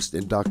forced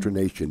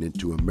indoctrination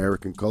into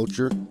American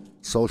culture,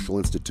 social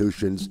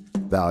institutions,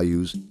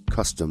 values,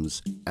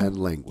 customs, and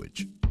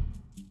language.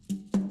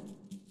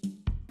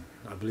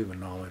 I believe in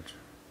knowledge,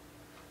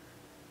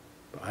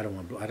 but I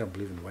don't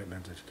believe in the white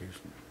man's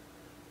education.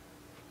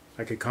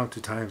 I could count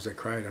the times I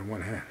cried on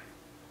one hand.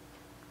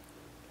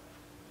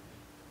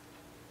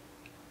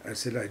 I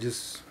said, I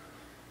just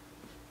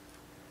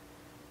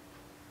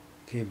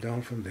came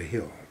down from the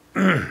hill.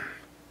 I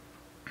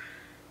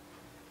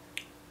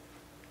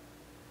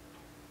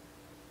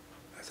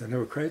said, I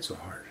never cried so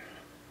hard.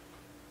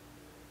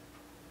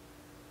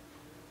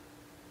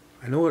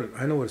 I know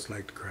what it's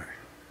like to cry.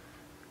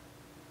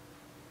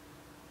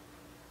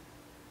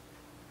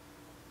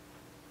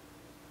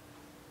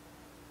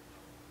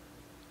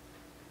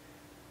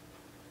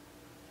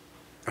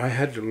 I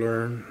had to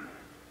learn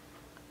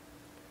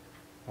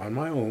on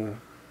my own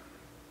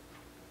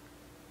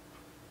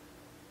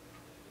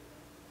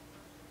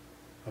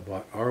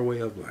about our way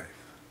of life.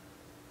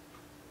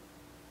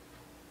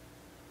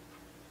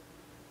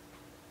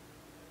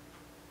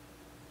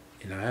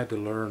 And I had to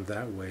learn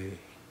that way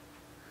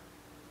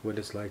what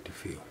it's like to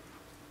feel,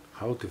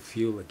 how to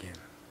feel again,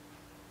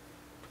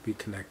 to be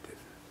connected.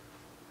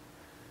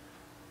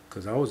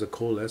 Because I was a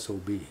cold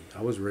SOB.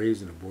 I was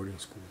raised in a boarding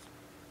school.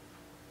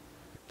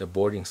 The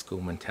boarding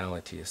school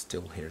mentality is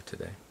still here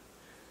today.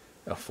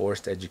 A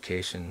forced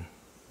education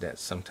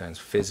that's sometimes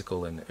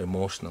physical and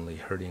emotionally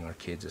hurting our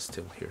kids is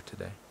still here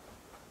today.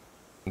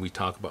 We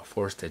talk about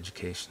forced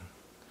education.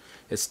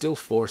 It's still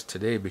forced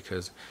today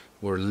because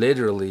we're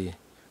literally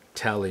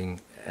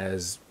telling,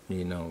 as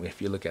you know,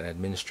 if you look at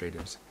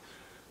administrators,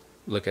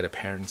 look at a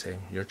parent and say,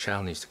 your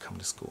child needs to come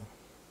to school.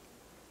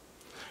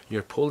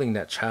 You're pulling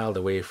that child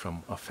away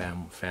from a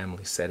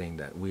family setting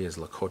that we as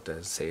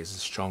Lakota say is the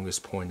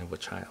strongest point of a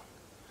child,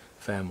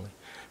 family.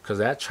 Because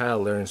that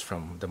child learns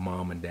from the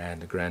mom and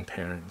dad, the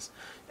grandparents,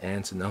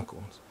 aunts and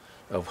uncles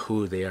of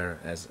who they are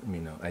as,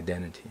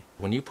 identity.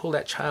 When you pull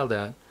that child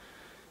out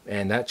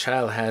and that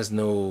child has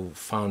no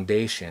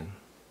foundation,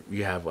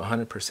 you have a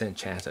 100%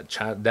 chance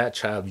that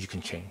child you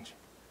can change.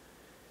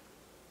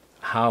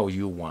 How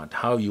you want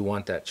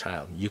that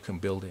child, you can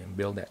build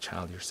that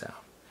child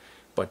yourself.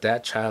 But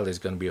that child is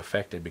going to be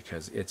affected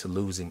because it's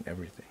losing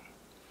everything.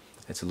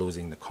 It's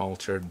losing the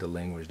culture, the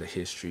language, the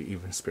history,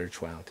 even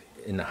spirituality.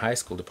 In the high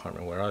school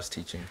department where I was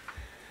teaching,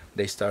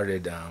 they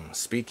started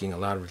speaking a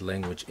lot of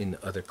language in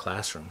other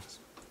classrooms.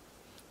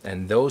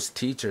 And those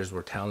teachers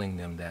were telling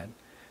them that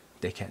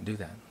they can't do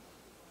that.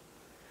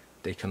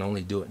 They can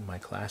only do it in my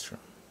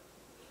classroom.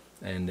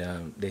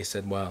 And they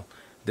said, well,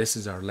 this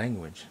is our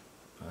language.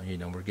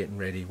 We're getting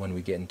ready when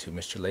we get into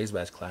Mr.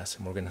 Laisbach's class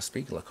and we're going to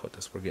speak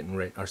Lakotas. We're getting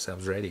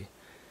ourselves ready.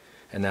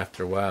 And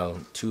after a while,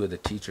 two of the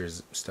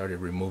teachers started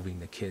removing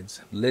the kids.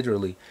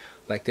 Literally,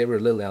 like they were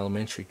little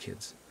elementary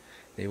kids.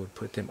 They would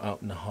put them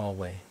out in the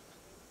hallway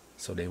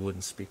so they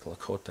wouldn't speak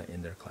Lakota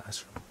in their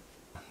classroom.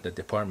 The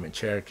department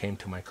chair came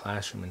to my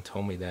classroom and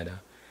told me that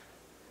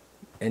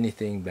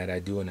anything that I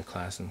do in the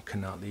classroom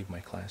cannot leave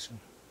my classroom.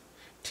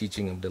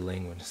 Teaching of the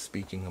language,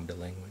 speaking of the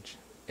language,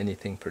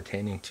 anything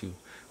pertaining to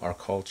our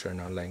culture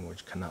and our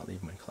language cannot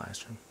leave my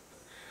classroom.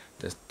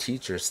 The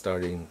teachers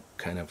started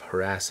kind of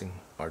harassing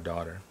our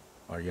daughter,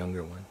 our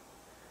younger one,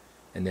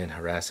 and then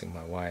harassing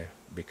my wife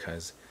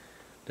because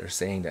they're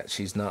saying that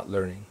she's not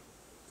learning.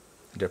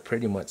 They're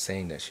pretty much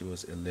saying that she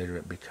was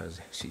illiterate because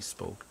she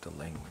spoke the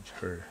language,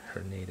 her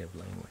native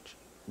language.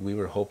 We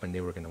were hoping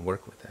they were going to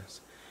work with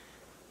us.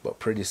 But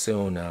pretty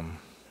soon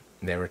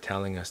they were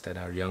telling us that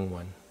our young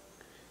one,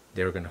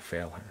 they were going to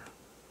fail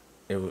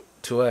her.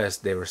 To us,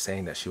 they were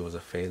saying that she was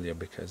a failure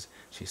because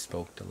she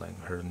spoke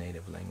her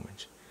native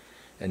language.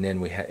 And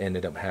then we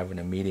ended up having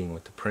a meeting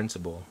with the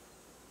principal.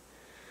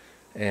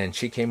 And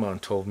she came out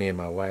and told me and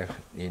my wife,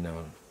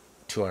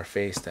 to our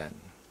face that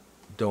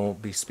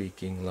don't be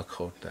speaking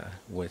Lakota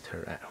with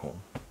her at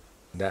home.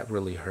 That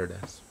really hurt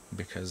us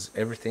because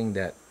everything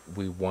that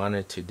we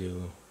wanted to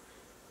do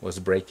was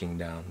breaking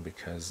down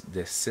because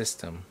this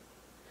system,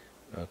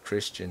 a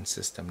Christian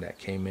system that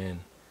came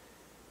in,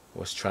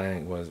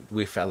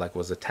 we felt like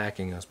was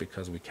attacking us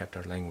because we kept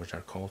our language,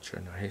 our culture,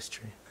 and our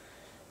history.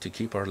 To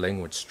keep our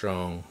language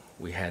strong,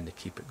 we had to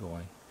keep it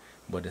going.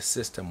 But the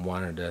system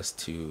wanted us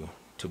to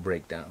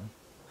break down.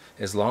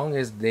 As long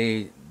as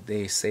they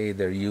say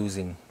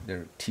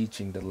they're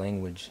teaching the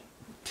language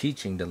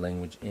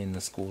in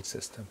the school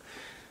system,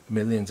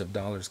 millions of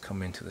dollars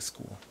come into the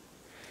school.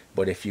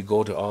 But if you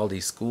go to all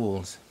these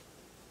schools,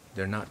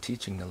 they're not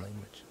teaching the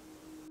language.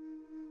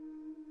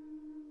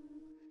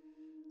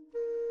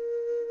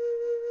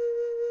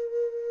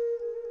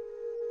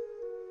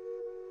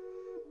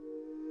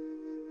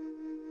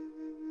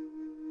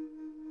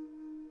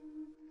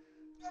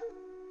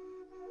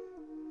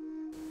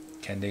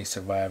 Can they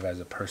survive as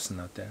a person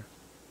out there?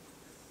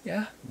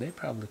 Yeah, they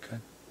probably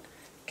could.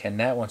 Can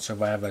that one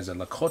survive as a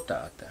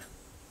Lakota out there?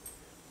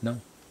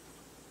 No.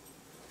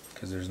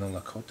 Because there's no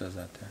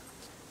Lakotas out there.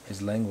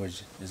 His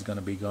language is going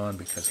to be gone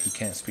because he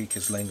can't speak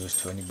his language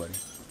to anybody.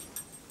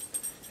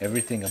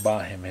 Everything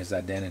about him, his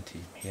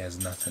identity, he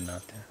has nothing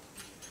out there.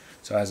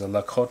 So as a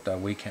Lakota,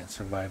 we can't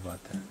survive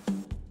out there.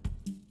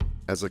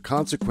 As a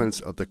consequence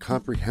of the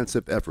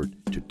comprehensive effort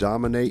to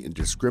dominate and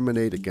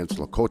discriminate against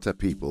Lakota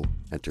people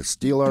and to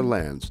steal our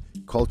lands,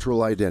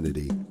 cultural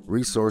identity,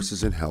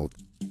 resources, and health,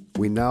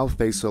 we now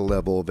face a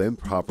level of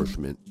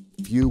impoverishment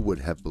few would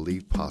have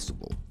believed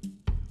possible.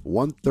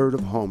 1/3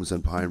 of homes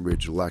in Pine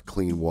Ridge lack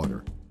clean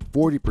water,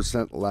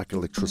 40% lack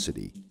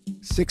electricity,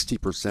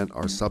 60%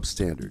 are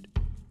substandard,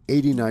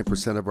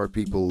 89% of our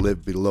people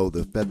live below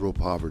the federal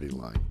poverty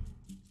line.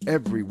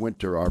 Every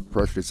winter, our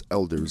precious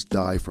elders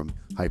die from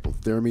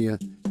hypothermia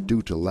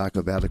due to lack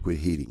of adequate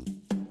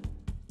heating.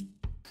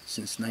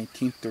 Since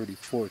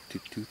 1934 to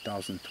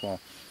 2012,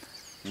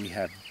 we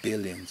had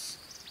billions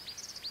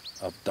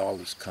of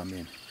dollars come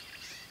in.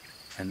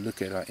 And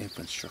look at our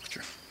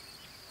infrastructure.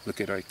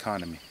 Look at our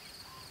economy.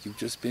 You've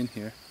just been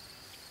here.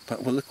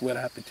 But well, look what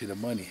happened to the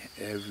money.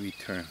 Every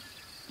turn,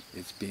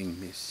 it's being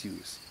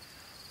misused,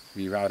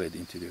 rerouted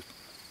into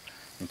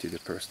the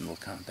personal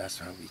account. That's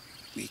how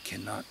we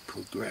cannot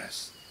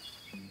progress.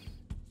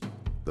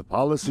 The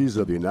policies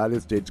of the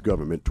United States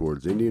government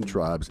towards Indian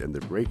tribes and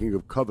the breaking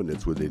of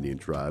covenants with Indian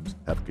tribes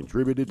have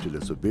contributed to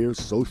the severe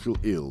social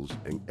ills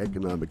and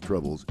economic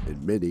troubles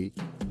in many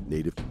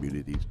Native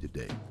communities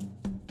today.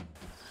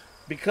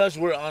 Because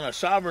we're on a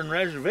sovereign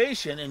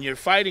reservation and you're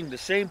fighting the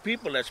same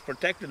people that's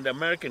protecting the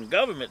American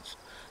government's,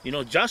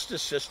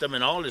 justice system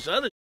and all this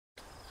other,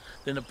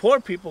 then the poor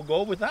people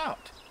go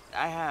without.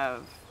 I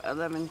have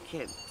 11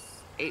 kids,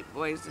 8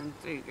 boys and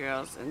 3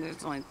 girls, and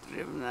there's only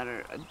 3 of them that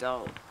are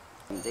adult.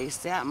 They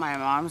stay at my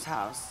mom's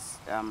house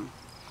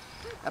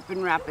up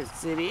in Rapid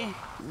City.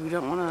 We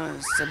don't want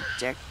to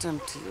subject them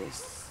to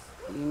this.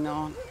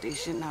 They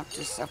shouldn't have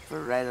to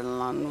suffer right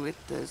along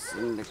with us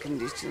in the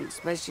conditions,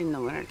 especially in the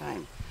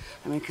wintertime.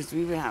 Because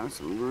we've been having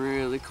some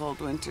really cold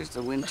winters,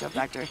 the wind chill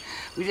factor.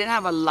 We didn't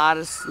have a lot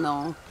of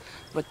snow,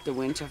 but the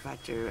wind chill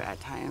factor at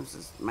times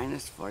is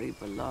 -40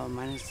 below,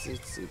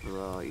 -60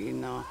 below,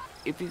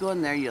 If you go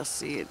in there, you'll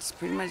see it's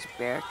pretty much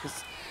bare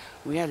because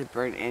we had to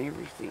burn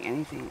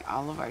anything,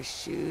 all of our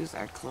shoes,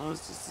 our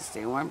clothes, just to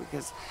stay warm,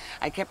 because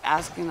I kept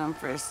asking them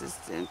for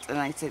assistance. And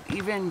I said,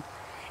 even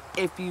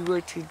if you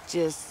were to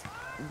just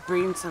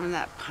bring some of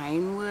that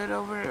pine wood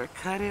over or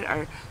cut it,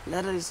 or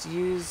let us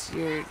use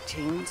your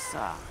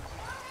chainsaw.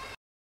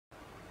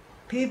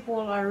 People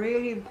are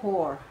really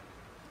poor,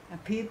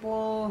 and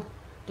people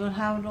don't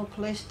have no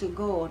place to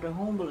go. The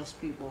homeless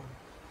people,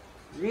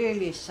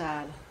 really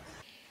sad.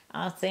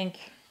 I think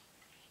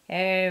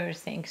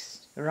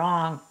everything's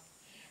wrong.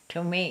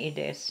 To me it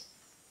is.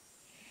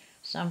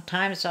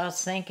 Sometimes I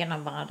was thinking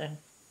about it.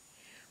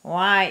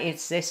 Why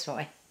it's this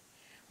way?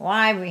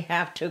 Why we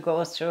have to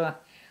go through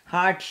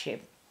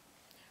hardship?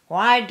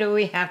 Why do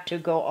we have to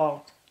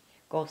go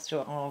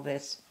through all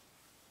this?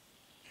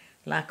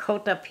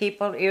 Lakota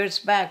people years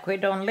back, we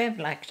don't live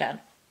like that.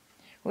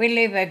 We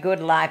live a good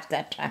life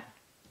that time.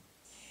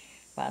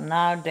 But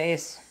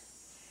nowadays,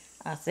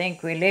 I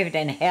think we lived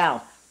in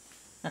hell.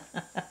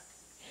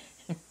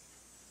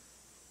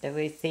 The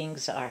way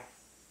things are.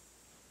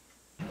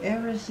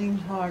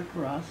 Everything's hard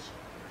for us.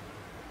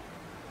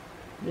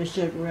 They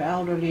said we're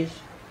elderly,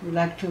 we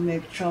like to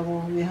make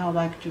trouble, we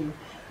like to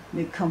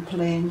make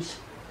complaints.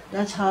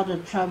 That's how the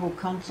tribal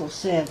council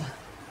said.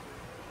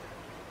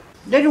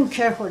 They don't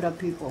care for the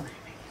people,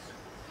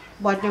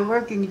 but they're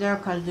working there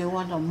because they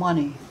want the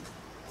money.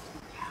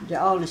 They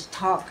always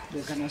talk,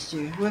 they're gonna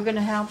say, we're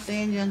gonna help the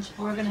Indians,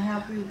 we're gonna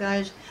help you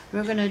guys,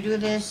 we're gonna do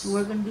this,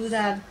 we're gonna do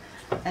that.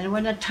 And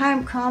when the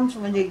time comes,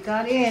 when they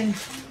got in,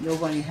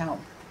 nobody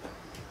helped.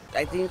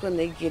 I think when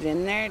they get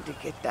in there, they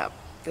get that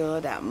feel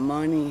of that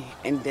money,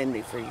 and then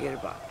they forget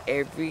about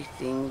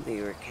everything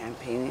they were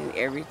campaigning,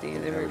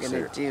 everything they were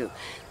gonna do.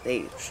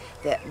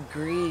 That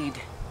greed.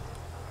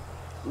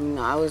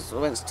 I was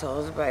once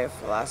told by a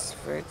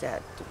philosopher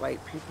that the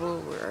white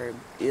people were an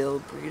ill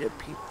breed of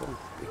people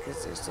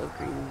because they're so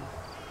greedy.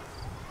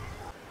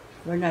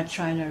 We're not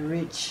trying to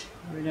rich.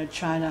 We're not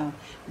trying to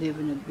live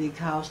in a big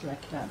house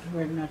like that.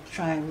 We're not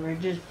trying. We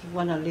just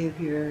want to live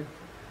here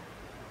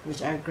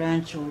with our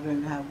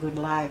grandchildren, have a good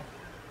life.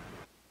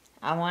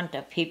 I want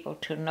the people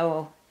to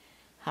know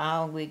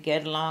how we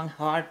get along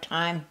hard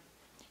time.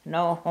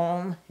 No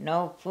home,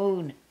 no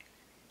food.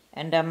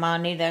 And the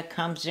money that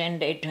comes in,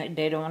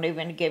 they don't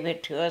even give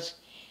it to us.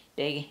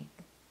 They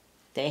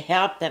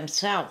help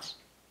themselves.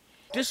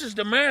 This is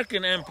the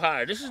American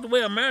empire. This is the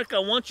way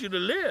America wants you to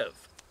live.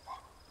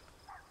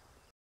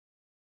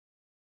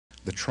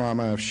 The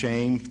trauma of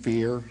shame,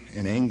 fear,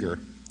 and anger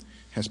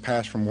has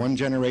passed from one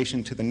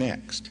generation to the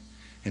next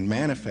and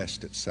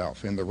manifests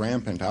itself in the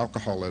rampant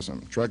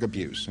alcoholism, drug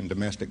abuse, and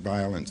domestic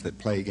violence that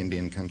plague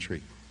Indian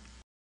country.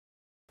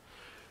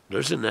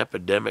 There's an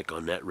epidemic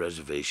on that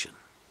reservation.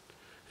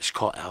 It's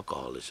called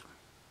alcoholism.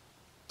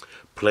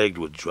 Plagued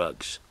with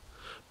drugs,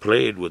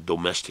 plagued with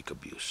domestic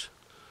abuse,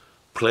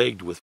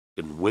 plagued with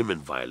women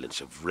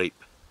violence of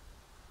rape,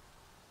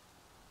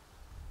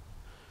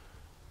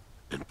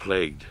 and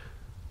plagued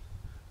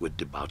with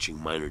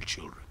debauching minor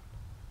children.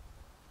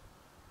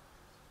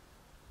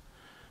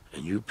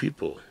 And you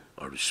people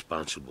are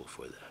responsible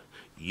for that.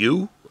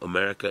 You,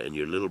 America, and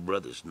your little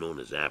brothers known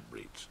as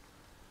half-breeds.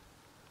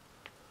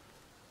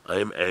 I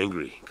am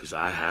angry because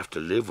I have to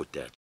live with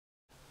that.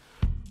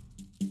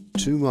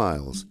 2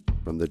 miles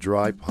from the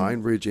dry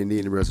Pine Ridge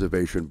Indian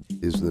Reservation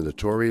is the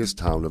notorious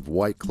town of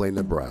White Clay,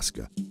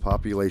 Nebraska,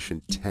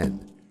 population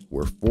 10,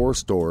 where 4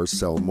 stores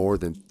sell more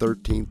than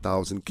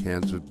 13,000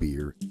 cans of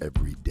beer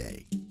every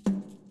day.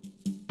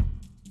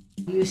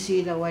 You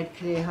see the White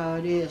Clay, how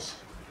it is.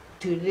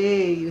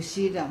 Today you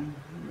see them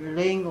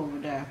laying over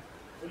there.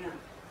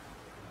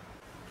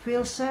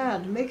 Feel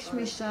sad, makes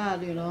me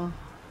sad, you know.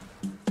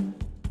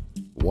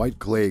 White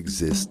Clay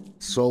exists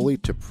solely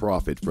to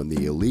profit from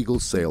the illegal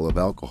sale of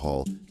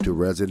alcohol to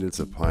residents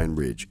of Pine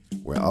Ridge,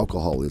 where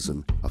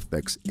alcoholism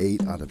affects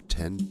 8 out of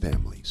 10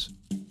 families.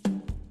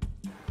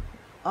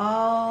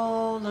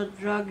 All the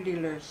drug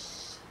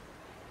dealers,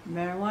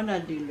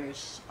 marijuana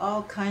dealers,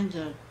 all kinds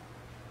of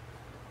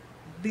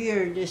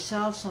beer, they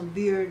sell some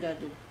beer that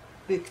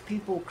makes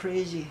people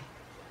crazy.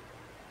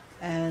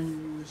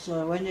 And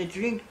so when they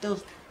drink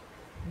those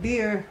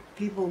beer,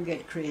 people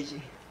get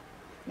crazy.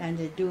 And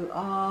they do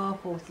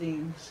awful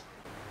things.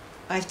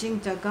 I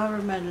think the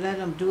government let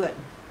them do it.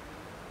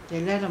 They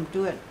let them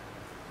do it.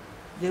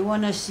 They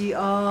want to see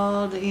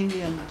all the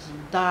Indians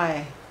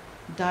die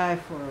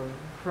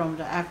from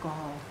the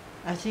alcohol.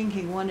 I think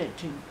he wanted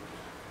to.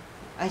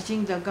 I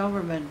think the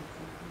government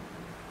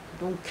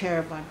don't care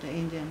about the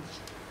Indians.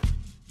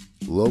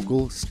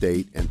 Local,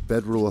 state, and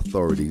federal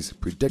authorities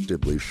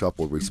predictably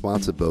shuffle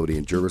responsibility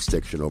and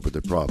jurisdiction over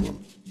the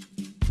problem.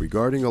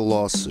 Regarding a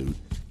lawsuit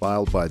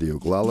filed by the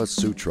Oglala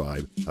Sioux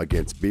Tribe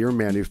against beer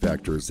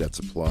manufacturers that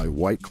supply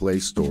White Clay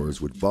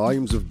stores with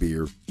volumes of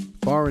beer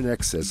far in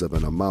excess of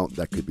an amount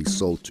that could be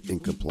sold in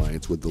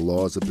compliance with the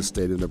laws of the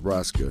state of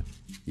Nebraska,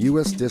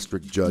 U.S.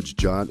 District Judge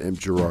John M.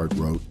 Gerard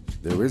wrote,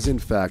 "There is in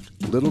fact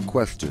little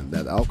question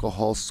that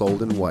alcohol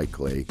sold in White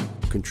Clay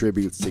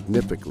contributes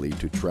significantly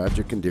to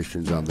tragic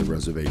conditions on the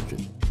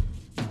reservation."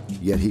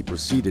 Yet he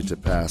proceeded to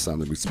pass on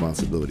the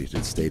responsibility to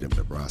the state of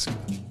Nebraska.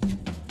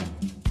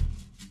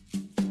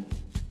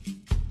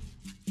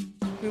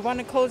 We want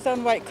to close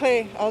down White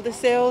Clay. All the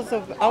sales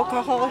of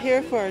alcohol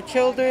here for our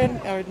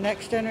children, our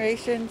next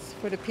generations,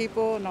 for the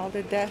people, and all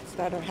the deaths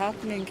that are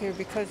happening here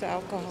because of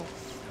alcohol.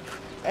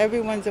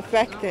 Everyone's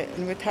affected,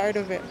 and we're tired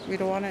of it. We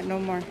don't want it no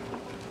more.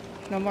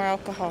 No more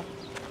alcohol.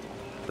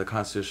 The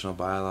constitutional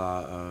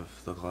bylaw of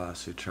the Lakota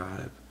Sioux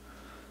Tribe,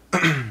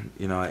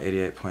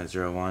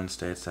 88.01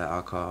 states that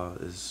alcohol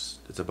is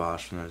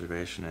abolished from the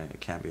reservation and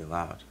it can't be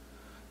allowed.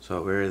 So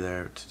what we're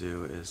there to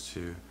do is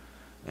to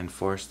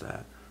enforce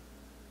that.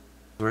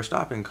 We're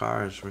stopping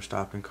cars and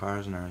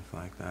everything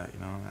like that,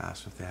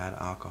 asked if they had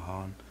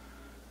alcohol,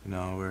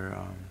 and, we're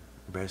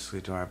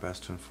basically doing our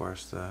best to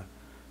enforce the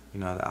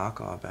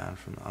alcohol ban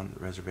on the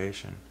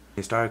reservation.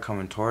 He started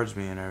coming towards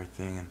me and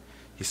everything, and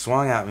he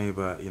swung at me,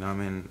 but,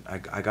 I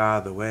got out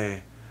of the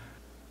way.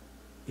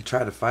 He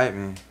tried to fight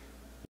me.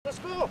 Let's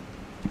go!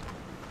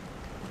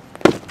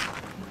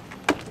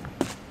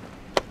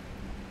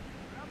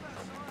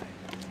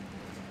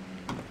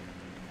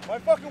 My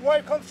fucking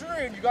wife comes through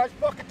and you guys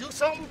fucking do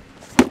something?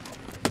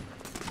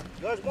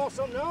 You guys want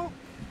something now?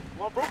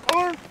 Want broke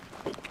corn?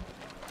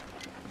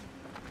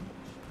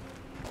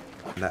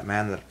 That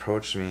man that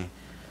approached me,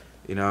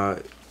 he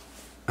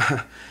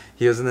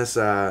was in this,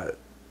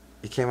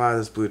 he came out of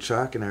this blue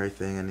truck and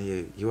everything, and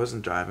he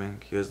wasn't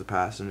driving, he was the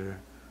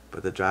passenger,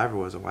 but the driver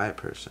was a white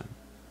person,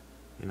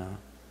 and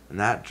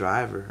that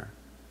driver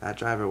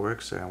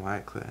works there in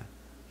White Clay.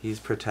 He's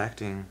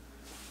protecting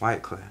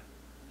White Clay.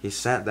 He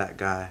sent that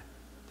guy,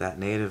 that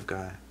native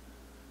guy,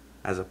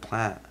 as a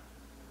plant,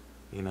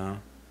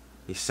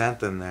 He sent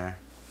them there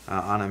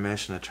on a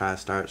mission to try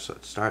to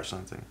start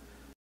something.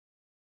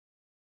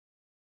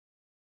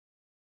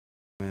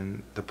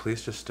 And the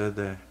police just stood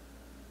there.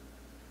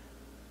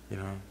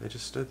 They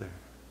just stood there.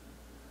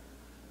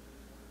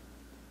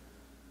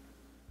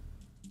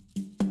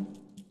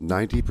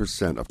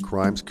 90% of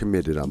crimes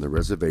committed on the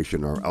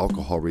reservation are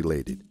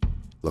alcohol-related.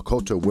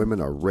 Lakota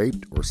women are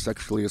raped or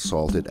sexually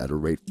assaulted at a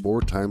rate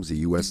 4 times the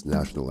U.S.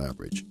 national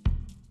average.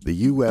 The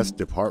U.S.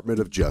 Department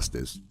of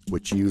Justice,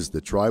 which used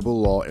the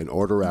Tribal Law and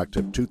Order Act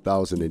of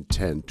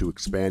 2010 to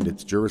expand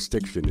its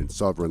jurisdiction in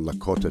sovereign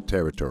Lakota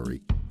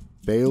territory,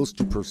 fails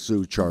to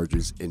pursue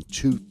charges in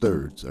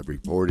 2/3 of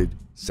reported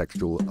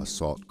sexual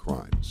assault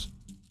crimes.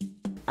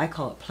 I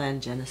call it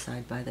planned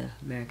genocide by the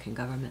American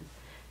government.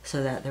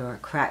 so that there are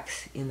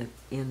cracks in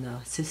the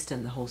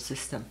system, the whole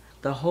system.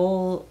 The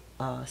whole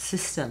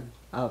system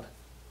of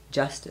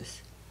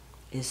justice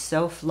is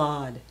so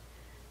flawed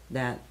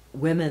that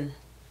women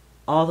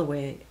all the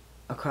way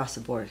across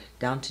the board,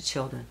 down to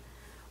children,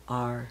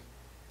 are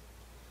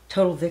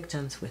total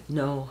victims with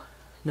no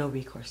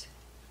recourse.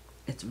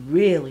 It's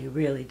really,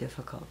 really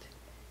difficult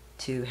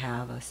to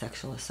have a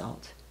sexual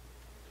assault,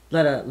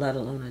 let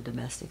alone a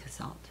domestic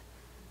assault,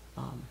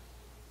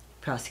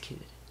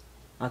 prosecuted.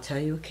 I'll tell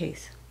you a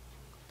case.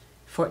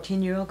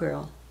 14-year-old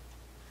girl,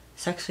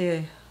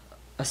 sexually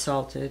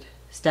assaulted,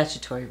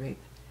 statutory rape,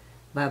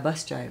 by a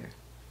bus driver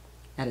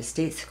at a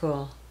state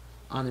school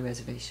on the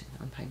reservation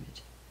on Pine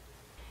Ridge.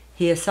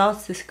 He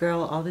assaults this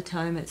girl all the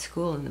time at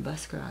school in the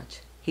bus garage.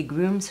 He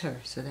grooms her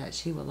so that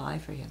she will lie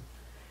for him.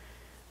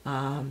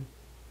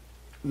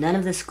 None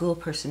of the school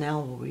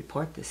personnel will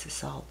report this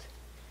assault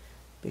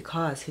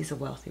because he's a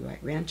wealthy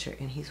white rancher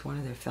and he's one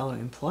of their fellow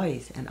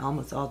employees, and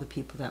almost all the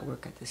people that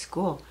work at the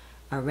school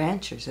are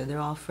ranchers, and they're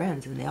all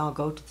friends, and they all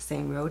go to the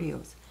same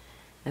rodeos,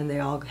 and they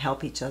all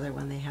help each other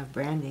when they have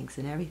brandings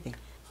and everything.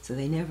 So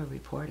they never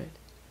report it.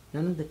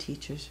 None of the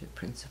teachers or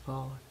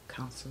principal,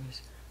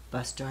 counselors,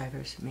 bus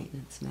drivers,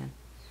 maintenance men.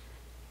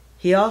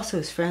 He also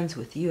is friends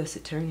with the U.S.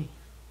 Attorney.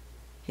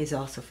 He's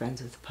also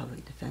friends with the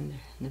public defender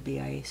and the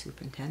BIA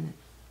superintendent.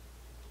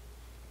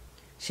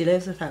 She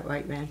lives with that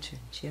white rancher,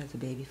 and she has a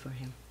baby for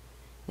him.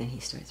 Then he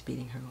starts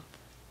beating her up.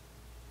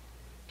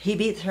 He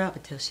beats her up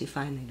until she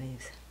finally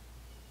leaves.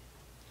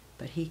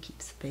 But he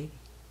keeps the baby.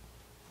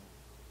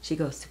 She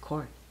goes to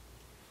court.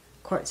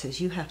 Court says,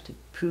 you have to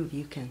prove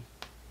you can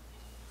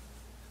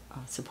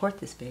support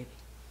this baby.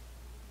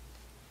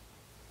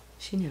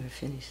 She never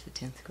finished the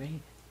 10th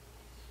grade.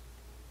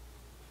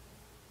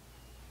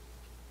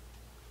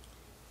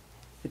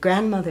 The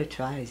grandmother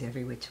tries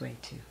every which way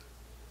to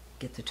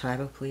get the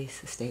tribal police,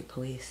 the state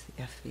police,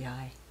 the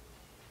FBI,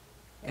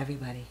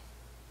 everybody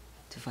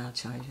to file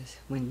charges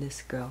when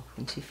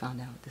she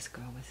found out what this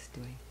girl was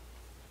doing.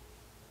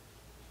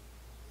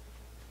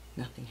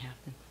 Nothing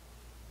happened.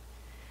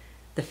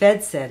 The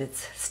Fed said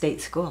it's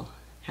state school,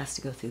 has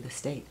to go through the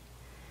state.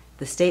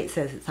 The state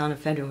says it's on a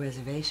federal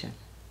reservation.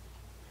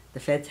 The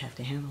feds have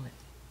to handle it.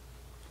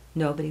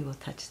 Nobody will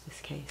touch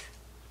this case.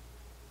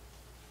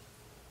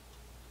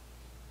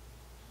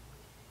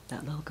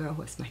 That little girl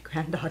was my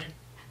granddaughter.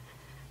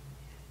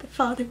 The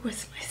father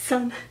was my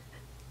son.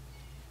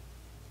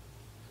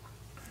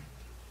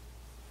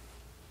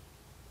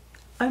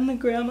 I'm the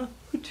grandma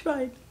who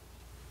tried.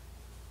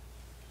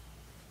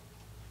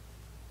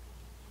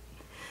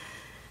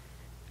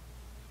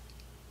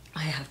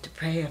 I have to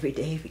pray every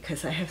day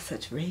because I have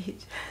such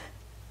rage.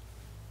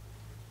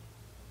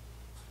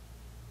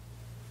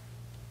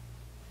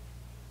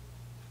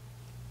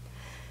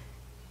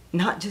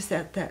 Not just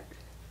at that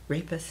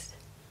rapist,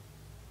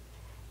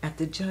 at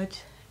the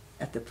judge,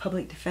 at the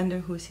public defender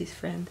who is his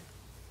friend,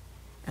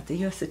 at the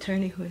U.S.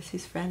 attorney who is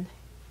his friend,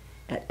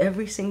 at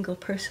every single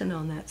person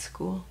on that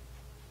school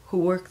who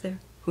worked there,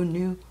 who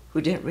knew,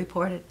 who didn't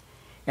report it,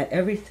 at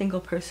every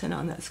single person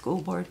on that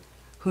school board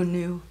who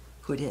knew,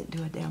 who didn't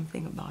do a damn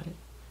thing about it,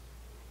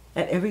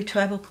 at every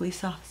tribal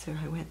police officer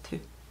I went to.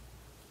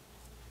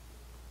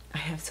 I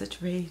have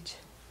such rage.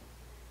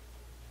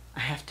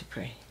 I have to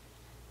pray.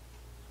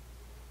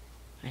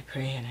 I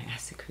pray and I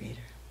ask the Creator.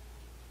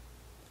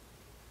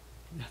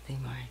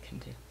 Nothing more I can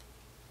do.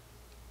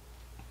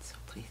 So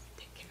please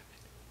take care of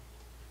it.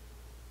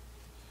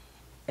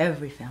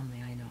 Every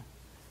family I know,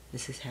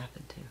 this has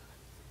happened to.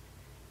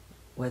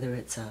 Whether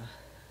it's a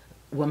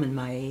woman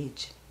my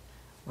age,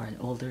 or an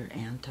older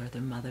aunt or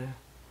their mother,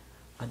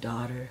 a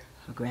daughter,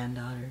 a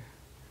granddaughter,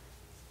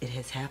 it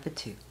has happened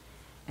to.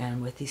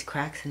 And with these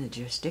cracks in the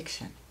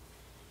jurisdiction,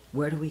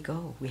 where do we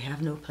go? We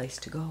have no place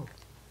to go.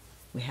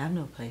 We have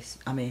no place.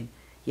 I mean,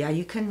 yeah,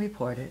 you can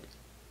report it.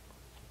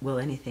 Will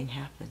anything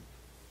happen?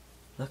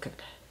 Look at,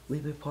 we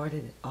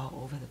reported it all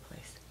over the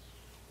place.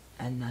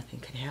 And nothing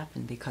could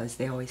happen because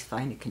they always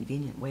find a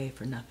convenient way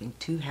for nothing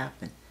to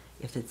happen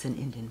if it's an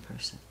Indian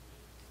person.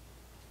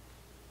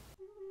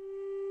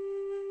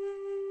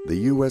 The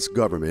U.S.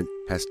 government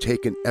has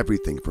taken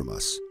everything from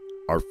us: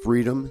 our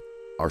freedom,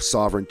 our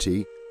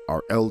sovereignty,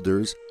 our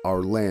elders,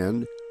 our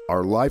land,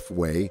 our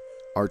lifeway,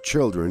 our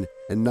children,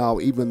 and now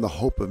even the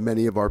hope of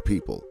many of our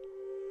people.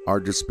 Our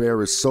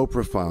despair is so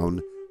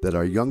profound that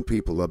our young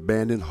people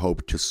abandon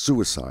hope to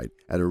suicide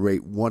at a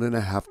rate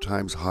 1.5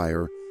 times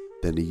higher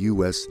than the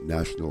U.S.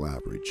 national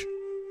average.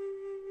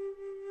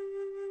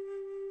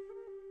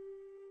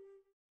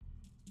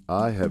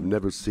 I have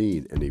never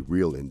seen any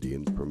real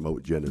Indians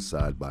promote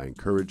genocide by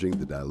encouraging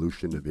the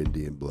dilution of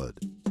Indian blood.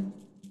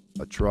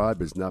 A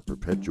tribe is not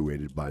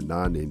perpetuated by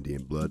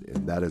non-Indian blood,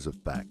 and that is a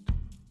fact.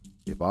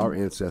 If our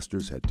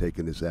ancestors had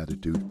taken this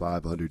attitude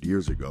 500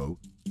 years ago,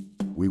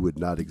 we would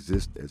not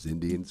exist as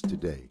Indians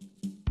today.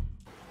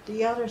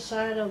 The other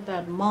side of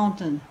that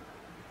mountain,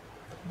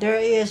 there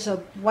is a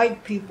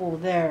white people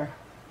there.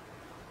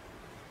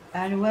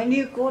 And when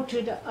you go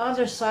to the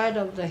other side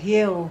of the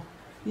hill,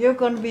 you're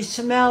going to be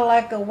smell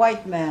like a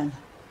white man.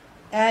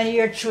 and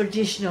your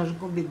traditional is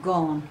going to be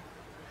gone,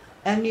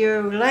 and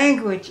your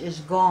language is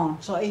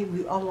gone. So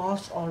we all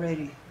lost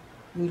already.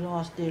 They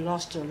lost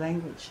their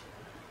language.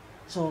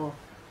 So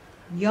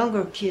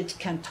younger kids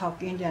can't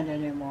talk Indian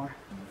anymore.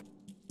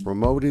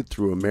 Promoted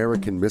through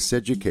American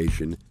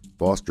miseducation,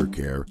 foster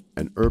care,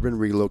 and urban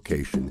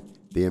relocation,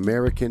 the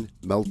American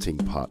melting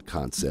pot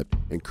concept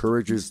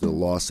encourages the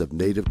loss of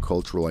native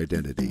cultural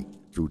identity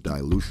through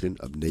dilution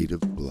of native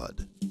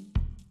blood.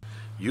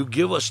 You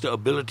give us the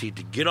ability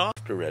to get off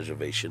the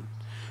reservation,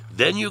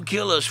 then you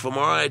kill us from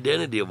our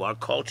identity of our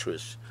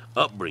cultures,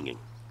 upbringing.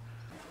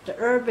 The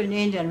urban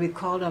Indian, we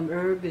call them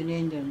urban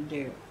Indian,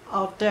 they're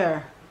out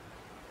there,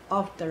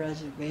 off the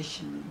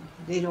reservation.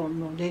 They don't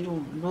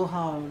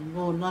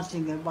know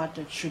nothing about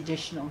the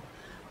traditional.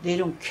 They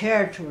don't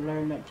care to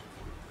learn it.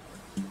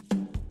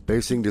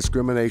 Facing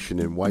discrimination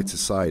in white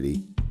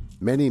society,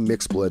 many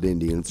mixed-blood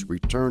Indians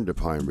return to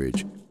Pine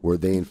Ridge, where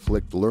they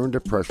inflict learned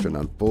oppression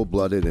on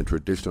full-blooded and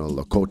traditional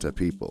Lakota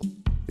people,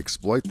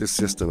 exploit the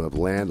system of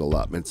land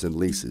allotments and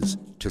leases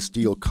to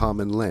steal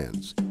common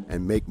lands,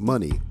 and make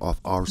money off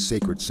our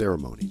sacred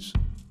ceremonies.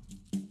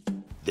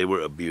 They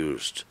were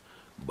abused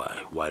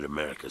by white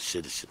America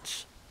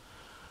citizens.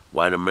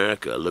 White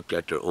America looked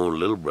at their own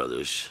little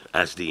brothers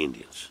as the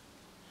Indians.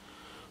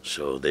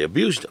 So they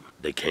abused them.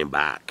 They came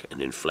back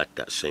and inflict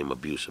that same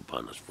abuse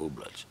upon us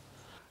full-bloods.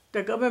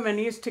 The government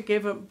used to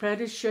give them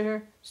British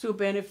share Sioux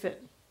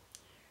benefit.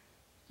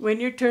 When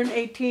you turn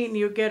 18,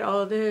 you get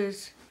all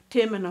this,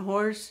 Tim and a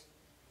horse,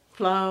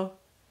 plow,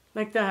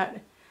 like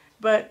that.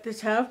 But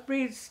this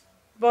half-breeds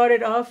bought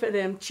it off of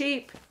them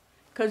cheap,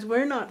 because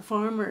we're not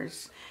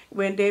farmers.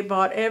 When they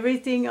bought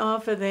everything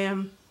off of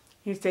them,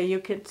 he said, you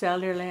can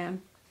sell your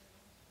land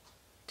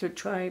to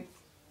tribe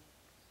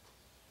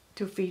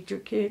to feed your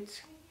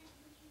kids.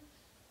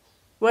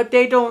 What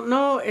they don't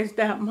know is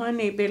that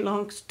money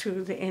belongs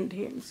to the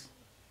Indians.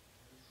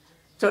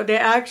 So they're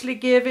actually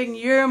giving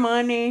your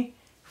money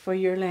for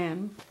your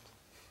land.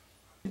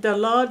 The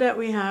law that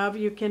we have,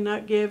 you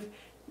cannot give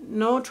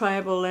no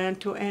tribal land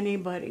to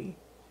anybody,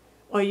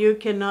 or you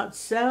cannot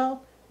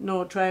sell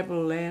no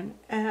tribal land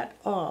at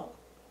all.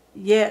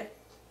 Yet,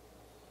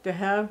 the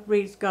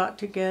half-breeds got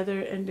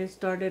together and they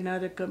started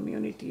another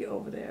community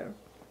over there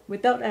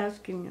without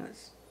asking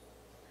us.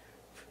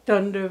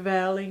 Thunder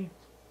Valley.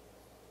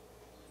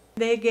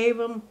 They gave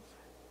them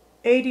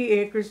 80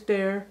 acres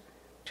there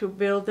to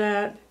build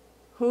that.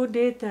 Who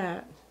did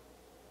that?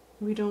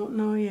 We don't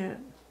know yet.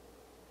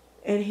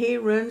 And he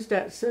runs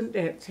that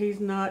Sundance. He's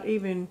not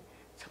even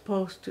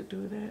supposed to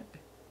do that.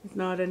 He's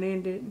not an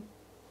Indian.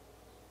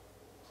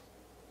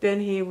 Then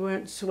he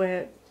went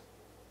sweat.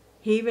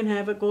 He even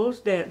have a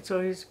ghost dance,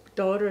 so his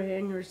daughter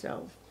hang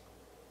herself.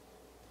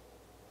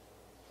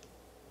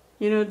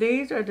 You know,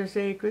 these are the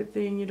sacred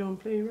thing you don't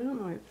play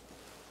around with.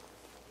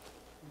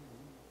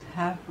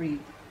 Half-breed,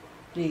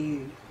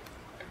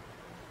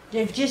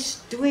 they're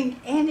just doing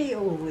any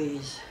old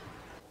ways.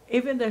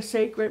 Even the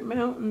sacred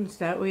mountains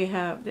that we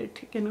have, they're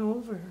taking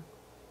over.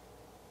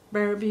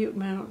 Bear Butte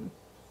Mountain.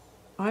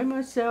 I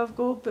myself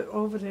go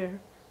over there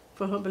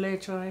for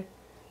Hubbalay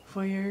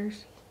for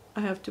years.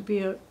 I have to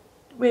be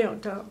way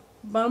on top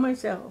by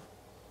myself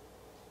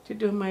to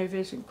do my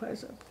vision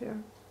quest up there.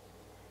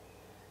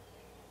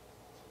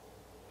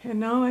 And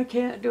now I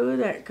can't do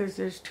that because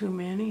there's too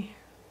many.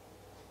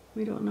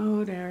 We don't know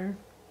who they are.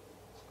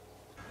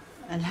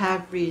 And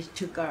half-breeds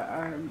took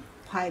our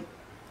pipe.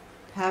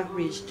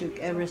 Half-breeds took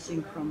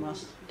everything from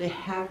us. They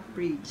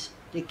half-breeds.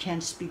 They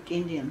can't speak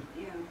Indian.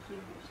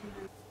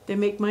 They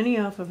make money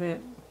off of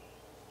it.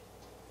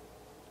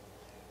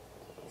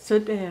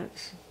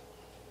 Sundance,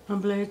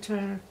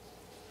 Hubbalay,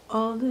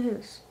 all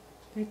this,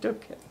 they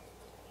took it.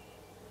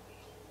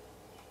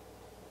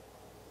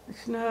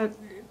 It's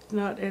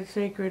not as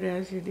sacred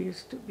as it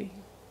used to be.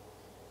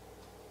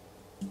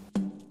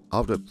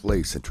 Out of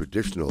place in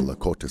traditional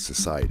Lakota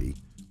society,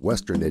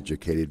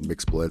 Western-educated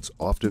mixed-bloods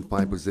often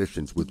find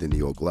positions within the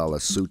Oglala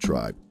Sioux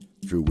tribe,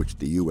 through which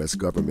the U.S.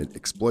 government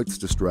exploits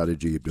the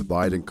strategy of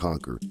divide and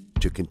conquer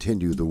to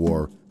continue the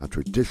war on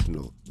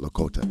traditional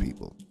Lakota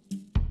people.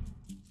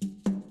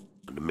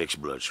 The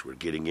mixed bloods were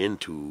getting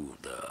into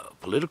the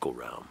political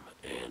realm,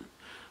 and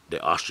they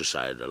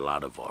ostracized a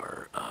lot of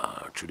our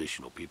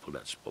traditional people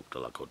that spoke the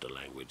Lakota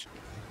language.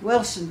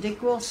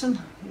 Dick Wilson,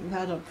 he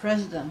had a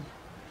president,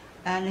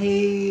 and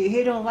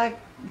he don't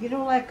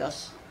like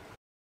us.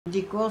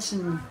 Dick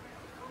Wilson,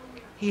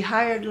 he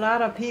hired a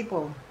lot of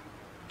people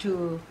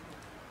to,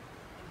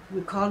 we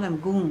call them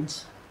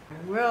goons.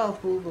 We're all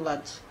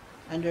full-bloods,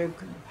 and they're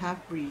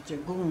half-breeds, they're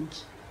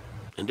goons.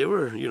 And they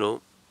were, you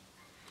know,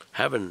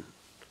 having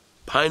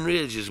Pine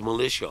Ridge's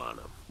militia on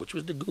them, which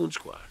was the goon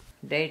squad.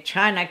 They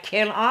trying to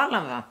kill all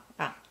of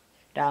them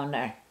down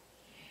there.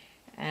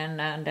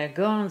 And the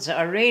goons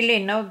are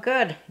really no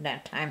good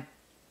that time.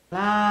 A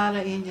lot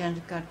of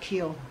Indians got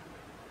killed.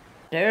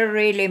 They're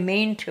really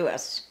mean to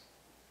us.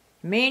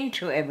 Mean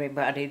to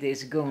everybody,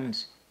 these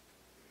goons.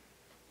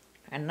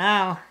 And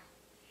now,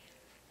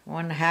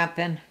 what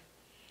happened?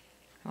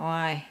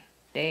 Why,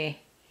 they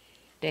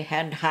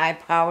had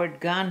high-powered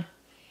gun,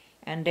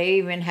 And they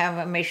even have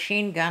a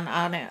machine gun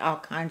on it, all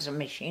kinds of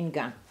machine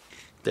gun.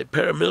 They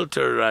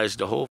paramilitarized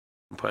the whole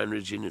Pine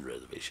Ridge Indian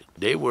Reservation.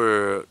 They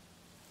were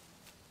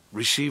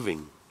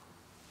receiving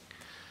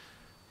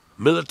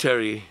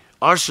military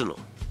arsenal.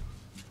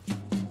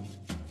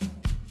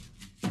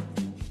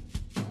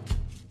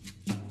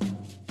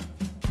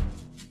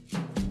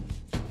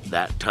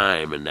 That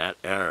time and that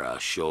era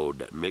showed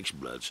that mixed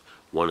bloods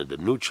wanted to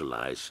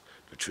neutralize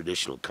the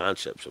traditional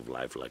concepts of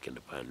life like in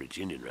the Pine Ridge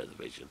Indian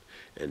Reservation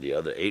and the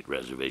other 8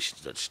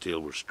 reservations that still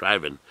were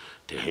striving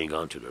to hang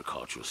on to their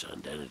cultural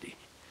identity.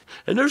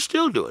 And they're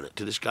still doing it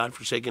to this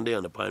godforsaken day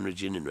on the Pine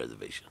Ridge Indian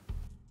Reservation.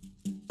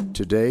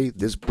 Today,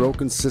 this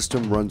broken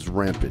system runs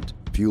rampant,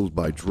 fueled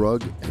by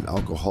drug and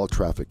alcohol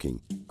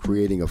trafficking,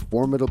 creating a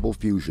formidable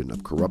fusion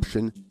of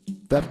corruption,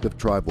 theft of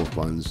tribal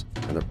funds,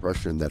 and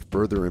oppression that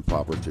further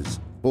impoverishes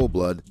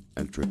full-blood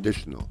and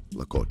traditional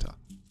Lakota.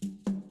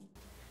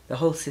 The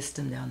whole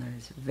system down there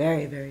is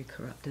very, very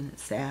corrupt, and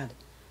it's sad.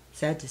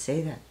 Sad to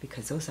say that,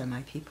 because those are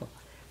my people.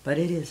 But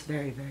it is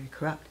very, very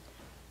corrupt.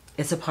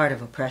 It's a part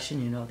of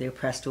oppression, you know. The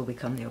oppressed will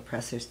become the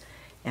oppressors,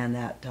 and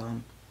that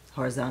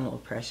horizontal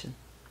oppression,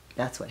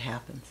 that's what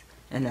happens,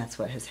 and that's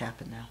what has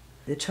happened now.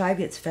 The tribe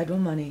gets federal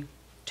money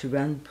to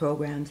run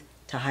programs,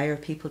 to hire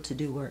people to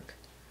do work,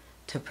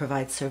 to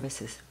provide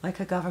services, like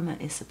a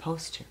government is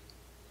supposed to.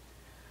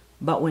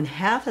 But when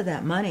half of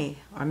that money,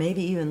 or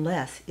maybe even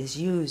less, is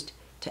used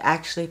to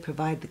actually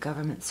provide the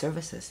government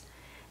services,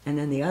 and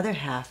then the other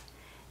half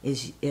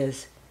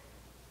is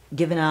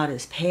given out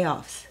as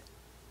payoffs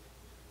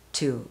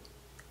to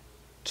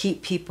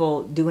keep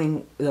people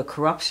doing the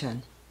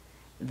corruption,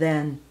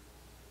 then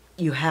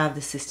you have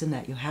the system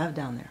that you have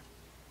down there.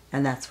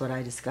 And that's what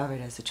I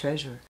discovered as a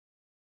treasurer.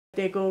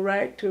 They go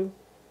right to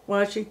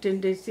Washington,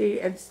 D.C.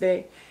 and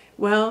say,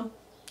 well,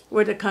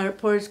 we're the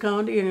poorest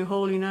county in the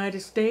whole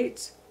United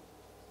States.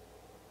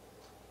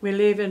 We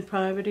live in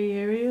poverty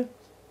area.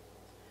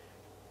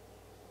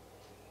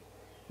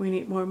 We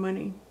need more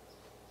money.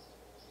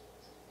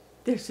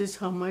 This is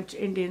how much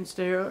Indians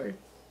there are.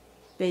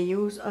 They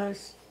use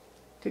us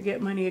to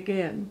get money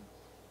again,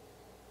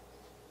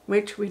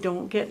 which we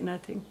don't get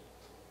nothing.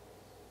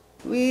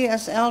 We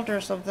as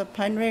elders of the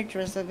Pine Ridge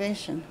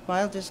Reservation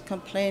filed this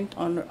complaint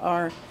on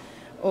our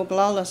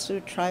Oglala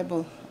Sioux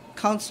tribal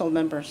council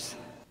members.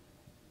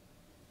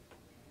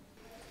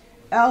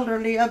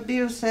 Elderly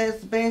abuse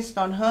is based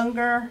on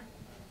hunger,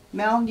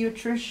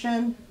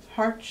 malnutrition,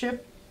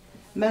 hardship,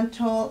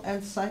 mental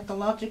and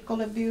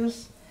psychological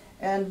abuse,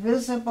 and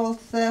visible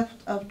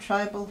theft of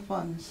tribal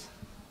funds.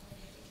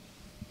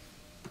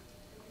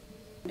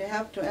 They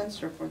have to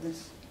answer for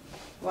this.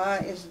 Why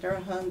is there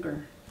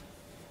hunger?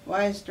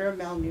 Why is there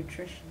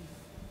malnutrition?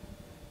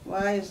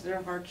 Why is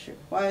there hardship?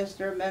 Why is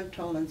there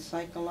mental and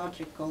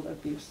psychological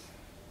abuse?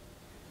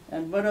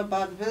 And what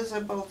about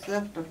visible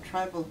theft of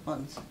tribal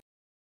funds?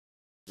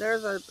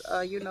 There's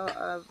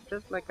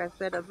just like I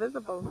said, a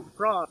visible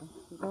fraud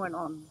going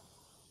on,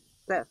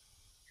 theft.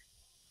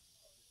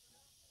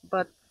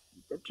 But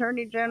the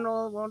Attorney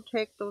General won't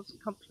take those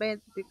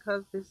complaints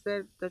because they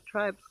said the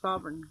tribe's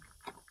sovereign.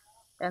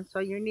 And so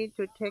you need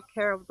to take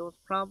care of those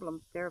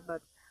problems there.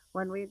 But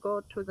when we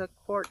go to the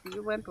court,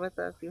 you went with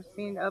us, you've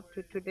seen up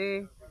to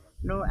today,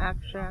 no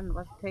action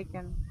was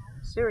taken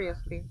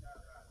seriously,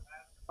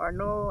 or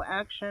no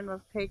action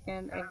was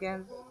taken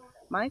against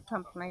my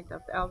complaint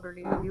of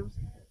elderly abuse.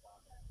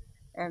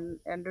 And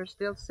they're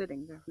still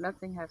sitting there.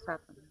 Nothing has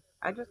happened.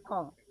 I just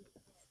called.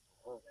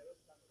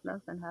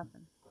 Nothing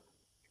happened.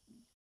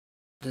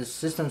 The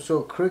system's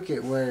so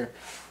crooked where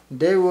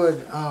they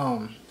would,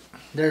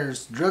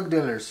 there's drug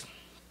dealers,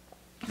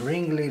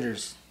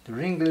 ringleaders. The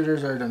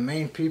ringleaders are the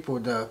main people,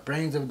 the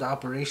brains of the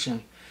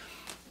operation.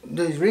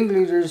 These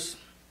ringleaders,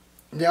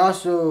 they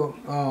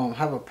also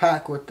have a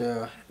pact with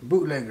the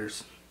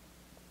bootleggers.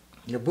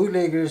 The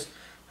bootleggers,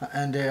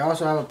 and they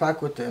also have a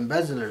pact with the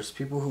embezzlers,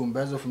 people who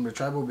embezzle from the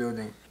tribal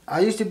building. I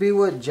used to be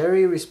with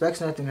Jerry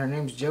Respects Nothing. Her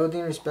name's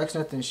Geraldine Respects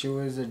Nothing. She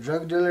was a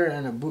drug dealer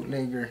and a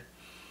bootlegger.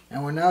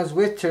 And when I was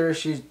with her,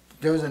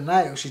 there was a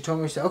night she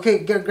told me, she said, okay,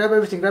 grab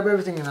everything.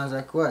 And I was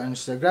like, what? And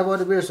she said, grab all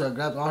the beer. So I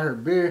grabbed all her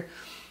beer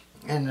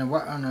and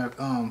on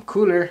a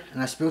cooler,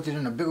 and I spilled it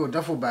in a big old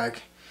duffel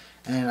bag.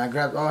 And I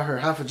grabbed all her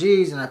half a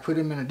G's and I put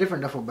them in a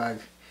different duffel bag.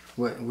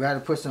 We had to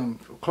put some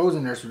clothes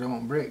in there so they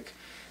won't break.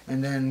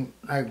 And then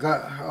I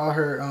got all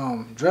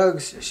her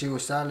drugs. She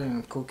was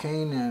selling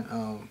cocaine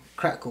and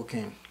crack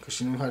cocaine because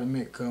she knew how to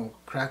make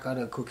crack out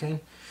of cocaine.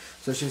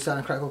 So she was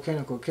selling crack cocaine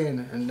and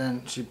cocaine, and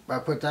then I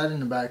put that in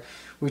the bag.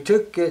 We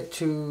took it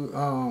to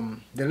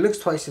the Looks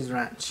Twice's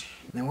ranch.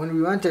 And when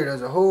we went there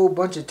was a whole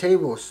bunch of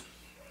tables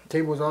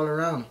all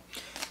around.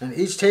 And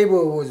each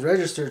table was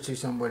registered to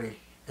somebody.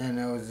 And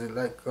it was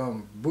like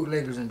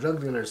bootleggers and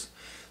drug dealers.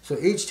 So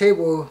each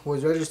table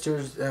was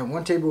registered, and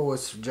one table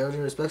was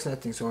Geraldine Respects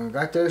Nothing. So when we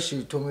got there,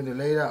 she told me to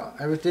lay out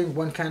everything,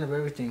 one can of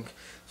everything.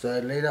 So I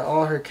laid out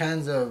all her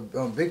cans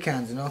of, big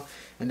cans, you know,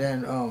 and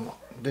then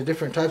the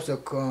different types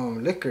of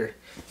liquor,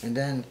 and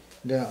then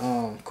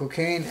the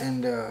cocaine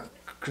and the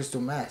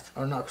crystal meth,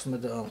 or not crystal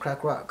meth, the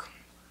crack rock.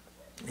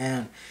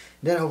 And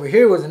Then over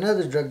here was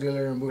another drug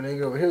dealer and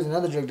bootlegger. Over here was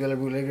another drug dealer,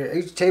 bootlegger.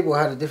 Each table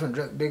had a different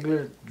drug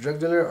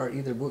dealer or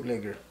either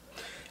bootlegger.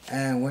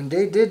 And when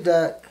they did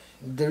that,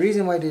 the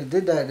reason why they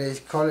did that, they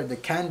call it the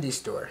candy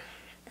store.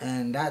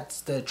 And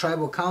that's the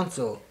tribal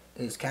council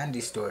is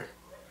candy store.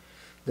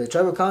 The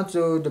tribal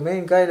council, the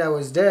main guy that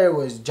was there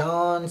was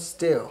John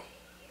Still.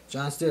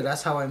 John Still,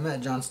 that's how I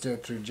met John Still,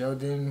 through Joe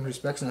didn't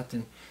respect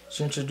nothing.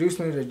 She introduced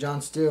me to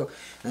John Still.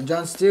 And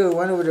John Still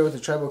went over there with the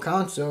tribal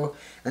council,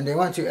 and they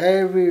went to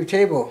every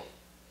table.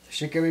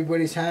 Shook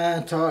everybody's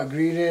hand, talked,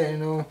 greeted, you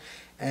know,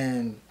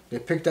 and they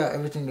picked out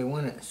everything they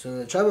wanted. So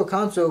the tribal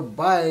council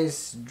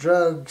buys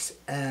drugs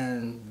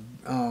and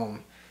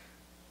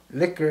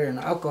liquor and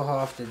alcohol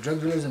off the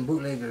drug dealers and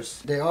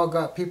bootleggers. They all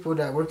got people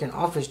that work in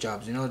office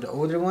jobs, you know, the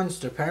older ones,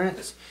 their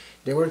parents.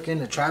 They work in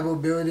the tribal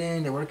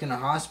building, they work in the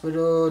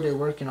hospital, they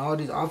work in all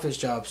these office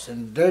jobs,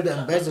 and they're the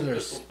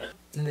embezzlers.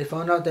 And they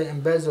found out they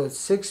embezzled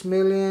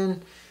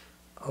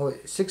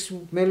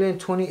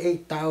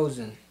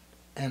 $6,028,000.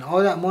 And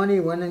all that money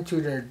went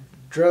into their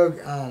drug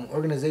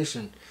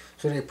organization.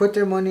 So they put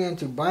their money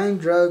into buying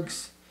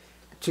drugs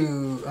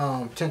to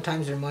 10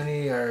 times their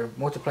money or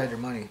multiply their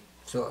money.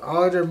 So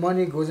all their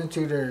money goes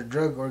into their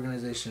drug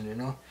organization, you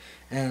know.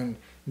 And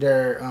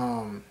they're,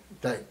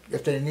 like,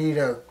 if they need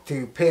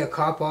to pay a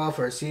cop off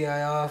or a CI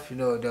off, you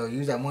know, they'll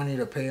use that money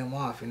to pay them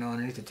off, you know,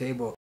 underneath the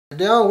table.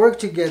 They all work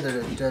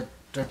together.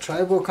 The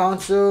tribal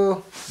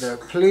council, the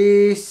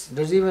police,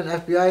 there's even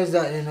FBI's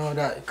that, you know,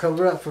 that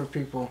cover up for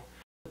people.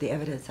 The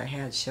evidence I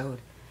had showed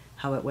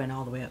how it went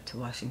all the way up to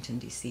Washington,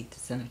 D.C., to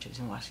senators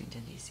in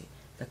Washington, D.C.,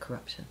 the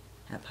corruption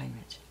at Pine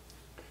Ridge.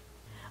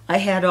 I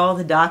had all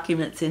the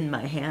documents in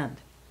my hand.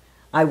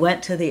 I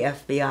went to the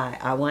FBI,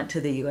 I went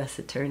to the U.S.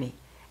 attorney,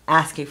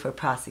 asking for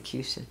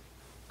prosecution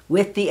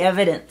with the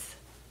evidence.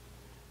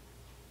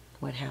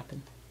 What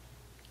happened?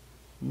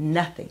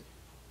 Nothing.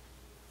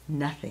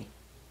 Nothing.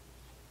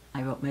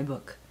 I wrote my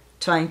book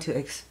trying to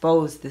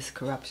expose this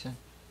corruption.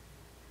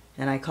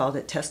 And I called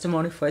it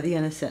Testimony for the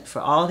Innocent, for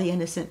all the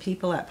innocent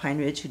people at Pine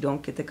Ridge who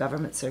don't get the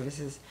government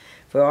services,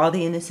 for all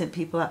the innocent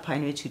people at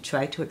Pine Ridge who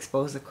try to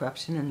expose the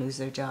corruption and lose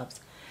their jobs,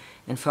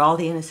 and for all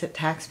the innocent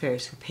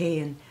taxpayers who pay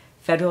in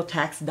federal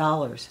tax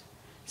dollars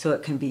so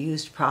it can be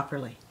used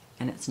properly,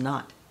 and it's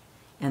not.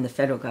 And the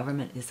federal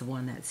government is the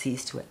one that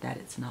sees to it that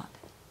it's not.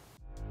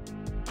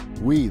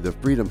 We, the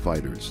freedom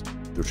fighters,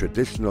 the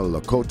traditional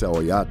Lakota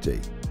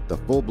Oyate, the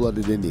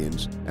full-blooded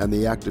Indians, and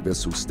the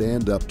activists who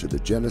stand up to the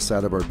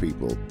genocide of our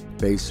people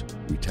face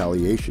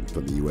retaliation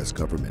from the U.S.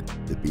 government,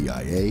 the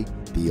BIA,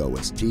 the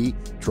OST,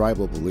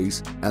 tribal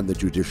police, and the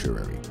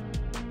judiciary.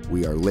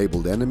 We are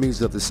labeled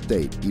enemies of the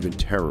state, even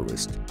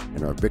terrorists,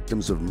 and are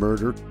victims of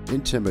murder,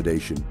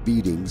 intimidation,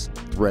 beatings,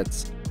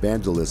 threats,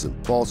 vandalism,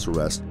 false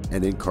arrest,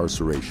 and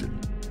incarceration.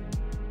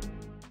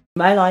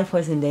 My life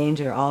was in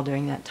danger all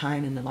during that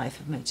time in the life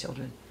of my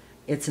children.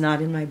 It's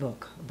not in my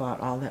book about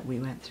all that we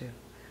went through,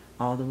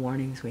 all the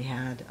warnings we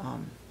had,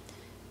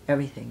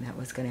 everything that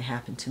was going to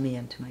happen to me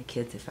and to my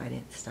kids if I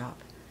didn't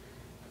stop.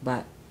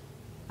 But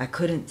I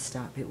couldn't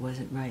stop. It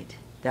wasn't right.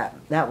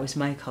 That was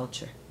my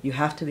culture. You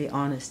have to be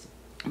honest.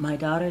 My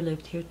daughter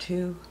lived here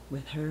too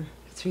with her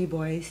 3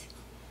 boys,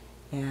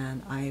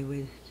 and I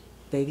would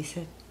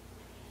babysit.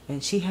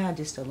 And she had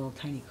just a little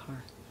tiny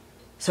car.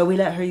 So we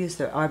let her use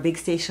our big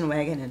station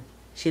wagon, and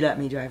she let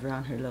me drive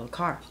around her little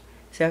car.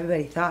 So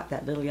everybody thought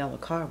that little yellow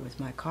car was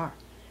my car.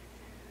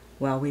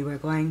 Well, we were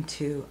going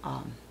to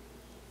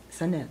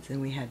Sundance,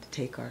 and we had to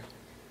take our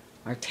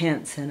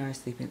tents and our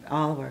sleeping,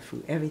 all of our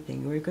food,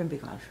 everything. We were going to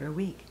be gone for a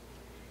week.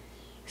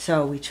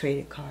 So we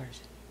traded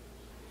cars.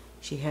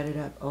 She headed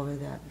up over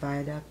that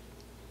viaduct,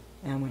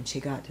 and when she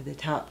got to the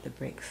top, the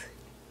brakes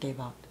gave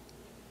out.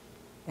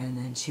 And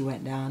then she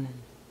went down,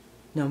 and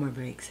no more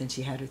brakes, and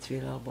she had her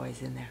 3 little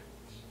boys in there.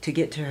 To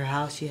get to her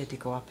house, she had to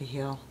go up a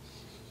hill,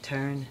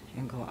 turn,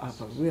 and go up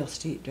a real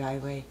steep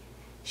driveway.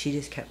 She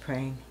just kept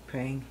praying,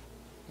 praying,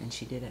 and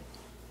she did it.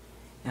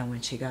 And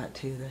when she got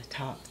to the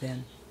top,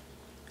 then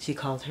she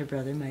called her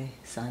brother, my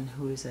son,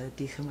 who is a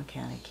diesel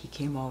mechanic. He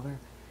came over,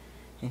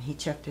 and he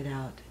checked it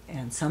out,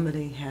 and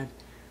somebody had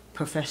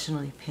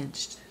professionally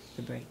pinched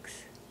the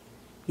brakes.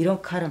 You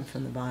don't cut them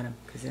from the bottom,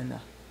 because in the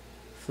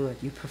fluid,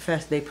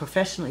 they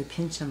professionally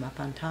pinch them up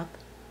on top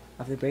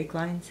of the brake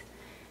lines,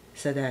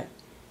 so that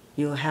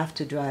you'll have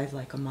to drive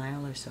like a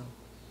mile or so,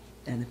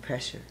 and the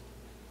pressure,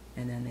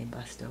 and then they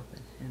bust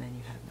open, and then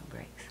you have no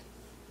brakes.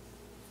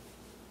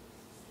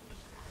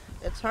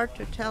 It's hard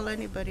to tell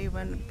anybody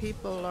when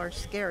people are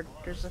scared.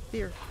 There's a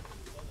fear.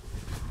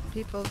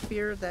 People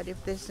fear that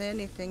if they say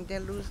anything,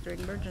 they'll lose their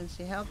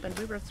emergency help, and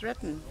we were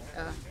threatened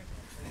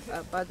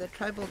by the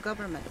tribal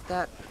government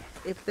that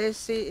if they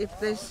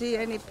see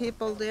any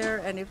people there,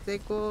 and if they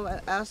go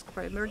ask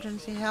for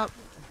emergency help,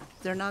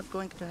 they're not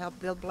going to help.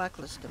 They'll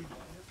blacklist them.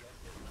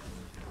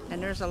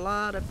 And there's a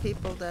lot of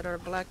people that are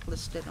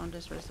blacklisted on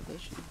this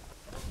reservation.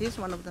 He's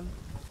one of them.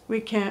 We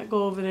can't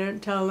go over there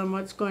and tell them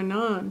what's going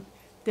on.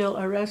 They'll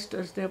arrest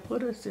us, they'll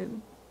put us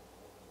in.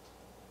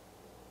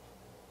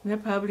 They'll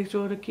probably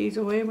throw the keys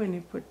away when they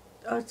put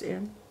us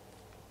in.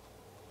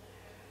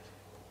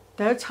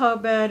 That's how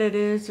bad it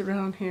is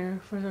around here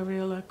for the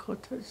real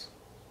Lakotas.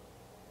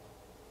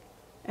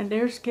 And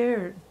they're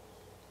scared.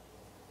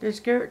 They're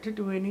scared to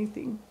do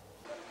anything.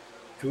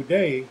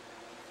 Today,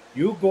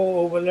 you go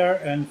over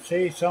there and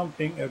say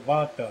something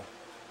about the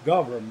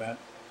government,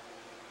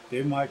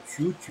 they might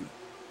shoot you.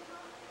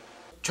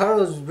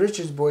 Charles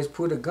Richards' boys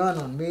put a gun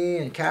on me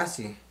and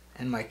Cassie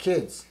and my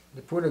kids. They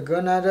put a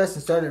gun at us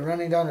and started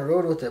running down the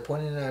road with it,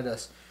 pointing it at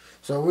us.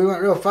 So we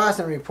went real fast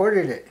and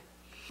reported it.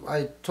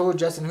 I told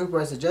Justin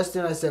Hooper, I said,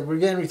 Justin, I said, we're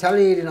getting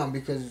retaliated on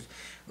because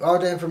all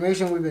the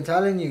information we've been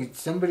telling you,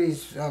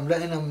 somebody's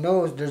letting them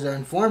know, there's an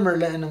informer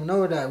letting them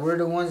know that we're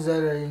the ones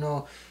that are, you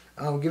know,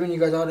 giving you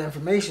guys all the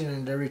information,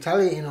 and they're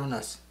retaliating on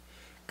us.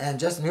 And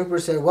Justin Hooper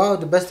said, wow,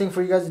 the best thing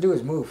for you guys to do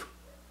is move.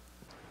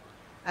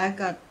 I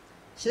got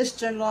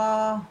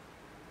sister-in-law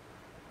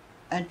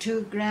and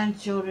 2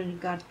 grandchildren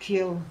got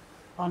killed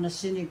on a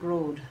scenic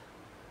road.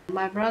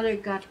 My brother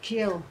got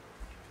killed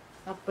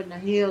up in the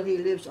hill. He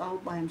lives all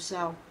by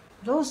himself.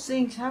 Those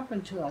things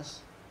happen to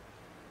us.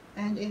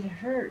 And it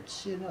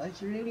hurts, you know,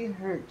 it really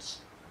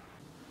hurts.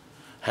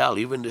 Hell,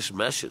 even this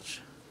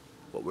message,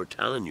 what we're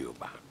telling you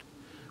about,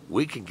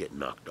 we can get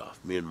knocked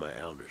off, me and my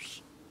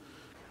elders.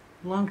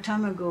 Long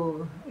time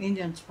ago,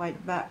 Indians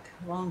fight back.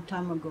 Long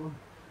time ago,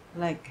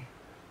 like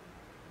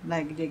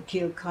they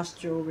killed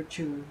Custer over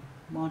to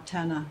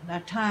Montana.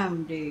 That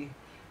time, the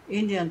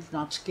Indians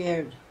not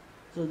scared,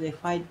 so they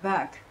fight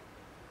back.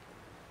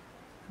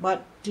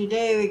 But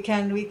today we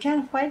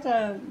can't fight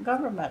the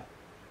government.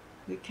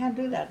 We can't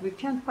do that. We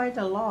can't fight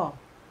the law.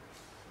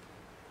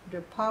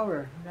 The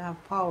power, they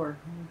have power.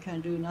 We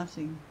can do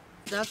nothing.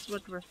 That's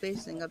what we're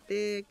facing, a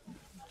big,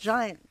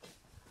 giant,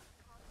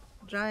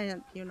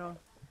 you know,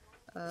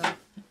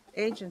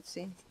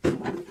 agency.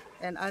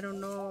 And I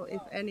don't know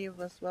if any of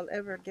us will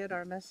ever get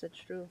our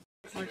message through.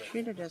 We're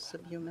treated as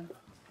subhuman.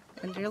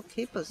 And they'll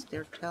keep us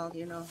there till,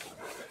 you know,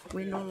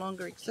 we no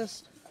longer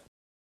exist.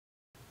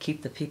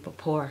 Keep the people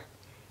poor.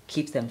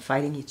 Keep them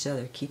fighting each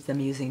other. Keep them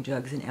using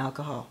drugs and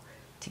alcohol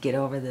to get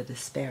over the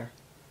despair.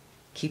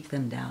 Keep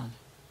them down.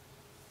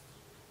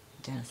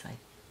 Genocide.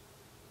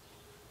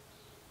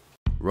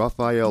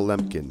 Raphael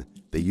Lemkin,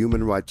 the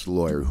human rights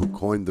lawyer who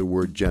coined the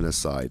word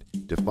genocide,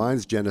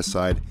 defines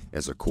genocide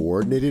as a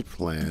coordinated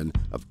plan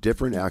of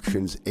different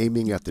actions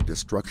aiming at the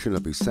destruction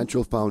of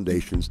essential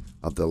foundations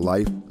of the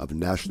life of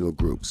national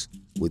groups,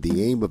 with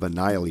the aim of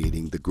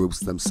annihilating the groups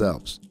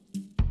themselves.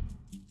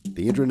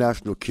 The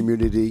international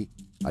community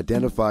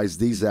identifies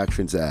these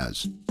actions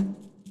as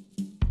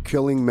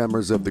killing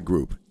members of the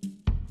group,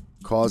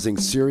 causing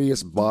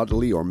serious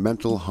bodily or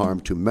mental harm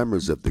to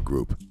members of the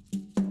group,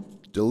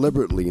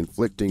 deliberately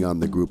inflicting on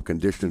the group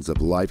conditions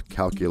of life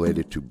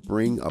calculated to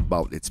bring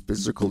about its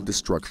physical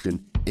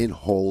destruction in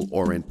whole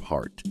or in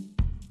part,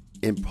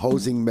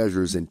 imposing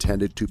measures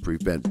intended to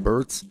prevent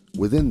births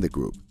within the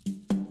group,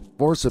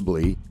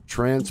 forcibly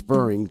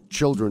transferring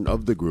children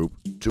of the group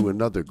to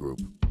another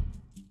group.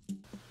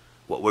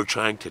 What we're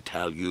trying to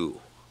tell you,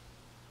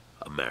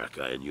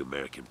 America and you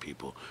American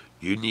people,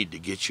 you need to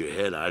get your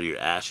head out of your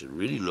ass and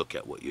really look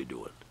at what you're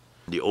doing.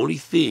 The only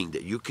thing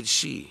that you can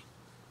see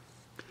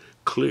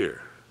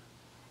clear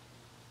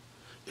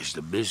is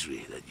the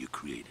misery that you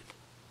created.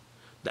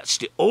 That's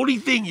the only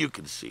thing you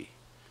can see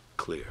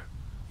clear.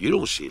 You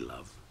don't see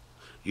love.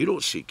 You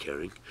don't see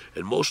caring.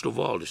 And most of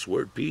all, this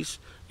word peace,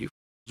 you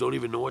don't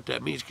even know what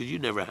that means because you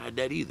never had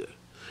that either.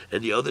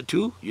 And the other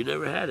two, you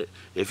never had it.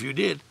 If you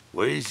did,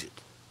 where is it?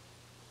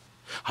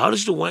 How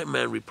does the white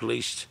man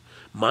replace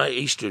my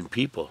eastern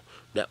people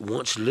that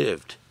once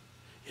lived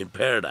in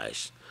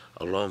paradise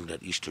along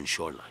that eastern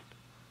shoreline?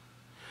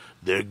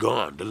 They're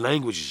gone. The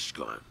language is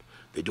gone.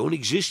 They don't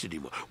exist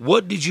anymore.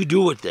 What did you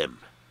do with them?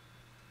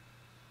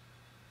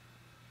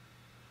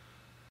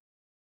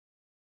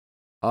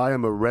 I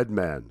am a red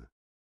man.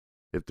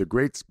 If the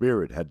Great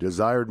Spirit had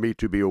desired me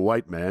to be a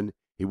white man,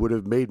 he would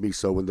have made me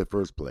so in the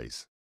first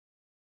place.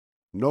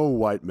 No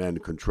white man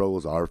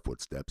controls our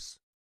footsteps.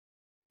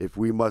 If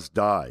we must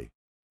die,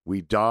 we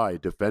die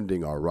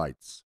defending our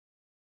rights.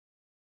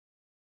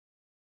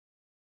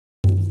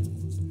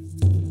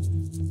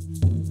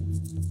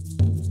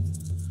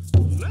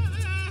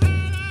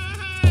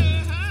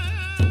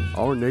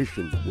 Our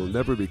nation will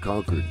never be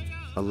conquered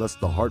unless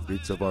the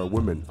heartbeats of our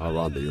women are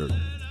on the earth.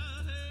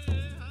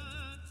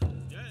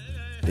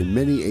 In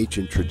many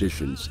ancient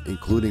traditions,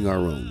 including our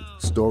own,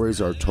 stories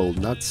are told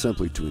not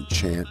simply to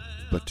enchant,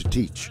 but to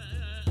teach.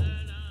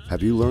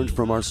 Have you learned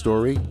from our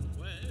story?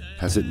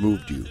 Has it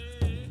moved you?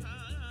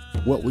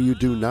 What will you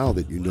do now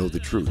that you know the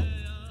truth?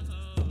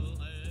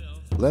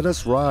 Let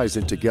us rise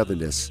in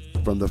togetherness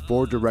from the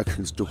 4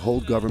 directions to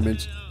hold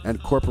governments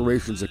and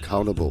corporations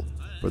accountable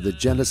for the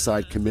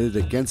genocide committed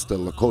against the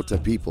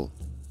Lakota people.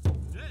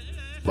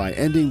 By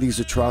ending these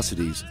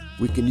atrocities,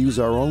 we can use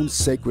our own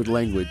sacred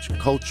language,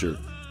 culture,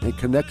 and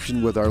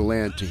connection with our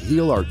land to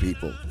heal our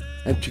people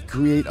and to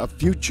create a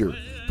future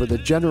for the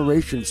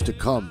generations to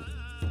come.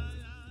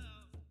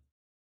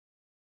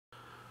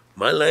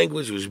 My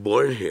language was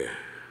born here,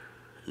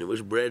 and it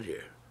was bred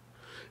here,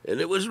 and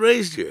it was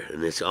raised here,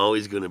 and it's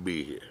always going to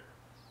be here.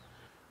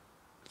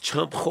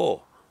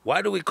 Champho.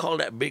 Why do we call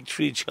that big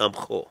tree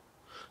champho?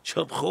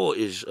 Champho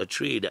is a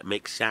tree that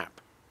makes sap.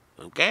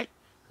 Okay?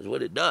 That's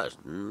what it does.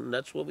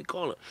 That's what we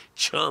call it.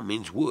 Cham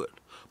means wood.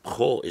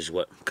 Pho is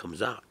what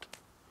comes out.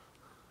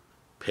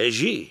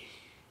 Peji.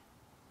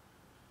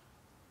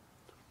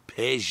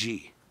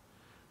 Peji.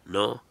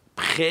 No,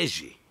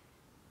 preji.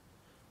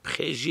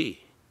 Preji.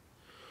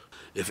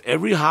 If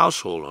every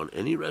household on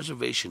any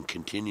reservation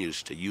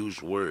continues to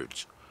use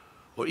words,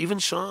 or even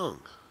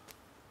song,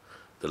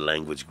 the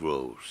language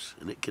grows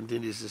and it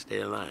continues to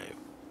stay alive.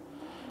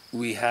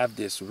 We have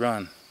this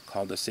run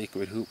called the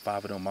Sacred Hoop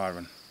Favado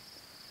Marvin.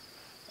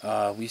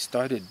 We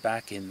started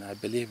back in, I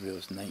believe it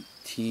was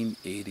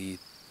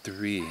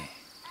 1983.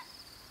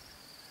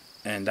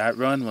 And that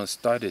run was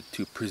started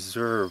to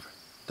preserve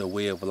the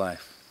way of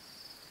life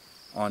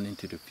on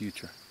into the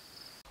future.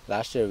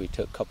 Last year we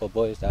took a couple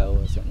boys that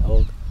was in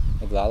old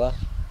Iglala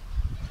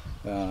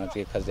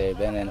because they've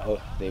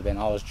been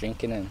always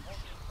drinking, and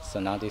so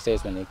now these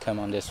days when they come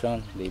on this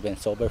run, they've been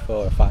sober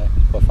for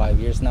 5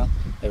 years now,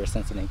 ever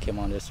since they came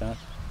on this run.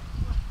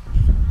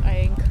 I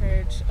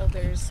encourage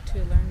others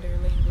to learn their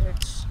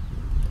language.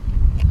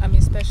 I mean,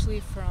 especially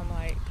from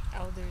like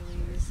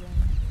elderlies and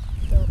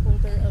the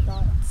older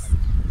adults.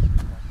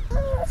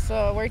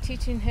 So we're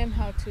teaching him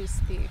how to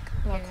speak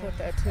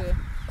Lakota too.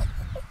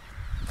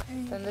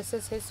 And this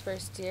is his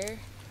first year.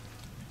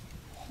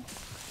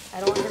 I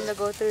don't want him to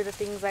go through the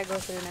things I go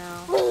through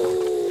now.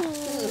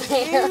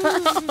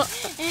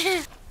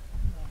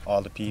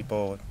 All the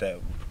people that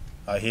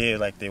are here,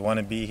 like they want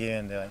to be here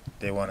and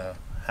they want to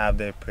have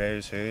their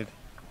prayers heard.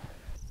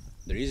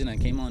 The reason I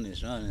came on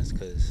this run is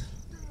because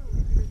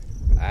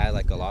I had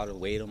like a lot of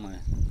weight on my,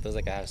 feels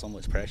like I have so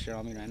much pressure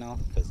on me right now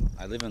because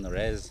I live in the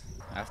res.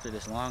 After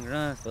this long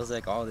run, it feels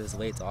like all this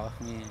weight's off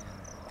me and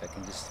I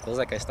can just, feels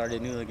like I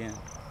started new again.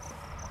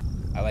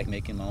 I like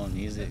making my own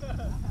music.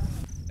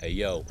 Hey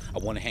yo, I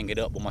wanna hang it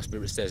up, but my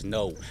spirit says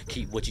no.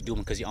 Keep what you're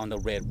doing, cause you're on the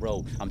red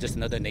road. I'm just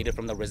another native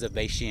from the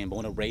reservation,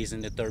 born and raised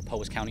in the 3rd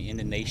Powers County in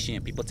the nation.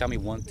 People tell me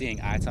one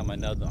thing, I tell them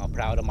another. I'm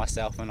proud of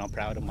myself and I'm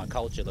proud of my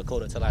culture.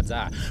 Lakota till I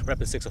die,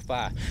 reppin'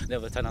 605.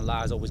 Never telling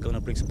lies, always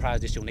gonna bring surprise.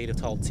 This your native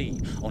tall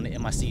T. On the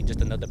MIC, just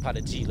another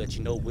prodigy. Let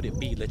you know what it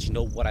be, let you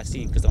know what I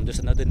see. Cause I'm just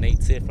another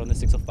native from the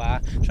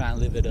 605. Trying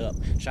to live it up,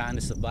 trying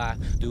to survive.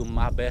 Doing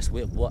my best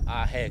with what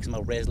I had. Cause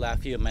my res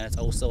life here, man, it's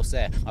oh so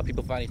sad. My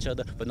people find each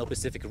other for no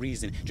specific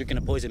reason. Drinking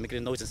the poison, making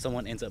a noise, and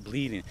someone ends up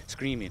bleeding,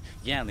 screaming,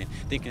 yelling,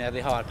 thinking that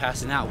they're hard,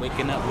 passing out,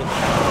 waking up with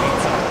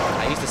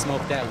I used to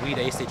smoke that weed,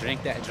 I used to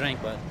drink that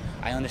drink, but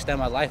I understand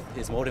my life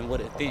is more than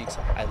what it thinks.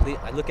 I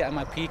look at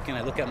my peak and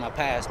I look at my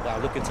past, but I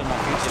look into my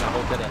future and I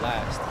hope that it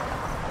lasts.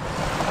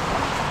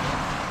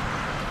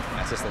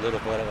 That's just a little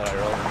bit of what I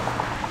wrote.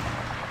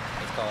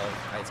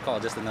 It's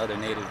called Just Another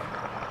Native.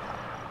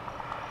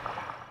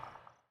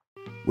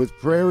 With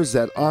prayers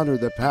that honor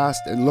the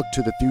past and look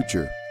to the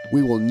future,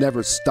 we will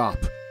never stop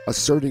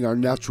asserting our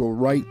natural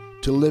right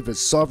to live as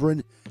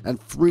sovereign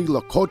and free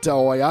Lakota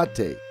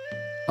Oyate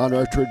on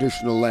our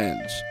traditional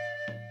lands.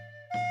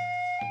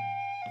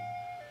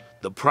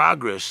 The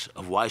progress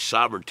of why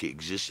sovereignty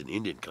exists in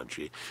Indian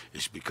country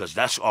is because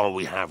that's all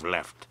we have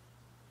left.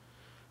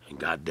 And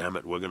God damn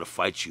it, we're gonna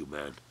fight you,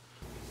 man.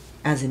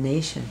 As a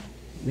nation,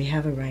 we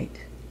have a right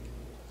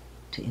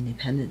to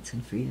independence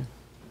and freedom.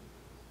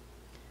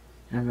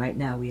 And right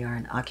now we are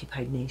an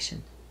occupied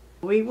nation.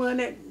 We want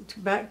it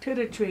back to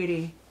the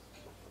treaty.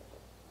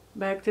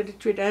 Back to the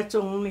treaty, that's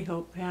the only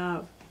hope we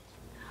have.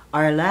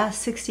 Our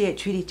last 68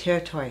 treaty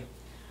territory,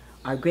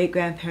 our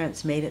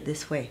great-grandparents made it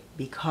this way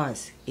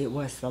because it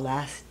was the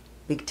last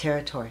big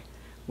territory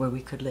where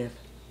we could live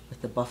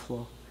with the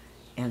buffalo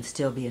and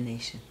still be a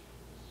nation.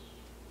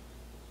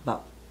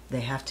 But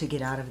they have to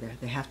get out of there.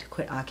 They have to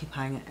quit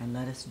occupying it and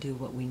let us do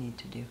what we need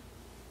to do.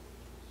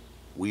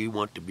 We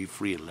want to be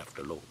free and left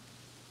alone.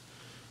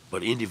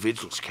 But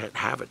individuals can't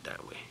have it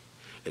that way.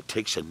 It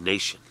takes a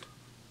nation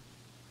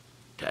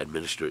to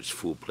administer its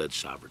full-fledged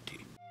sovereignty.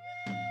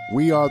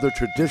 We are the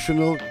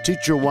traditional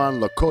Tetuwan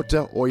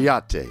Lakota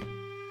Oyate.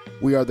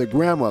 We are the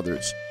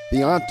grandmothers,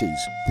 the aunties,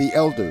 the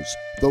elders,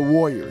 the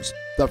warriors,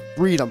 the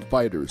freedom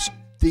fighters,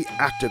 the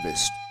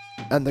activists,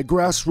 and the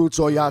grassroots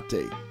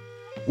Oyate.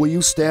 Will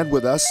you stand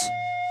with us?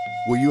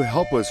 Will you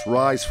help us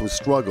rise from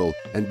struggle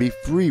and be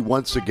free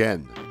once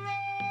again?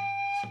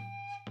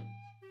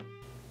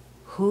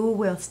 Who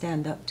will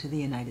stand up to the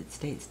United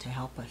States to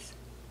help us?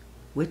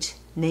 Which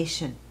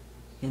nation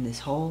in this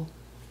whole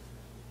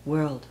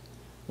world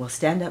will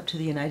stand up to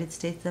the United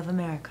States of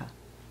America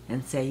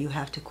and say you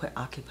have to quit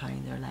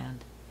occupying their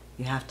land.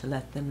 You have to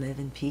let them live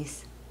in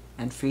peace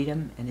and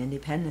freedom and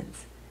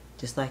independence,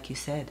 just like you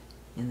said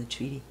in the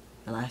treaty,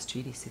 the last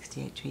treaty,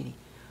 68 treaty.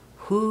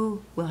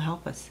 Who will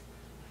help us?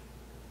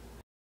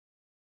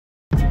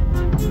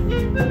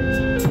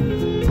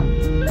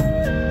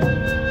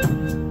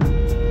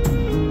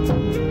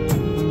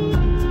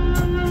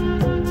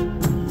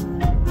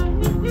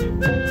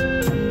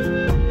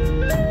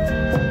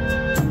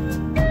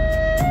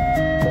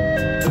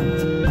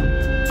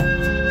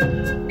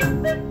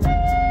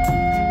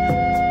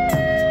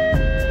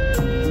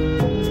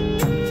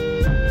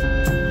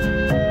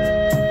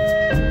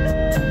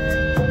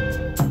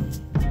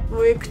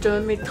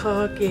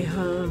 Ktamita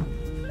ha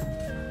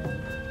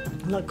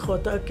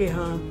Lakota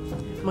ha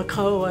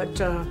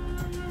Makawacha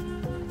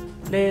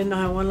Lena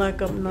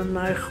Walakam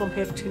Nana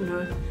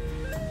Hometina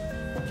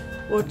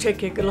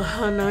Ocheke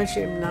Glahana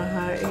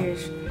Shimnaha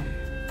is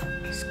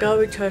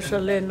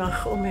Skawitasa Lena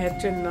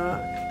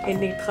Hometina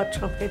any touch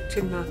of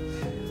Hetina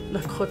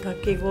Lakota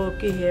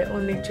Kiwoki here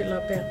only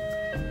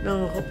Chilabe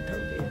no hope to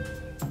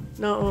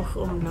be no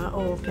home na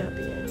all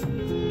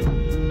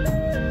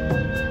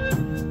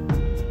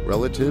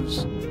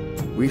Relatives,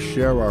 we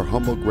share our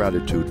humble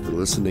gratitude for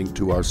listening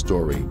to our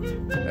story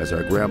as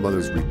our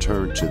grandmothers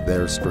return to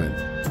their strength.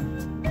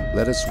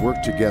 Let us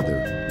work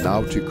together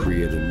now to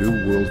create a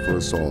new world for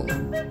us all.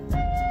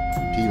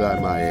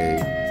 Pila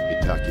Mae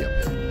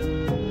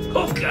Itakiape.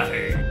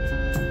 Okay.